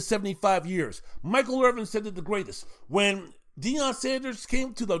 50 to 75 years. Michael Irvin said it the greatest. When Deion Sanders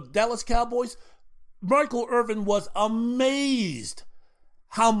came to the Dallas Cowboys, Michael Irvin was amazed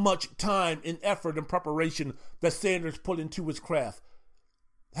how much time and effort and preparation that Sanders put into his craft.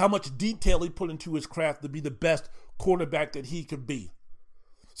 How much detail he put into his craft to be the best cornerback that he could be.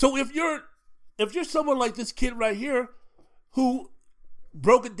 So if you're someone like this kid right here who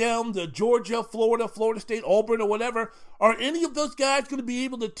broke it down to Georgia, Florida State, Auburn, or whatever, are any of those guys going to be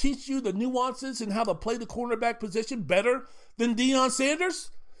able to teach you the nuances and how to play the cornerback position better than Deion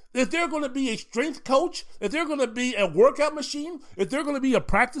Sanders? If they're going to be a strength coach, if they're going to be a workout machine, if they're going to be a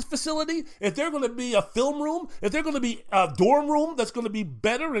practice facility, if they're going to be a film room, if they're going to be a dorm room that's going to be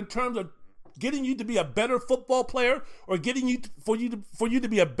better in terms of getting you to be a better football player or getting you for you to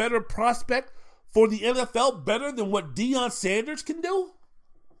be a better prospect for the NFL better than what Deion Sanders can do?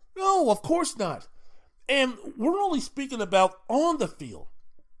 No, of course not. And we're only speaking about on the field.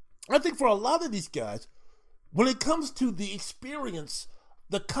 I think for a lot of these guys, when it comes to the experience,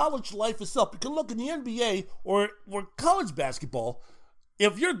 the college life itself, because look, in the NBA or college basketball,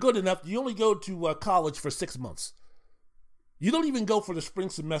 if you're good enough, you only go to college for 6 months. You don't even go for the spring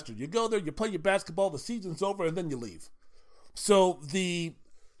semester. You go there, you play your basketball, the season's over, and then you leave. So the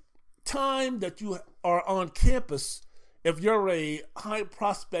time that you are on campus, if you're a high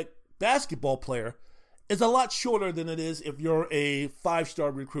prospect basketball player, is a lot shorter than it is if you're a 5-star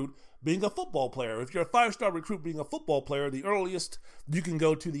recruit being a football player. If you're a 5-star recruit being a football player, the earliest you can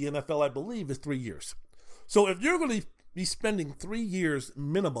go to the NFL, I believe, is 3 years. So if you're going to be spending 3 years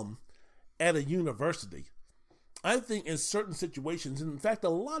minimum at a university, I think in certain situations, and in fact, a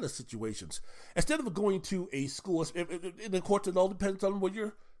lot of situations, instead of going to a school, and of course, it all depends on where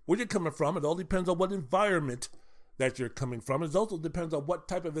you're coming from. It all depends on what environment that you're coming from. It also depends on what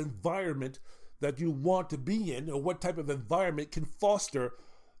type of environment that you want to be in, or what type of environment can foster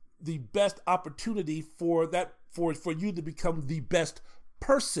the best opportunity for you to become the best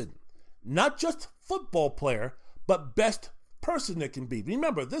person. Not just football player, but best person that can be.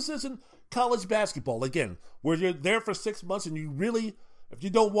 Remember, this isn't college basketball, again, where you're there for 6 months and you really, if you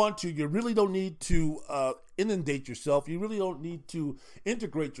don't want to, you really don't need to inundate yourself. You really don't need to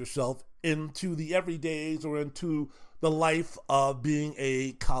integrate yourself into the everydays or into the life of being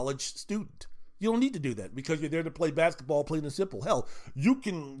a college student. You don't need to do that because you're there to play basketball, plain and simple. Hell, you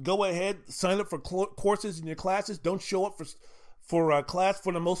can go ahead, sign up for courses in your classes, don't show up for class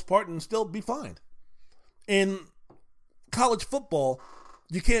for the most part, and still be fine. In college football,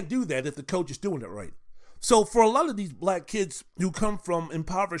 you can't do that if the coach is doing it right. So for a lot of these black kids who come from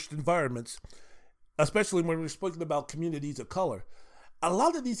impoverished environments, especially when we're speaking about communities of color, a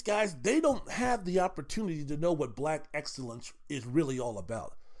lot of these guys, they don't have the opportunity to know what black excellence is really all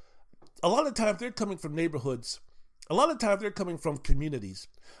about. A lot of times they're coming from neighborhoods. A lot of times they're coming from communities.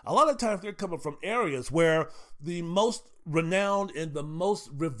 A lot of times they're coming from areas where the most renowned and the most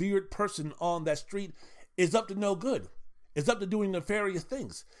revered person on that street is up to no good. It's up to doing nefarious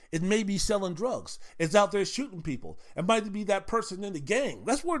things. It may be selling drugs. It's out there shooting people. It might be that person in the gang.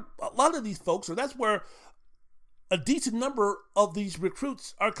 That's where a lot of these folks, or that's where a decent number of these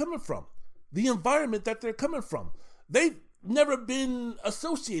recruits are coming from. The environment that they're coming from. They've never been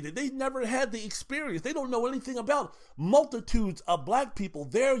associated. They've never had the experience. They don't know anything about multitudes of black people,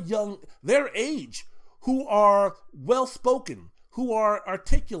 their age, who are well-spoken, who are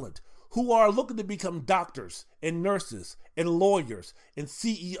articulate, who are looking to become doctors and nurses and lawyers and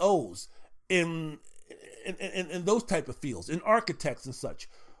CEOs in those type of fields, and architects and such.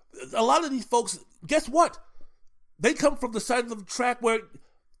 A lot of these folks, guess what? They come from the side of the track where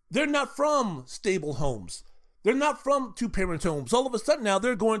they're not from stable homes. They're not from two-parent homes. All of a sudden now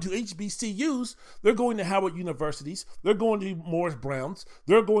they're going to HBCUs. They're going to Howard Universities. They're going to Morris Browns.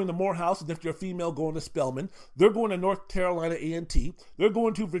 They're going to Morehouse, and if you're a female, going to Spelman. They're going to North Carolina A&T. They're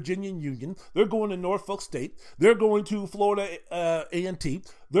going to Virginia Union. They're going to Norfolk State. They're going to Florida A&T.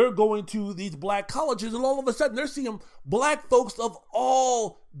 They're going to these black colleges, and all of a sudden they're seeing black folks of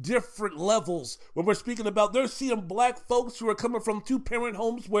all different levels. When we're speaking about, they're seeing black folks who are coming from two-parent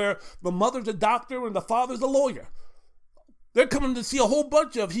homes where the mother's a doctor and the father's a lawyer. They're coming to see a whole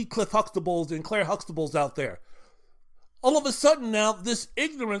bunch of Heathcliff Huxtables and Claire Huxtables out there. All of a sudden now, this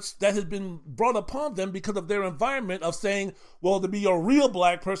ignorance that has been brought upon them because of their environment of saying, well, to be a real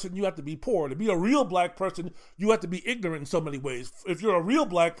black person, you have to be poor. To be a real black person, you have to be ignorant in so many ways. If you're a real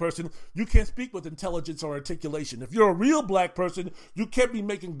black person, you can't speak with intelligence or articulation. If you're a real black person, you can't be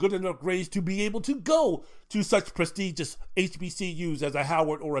making good enough grades to be able to go to such prestigious HBCUs as a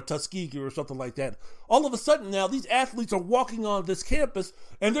Howard or a Tuskegee or something like that. All of a sudden now, these athletes are walking on this campus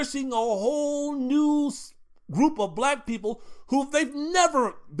and they're seeing a whole new group of black people who they've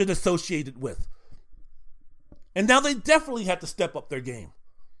never been associated with. And now they definitely have to step up their game.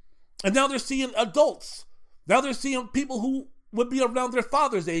 And now they're seeing adults. Now they're seeing people who would be around their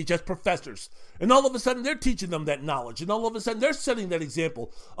father's age as professors. And all of a sudden they're teaching them that knowledge. And all of a sudden they're setting that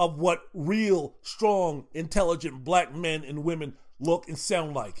example of what real, strong, intelligent black men and women look, and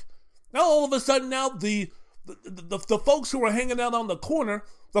sound like. Now all of a sudden now the folks who are hanging out on the corner,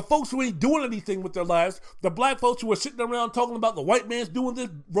 the folks who ain't doing anything with their lives, the black folks who are sitting around talking about the white man's doing this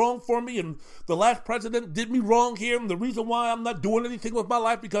wrong for me and the last president did me wrong here and the reason why I'm not doing anything with my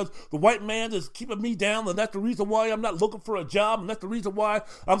life because the white man is keeping me down and that's the reason why I'm not looking for a job and that's the reason why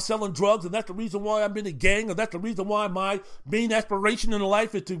I'm selling drugs and that's the reason why I'm in a gang and that's the reason why my main aspiration in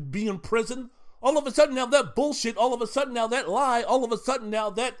life is to be in prison. All of a sudden now that bullshit, all of a sudden now that lie, all of a sudden now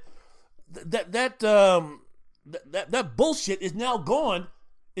that bullshit is now gone,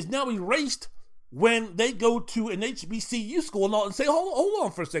 is now erased when they go to an HBCU school and say, hold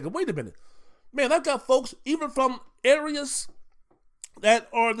on for a second, wait a minute. Man, I've got folks even from areas that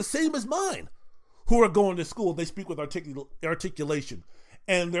are the same as mine who are going to school. They speak with articulation,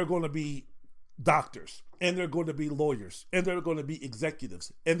 and they're going to be doctors, and they're going to be lawyers, and they're going to be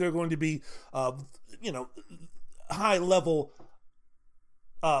executives, and they're going to be, high-level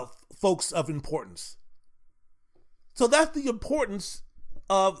folks of importance. So that's the importance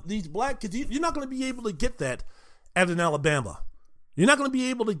of these black kids. You're not going to be able to get that at an Alabama. You're not going to be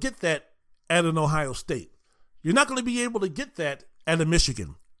able to get that at an Ohio State. You're not going to be able to get that at a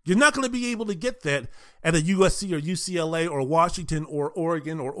Michigan. You're not going to be able to get that at a USC or UCLA or Washington or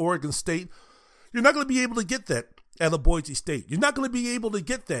Oregon State. You're not going to be able to get that at a Boise State. You're not going to be able to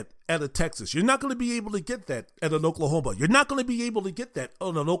get that at a Texas. You're not going to be able to get that at an Oklahoma. You're not going to be able to get that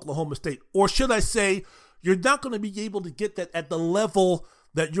on an Oklahoma State. Or should I say, you're not going to be able to get that at the level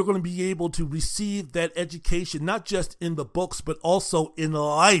that you're going to be able to receive that education, not just in the books, but also in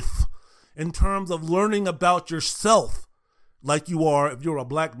life, in terms of learning about yourself, like you are if you're a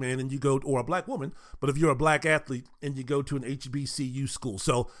black man and you go, or a black woman, but if you're a black athlete and you go to an HBCU school.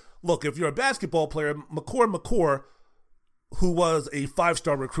 So, look, if you're a basketball player, McCord, who was a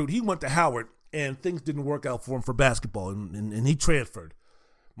 5-star recruit, he went to Howard, and things didn't work out for him for basketball, and he transferred.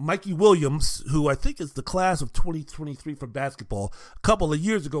 Mikey Williams, who I think is the class of 2023 for basketball, a couple of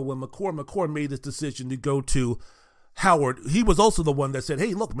years ago when McCord made his decision to go to Howard, he was also the one that said,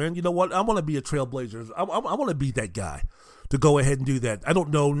 hey, look, man, you know what? I want to be a trailblazer. I want to be that guy to go ahead and do that. I don't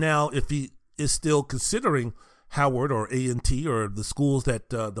know now if he is still considering Howard or A&T or the schools that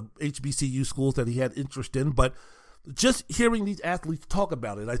the HBCU schools that he had interest in, but just hearing these athletes talk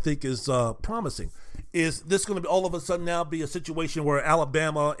about it, I think is promising. Is this going to be all of a sudden now be a situation where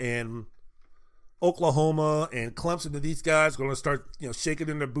Alabama and Oklahoma and Clemson and these guys are going to start, shaking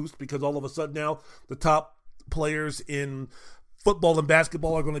in their boots because all of a sudden now the top players in football and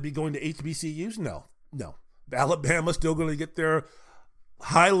basketball are going to be going to HBCUs? No. Alabama's still going to get their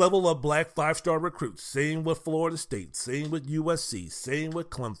high level of black 5-star recruits. Same with Florida State, same with USC, same with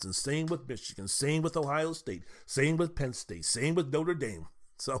Clemson, same with Michigan, same with Ohio State, same with Penn State, same with Notre Dame.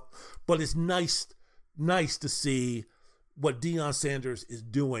 So, but it's nice to see what Deion Sanders is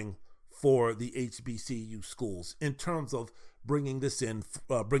doing for the HBCU schools in terms of bringing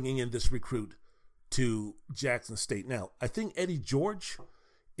in this recruit to Jackson State. Now, I think Eddie George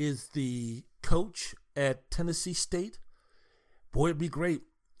is the coach at Tennessee State. Boy, it'd be great.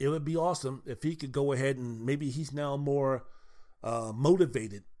 It would be awesome if he could go ahead and maybe he's now more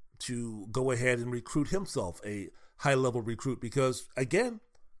motivated to go ahead and recruit himself a high-level recruit because, again,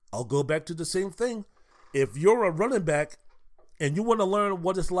 I'll go back to the same thing. If you're a running back and you want to learn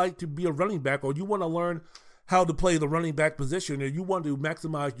what it's like to be a running back or you want to learn how to play the running back position or you want to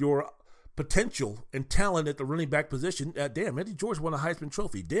maximize your potential and talent at the running back position. Damn, Eddie George won a Heisman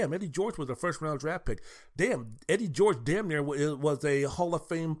Trophy. Damn, Eddie George was a first-round draft pick. Damn, Eddie George damn near was a Hall of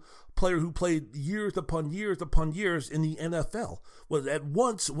Fame player who played years upon years upon years in the NFL. Was at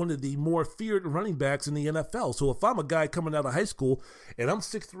once one of the more feared running backs in the NFL. So if I'm a guy coming out of high school and I'm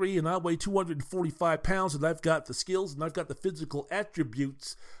 6'3" and I weigh 245 pounds and I've got the skills and I've got the physical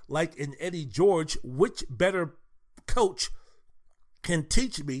attributes like an Eddie George, which better coach can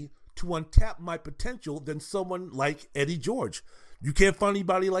teach me to untap my potential than someone like Eddie George? You can't find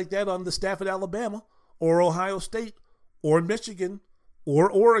anybody like that on the staff at Alabama or Ohio State or Michigan or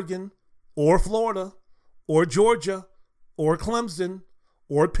Oregon or Florida or Georgia or Clemson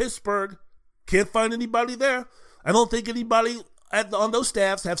or Pittsburgh. Can't find anybody there. I don't think anybody on those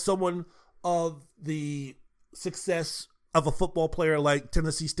staffs have someone of the success of a football player like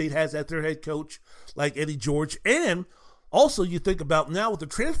Tennessee State has at their head coach, like Eddie George. And also, you think about now with the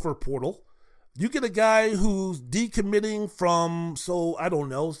transfer portal, you get a guy who's decommitting from,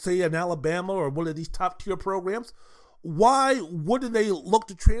 say an Alabama or one of these top-tier programs. Why wouldn't they look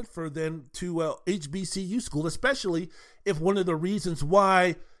to transfer then to HBCU school, especially if one of the reasons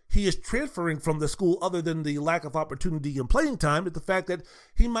why he is transferring from the school, other than the lack of opportunity and playing time, is the fact that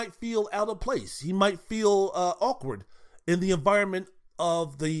he might feel out of place. He might feel awkward in the environment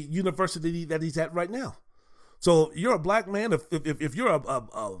of the university that he's at right now. So you're a black man. If you're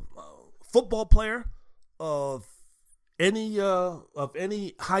a football player of any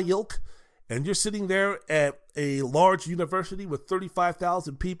high ilk, and you're sitting there at a large university with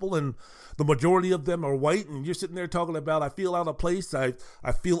 35,000 people, and the majority of them are white, and you're sitting there talking about, I feel out of place, I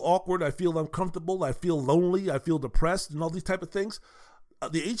feel awkward, I feel uncomfortable, I feel lonely, I feel depressed, and all these type of things,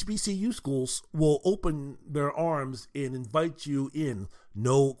 the HBCU schools will open their arms and invite you in,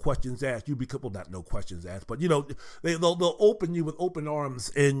 no questions asked. You become, well, not no questions asked, but they'll open you with open arms,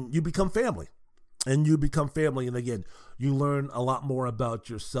 and you become family. And again, you learn a lot more about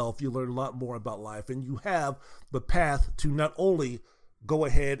yourself. You learn a lot more about life, and you have the path to not only go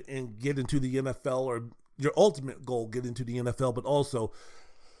ahead and get into the NFL, or your ultimate goal, get into the NFL, but also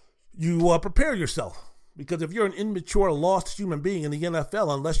you prepare yourself. Because if you're an immature, lost human being in the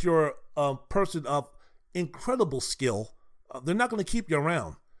NFL, unless you're a person of incredible skill, they're not going to keep you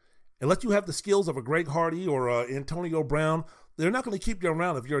around. Unless you have the skills of a Greg Hardy or Antonio Brown, they're not going to keep you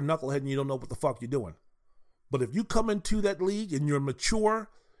around if you're a knucklehead and you don't know what the fuck you're doing. But if you come into that league and you're mature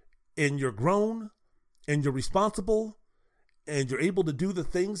and you're grown and you're responsible and you're able to do the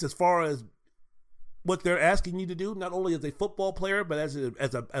things as far as what they're asking you to do, not only as a football player, but as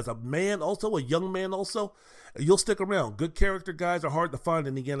a man also, a young man also, you'll stick around. Good character guys are hard to find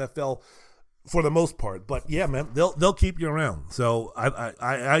in the NFL for the most part. But yeah, man, they'll keep you around. So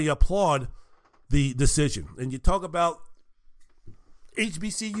I applaud the decision. And you talk about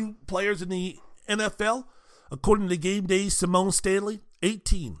HBCU players in the NFL. According to Game Day's Simone Stanley,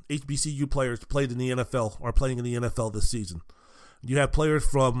 18 HBCU players played in the NFL, are playing in the NFL this season. You have players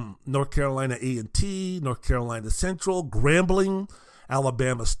from North Carolina A&T, North Carolina Central, Grambling,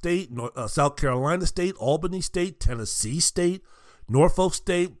 Alabama State, South Carolina State, Albany State, Tennessee State, Norfolk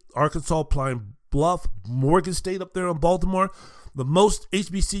State, Arkansas Pine Bluff, Morgan State up there in Baltimore. The most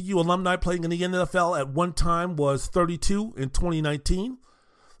HBCU alumni playing in the NFL at one time was 32 in 2019.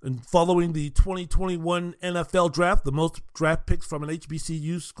 And following the 2021 NFL draft, the most draft picks from an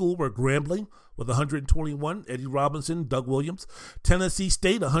HBCU school were Grambling with 121, Eddie Robinson, Doug Williams, Tennessee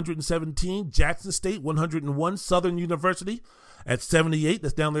State 117, Jackson State 101, Southern University at 78,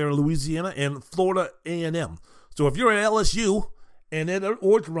 that's down there in Louisiana, and Florida A&M. So if you're at LSU and Ed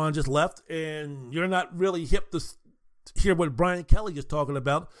Orgeron just left and you're not really hip to hear what Brian Kelly is talking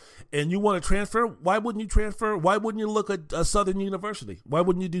about, and you want to transfer, why wouldn't you transfer? Why wouldn't you look at Southern University? Why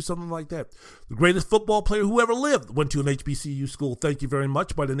wouldn't you do something like that? The greatest football player who ever lived went to an HBCU school, thank you very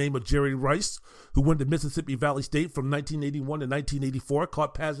much, by the name of Jerry Rice, who went to Mississippi Valley State from 1981 to 1984,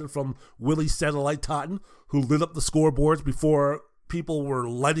 caught passing from Willie Satellite Totten, who lit up the scoreboards before people were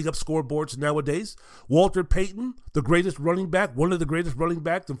lighting up scoreboards nowadays. Walter Payton, the greatest running back, one of the greatest running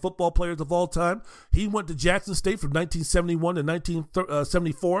backs and football players of all time. He went to Jackson State from 1971 to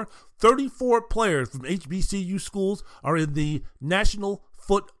 1974. 34 players from HBCU schools are in the National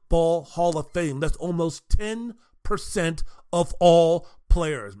Football Hall of Fame. That's almost 10% of all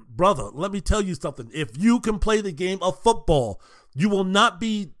players. Brother, let me tell you something. If you can play the game of football, you will not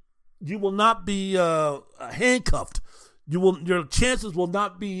be handcuffed. Your chances will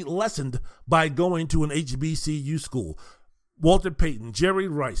not be lessened by going to an HBCU school. Walter Payton, Jerry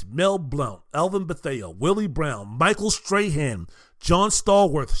Rice, Mel Blount, Alvin Bethea, Willie Brown, Michael Strahan, John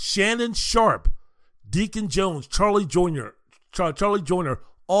Stallworth, Shannon Sharp, Deacon Jones, Charlie Joyner,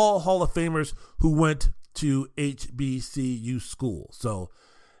 all Hall of Famers who went to HBCU school. So,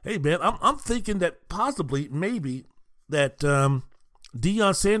 hey man, I'm thinking that possibly, maybe that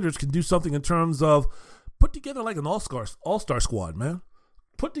Deion Sanders can do something in terms of put together like an all-star squad, man.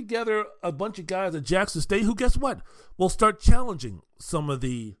 Put together a bunch of guys at Jackson State who, guess what, will start challenging some of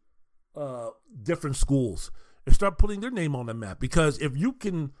the different schools and start putting their name on the map. Because if you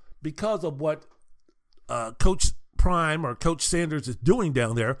can, because of what Coach Prime or Coach Sanders is doing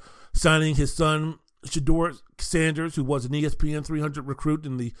down there, signing his son Shedeur Sanders, who was an ESPN 300 recruit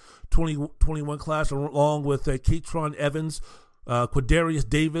in the 2021 class, along with Katron Evans, Quadarius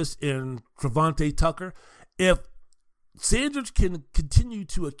Davis, and Travante Tucker. If Sanders can continue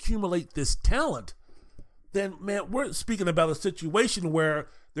to accumulate this talent, then, man, we're speaking about a situation where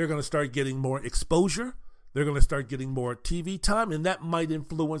they're going to start getting more exposure. They're going to start getting more TV time, and that might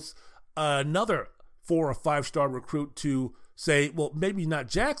influence another 4 or 5 star recruit to say, well, maybe not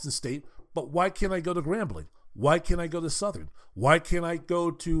Jackson State, but why can't I go to Grambling? Why can't I go to Southern? Why can't I go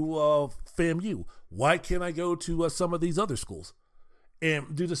to FAMU? Why can't I go to some of these other schools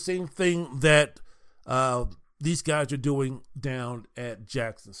and do the same thing that these guys are doing down at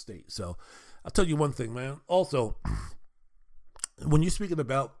Jackson State? So I'll tell you one thing, man. Also, when you're speaking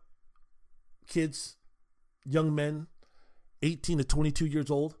about kids, young men 18 to 22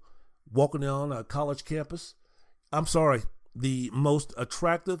 years old, walking down a college campus. I'm sorry, the most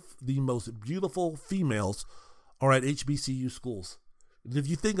attractive, the most beautiful females are at HBCU schools. If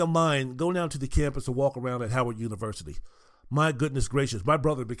you think of mine, go down to the campus and walk around at Howard University. My goodness gracious, my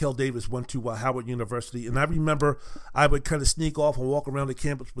brother, Mikel Davis, went to Howard University, and I remember I would kind of sneak off and walk around the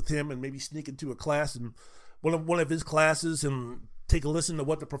campus with him and maybe sneak into a class and one of his classes and take a listen to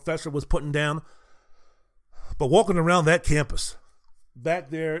what the professor was putting down. But walking around that campus back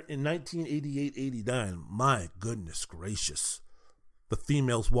there in 1988-89, my goodness gracious, the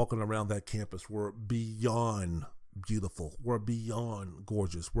females walking around that campus were beyond beautiful, were beyond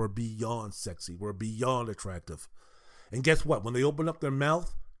gorgeous, were beyond sexy, were beyond attractive. And guess what? When they open up their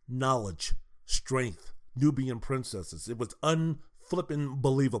mouth, knowledge, strength, Nubian princesses. It was unflippin'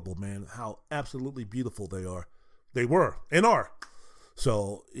 believable, man, how absolutely beautiful they are. They were and are.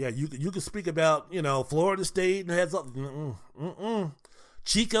 So, yeah, you can speak about, Florida State and heads up.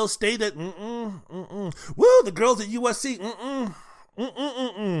 Chico State at Woo, the girls at USC.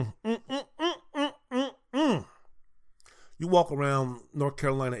 You walk around North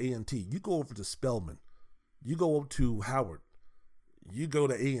Carolina A&T. You go over to Spelman. You go over to Howard. You go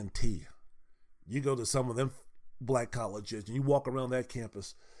to A&T. You go to some of them black colleges, and you walk around that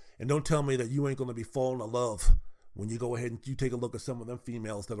campus, and don't tell me that you ain't going to be falling in love when you go ahead and you take a look at some of them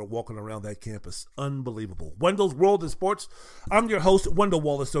females that are walking around that campus. Unbelievable. Wendell's World in Sports. I'm your host, Wendell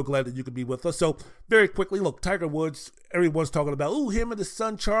Wallace. So glad that you could be with us. So very quickly, look, Tiger Woods, everyone's talking about, him and his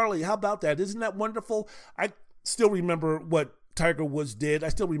son Charlie. How about that? Isn't that wonderful? I still remember what Tiger Woods did. I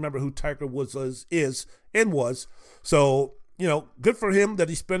still remember who Tiger Woods is and was. So, good for him that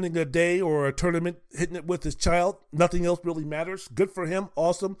he's spending a day or a tournament hitting it with his child. Nothing else really matters. Good for him.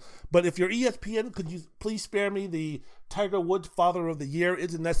 Awesome. But if you're ESPN, could you please spare me the Tiger Woods Father of the Year?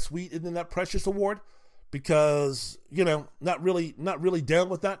 Isn't that sweet? Isn't that precious award? Because, not really down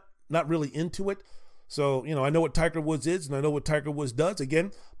with that. Not really into it. So, I know what Tiger Woods is, and I know what Tiger Woods does.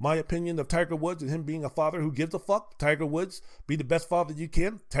 Again, my opinion of Tiger Woods and him being a father who gives a fuck. Tiger Woods, be the best father you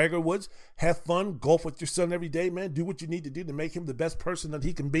can. Tiger Woods, have fun. Golf with your son every day, man. Do what you need to do to make him the best person that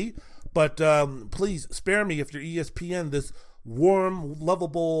he can be. But please spare me, if you're ESPN, this warm,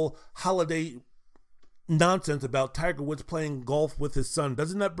 lovable holiday nonsense about Tiger Woods playing golf with his son.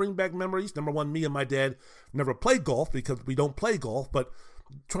 Doesn't that bring back memories? Number one, me and my dad never played golf because we don't play golf, but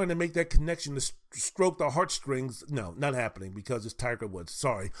trying to make that connection to stroke the heartstrings, no, not happening because it's Tiger Woods.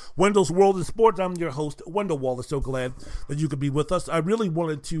 Sorry. Wendell's World in Sports. I'm your host, Wendell Wallace. So glad that you could be with us. I really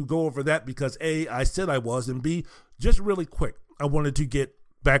wanted to go over that because A, I said I was, and B, just really quick, I wanted to get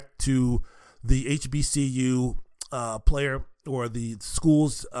back to the HBCU player or the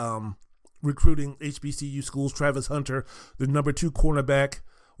schools recruiting HBCU schools. Travis Hunter, the number 2 cornerback,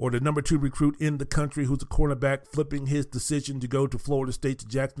 or the number 2 recruit in the country who's a cornerback, flipping his decision to go to Florida State, to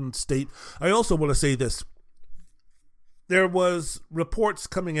Jackson State. I also want to say this. There was reports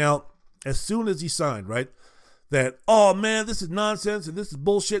coming out as soon as he signed, right, that, oh, man, this is nonsense, and this is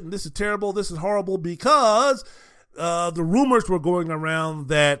bullshit, and this is terrible, this is horrible, because the rumors were going around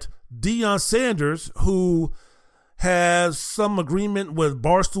that Deion Sanders, who has some agreement with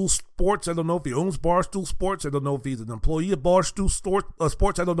Barstool Sports. I don't know if he owns Barstool Sports. I don't know if he's an employee of Barstool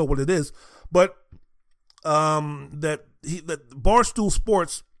Sports. I don't know what it is. But that Barstool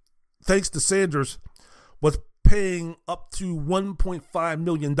Sports, thanks to Sanders, was paying up to $1.5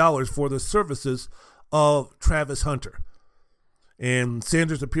 million for the services of Travis Hunter. And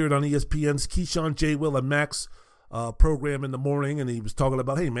Sanders appeared on ESPN's Keyshawn, J. Will, and Max program in the morning, and he was talking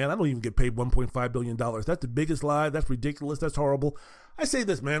about, hey, man, I don't even get paid $1.5 billion. That's the biggest lie. That's ridiculous. That's horrible. I say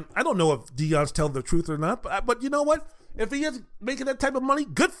this, man. I don't know if Deion's telling the truth or not, but you know what? If he is making that type of money,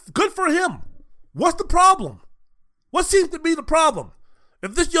 good for him. What's the problem? What seems to be the problem?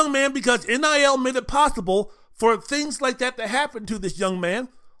 If this young man, because NIL made it possible for things like that to happen to this young man,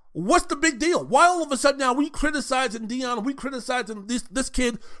 what's the big deal? Why all of a sudden now we criticizing Deion, we criticizing this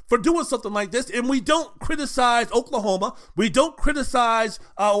kid for doing something like this, and we don't criticize Oklahoma, we don't criticize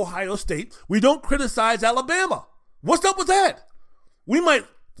Ohio State, we don't criticize Alabama? What's up with that? We might,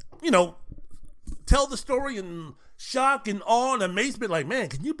 tell the story in shock and awe and amazement, like, man,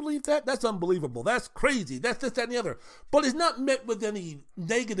 can you believe that? That's unbelievable. That's crazy. That's this, that, and the other. But it's not met with any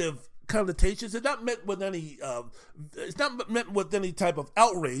negative connotations. It's not met with any type of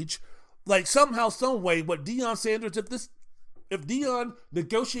outrage. Like somehow, some way, what Deion Sanders, if Deion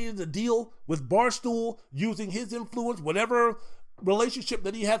negotiated a deal with Barstool using his influence, whatever relationship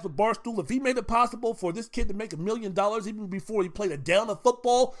that he has with Barstool, if he made it possible for this kid to make $1 million even before he played a down of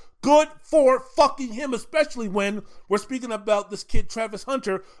football, good for fucking him, especially when we're speaking about this kid, Travis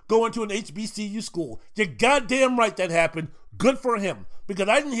Hunter, going to an HBCU school. You're goddamn right that happened. Good for him. Because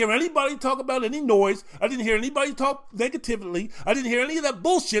I didn't hear anybody talk about any noise. I didn't hear anybody talk negatively. I didn't hear any of that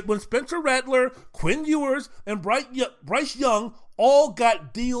bullshit when Spencer Rattler, Quinn Ewers, and Bryce Young all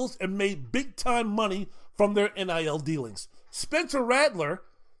got deals and made big-time money from their NIL dealings. Spencer Rattler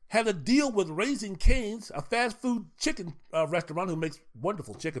had a deal with Raising Cane's, a fast food chicken restaurant who makes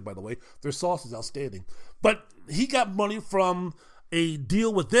wonderful chicken, by the way. Their sauce is outstanding. But he got money from a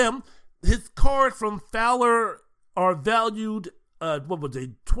deal with them. His cars from Fowler are valued,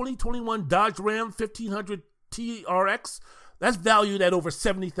 2021 Dodge Ram 1500 TRX. That's valued at over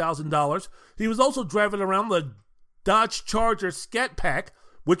 $70,000. He was also driving around the Dodge Charger Scat Pack,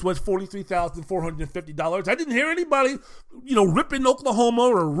 which was $43,450. I didn't hear anybody, ripping Oklahoma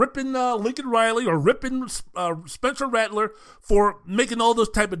or ripping Lincoln Riley or ripping Spencer Rattler for making all those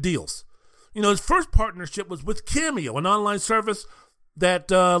type of deals. His first partnership was with Cameo, an online service that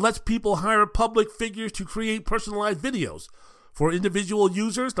lets people hire public figures to create personalized videos. For individual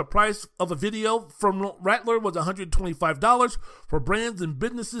users, the price of a video from Rattler was $125. For brands and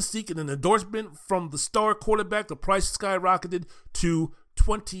businesses seeking an endorsement from the star quarterback, the price skyrocketed to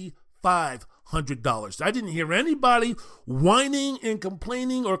 $2,500. I didn't hear anybody whining and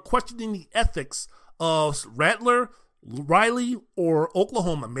complaining or questioning the ethics of Rattler, Riley, or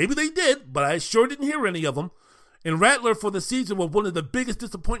Oklahoma. Maybe they did, but I sure didn't hear any of them. And Rattler for the season was one of the biggest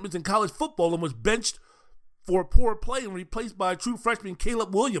disappointments in college football and was benched for poor play and replaced by a true freshman,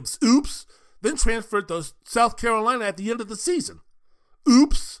 Caleb Williams. Oops. Then transferred to South Carolina at the end of the season.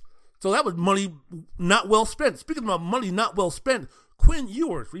 Oops. So that was money not well spent. Speaking about money not well spent, Quinn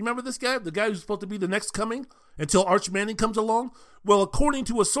Ewers, remember this guy? The guy who's supposed to be the next coming until Arch Manning comes along? Well, according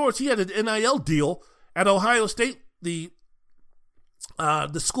to a source, he had an NIL deal at Ohio State, the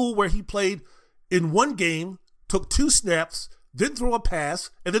school where he played in one game, took 2 snaps, didn't throw a pass,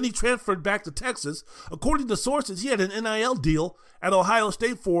 and then he transferred back to Texas. According to sources, he had an NIL deal at Ohio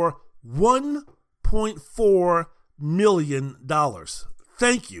State for $1.4 million.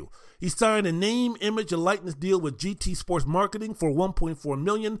 Thank you. He signed a name, image, and likeness deal with GT Sports Marketing for $1.4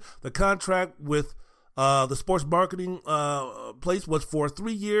 million. The contract with the sports marketing place was for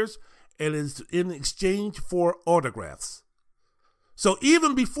 3 years and is in exchange for autographs. So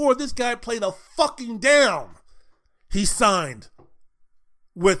even before this guy played a fucking down, he signed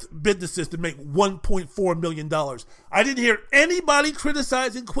with businesses to make $1.4 million. I didn't hear anybody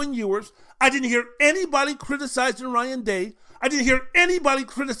criticizing Quinn Ewers. I didn't hear anybody criticizing Ryan Day. I didn't hear anybody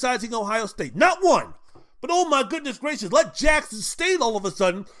criticizing Ohio State. Not one. But oh my goodness gracious, let Jackson State all of a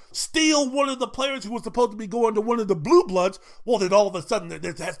sudden steal one of the players who was supposed to be going to one of the Blue Bloods. Well, then all of a sudden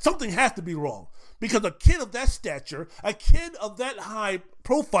something has to be wrong. Because a kid of that stature, a kid of that high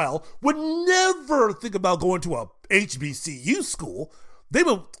profile would never think about going to a HBCU school. They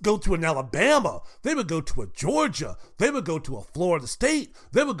would go to an Alabama. They would go to a Georgia. They would go to a Florida State.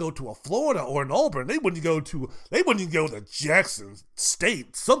 They would go to a Florida or an Auburn. They wouldn't go to Jackson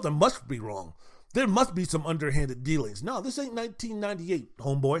State. Something must be wrong. There must be some underhanded dealings. No, this ain't 1998,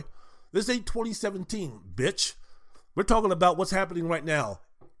 homeboy. This ain't 2017, bitch. We're talking about what's happening right now.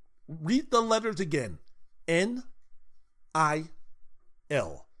 Read the letters again. NIL.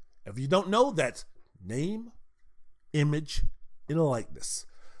 If you don't know, that's name, image, and likeness.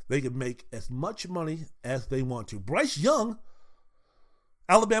 They can make as much money as they want to. Bryce Young,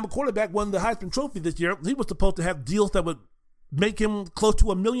 Alabama quarterback, won the Heisman Trophy this year. He was supposed to have deals that would make him close to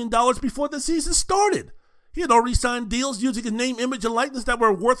 $1 million before the season started. He had already signed deals using his name, image, and likeness that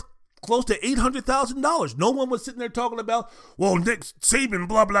were worth close to $800,000. No one was sitting there talking about, well, Nick Saban,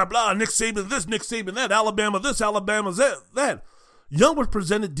 blah, blah, blah, Nick Saban this, Nick Saban that, Alabama this, Alabama that. Young was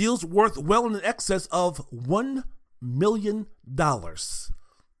presented deals worth well in excess of $1 million. Nope,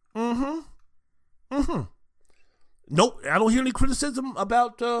 I don't hear any criticism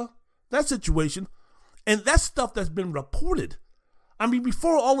about that situation. And that's stuff that's been reported. I mean,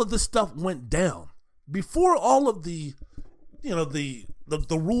 before all of this stuff went down, before all of the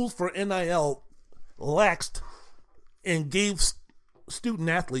rules for NIL laxed and gave student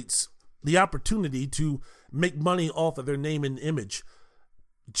athletes the opportunity to make money off of their name and image,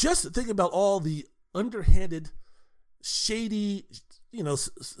 just think about all the underhanded, shady,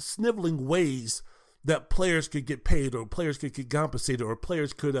 sniveling ways that players could get paid or players could get compensated or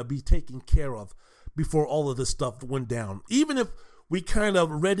players could be taken care of before all of this stuff went down. Even if we kind of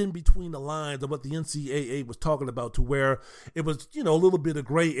read in between the lines of what the NCAA was talking about, to where it was, a little bit of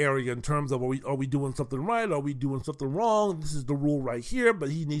gray area in terms of are we doing something right? Are we doing something wrong? This is the rule right here, but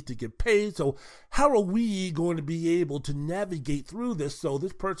he needs to get paid. So how are we going to be able to navigate through this so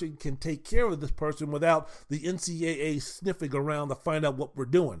this person can take care of this person without the NCAA sniffing around to find out what we're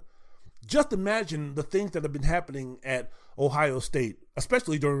doing? Just imagine the things that have been happening at Ohio State,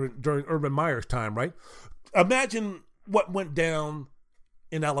 especially during Urban Meyer's time, right? Imagine what went down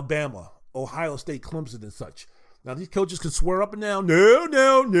in Alabama, Ohio State, Clemson, and such. Now, these coaches can swear up and down, no.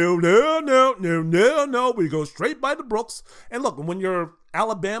 We go straight by the Brooks. And look, when you're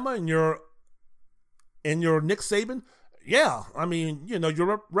Alabama and you're Nick Saban, yeah, I mean,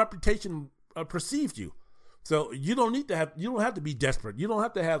 your reputation perceived you. So you don't have to be desperate. You don't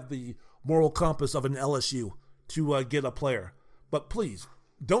have to have the moral compass of an LSU to get a player. But please,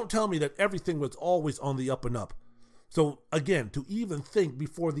 don't tell me that everything was always on the up and up. So again, to even think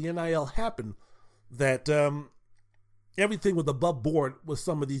before the NIL happened that everything was above board with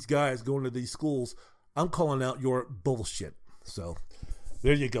some of these guys going to these schools, I'm calling out your bullshit. So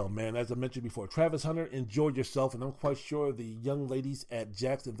there you go, man. As I mentioned before, Travis Hunter, enjoy yourself. And I'm quite sure the young ladies at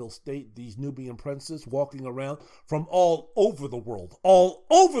Jacksonville State, these Nubian princes walking around from all over the world,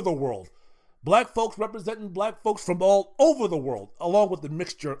 Black folks representing black folks from all over the world, along with the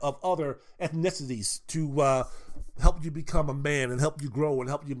mixture of other ethnicities to help you become a man and help you grow and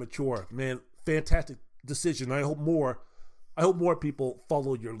help you mature. Man, fantastic decision. I hope more people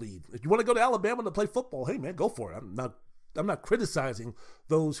follow your lead. If you want to go to Alabama to play football, hey man, go for it. I'm not criticizing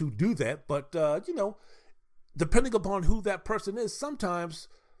those who do that, but depending upon who that person is, sometimes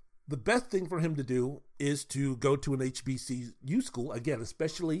the best thing for him to do is to go to an HBCU school. Again,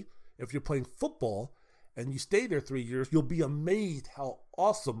 especially if you're playing football and you stay there 3 years, you'll be amazed how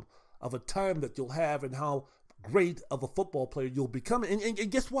awesome of a time that you'll have and how great of a football player you'll become.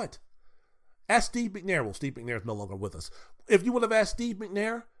 And guess what? Ask Steve McNair. Well, Steve McNair is no longer with us. If you would have asked Steve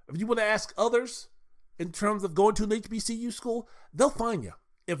McNair, if you would have asked others in terms of going to an HBCU school, they'll find you.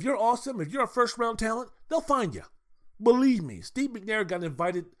 If you're awesome, if you're a first-round talent, they'll find you. Believe me, Steve McNair got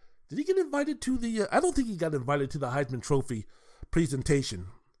invited. Did he get invited to the... I don't think he got invited to the Heisman Trophy presentation.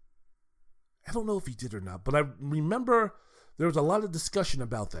 I don't know if he did or not, but I remember there was a lot of discussion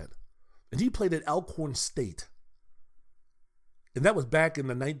about that. And he played at Alcorn State. And that was back in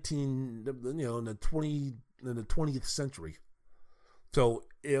the 20th century. So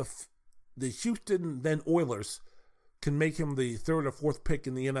if the Houston then Oilers can make him the third or fourth pick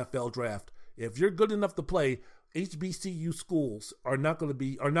in the NFL draft, if you're good enough to play, HBCU schools are not going to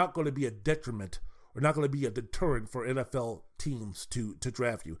be a detriment, or not going to be a deterrent for NFL teams to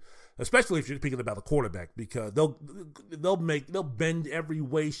draft you, especially if you're thinking about a quarterback, because they'll bend every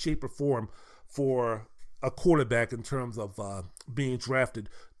way, shape, or form for a quarterback in terms of being drafted,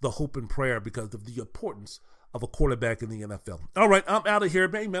 the hope and prayer because of the importance of a quarterback in the NFL. All right, I'm out of here,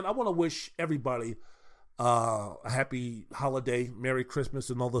 man. I want to wish everybody a happy holiday, Merry Christmas,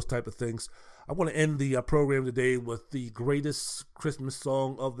 and all those type of things. I want to end the program today with the greatest Christmas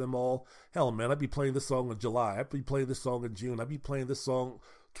song of them all. Hell, man, I'd be playing this song in July. I'd be playing this song in June. I'd be playing this song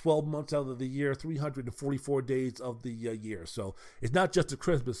 12 months out of the year, 344 days of the year. So it's not just a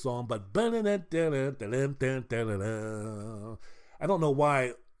Christmas song, but I don't know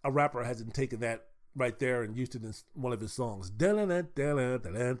why a rapper hasn't taken that right there and used it in one of his songs. Merry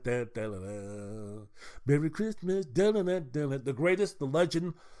Christmas, the greatest, the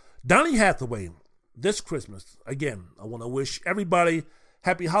legend, Donny Hathaway. This Christmas, again, I want to wish everybody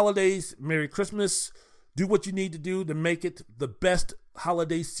happy holidays, Merry Christmas. Do what you need to do to make it the best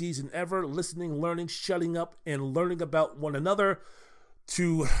holiday season ever. Listening, learning, shutting up, and learning about one another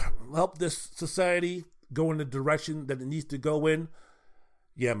to help this society go in the direction that it needs to go in.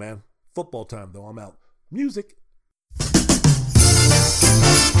 Yeah, man. Football time, though. I'm out. Music.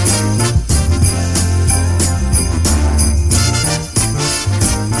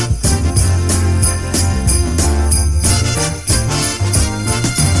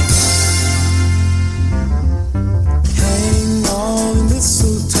 Hang on,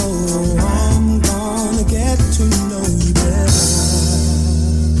 mistletoe, I'm gonna get to know you better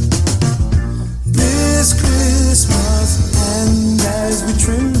this Christmas. And as we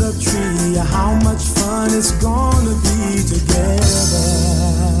trim the tree, how much fun it's gonna be together.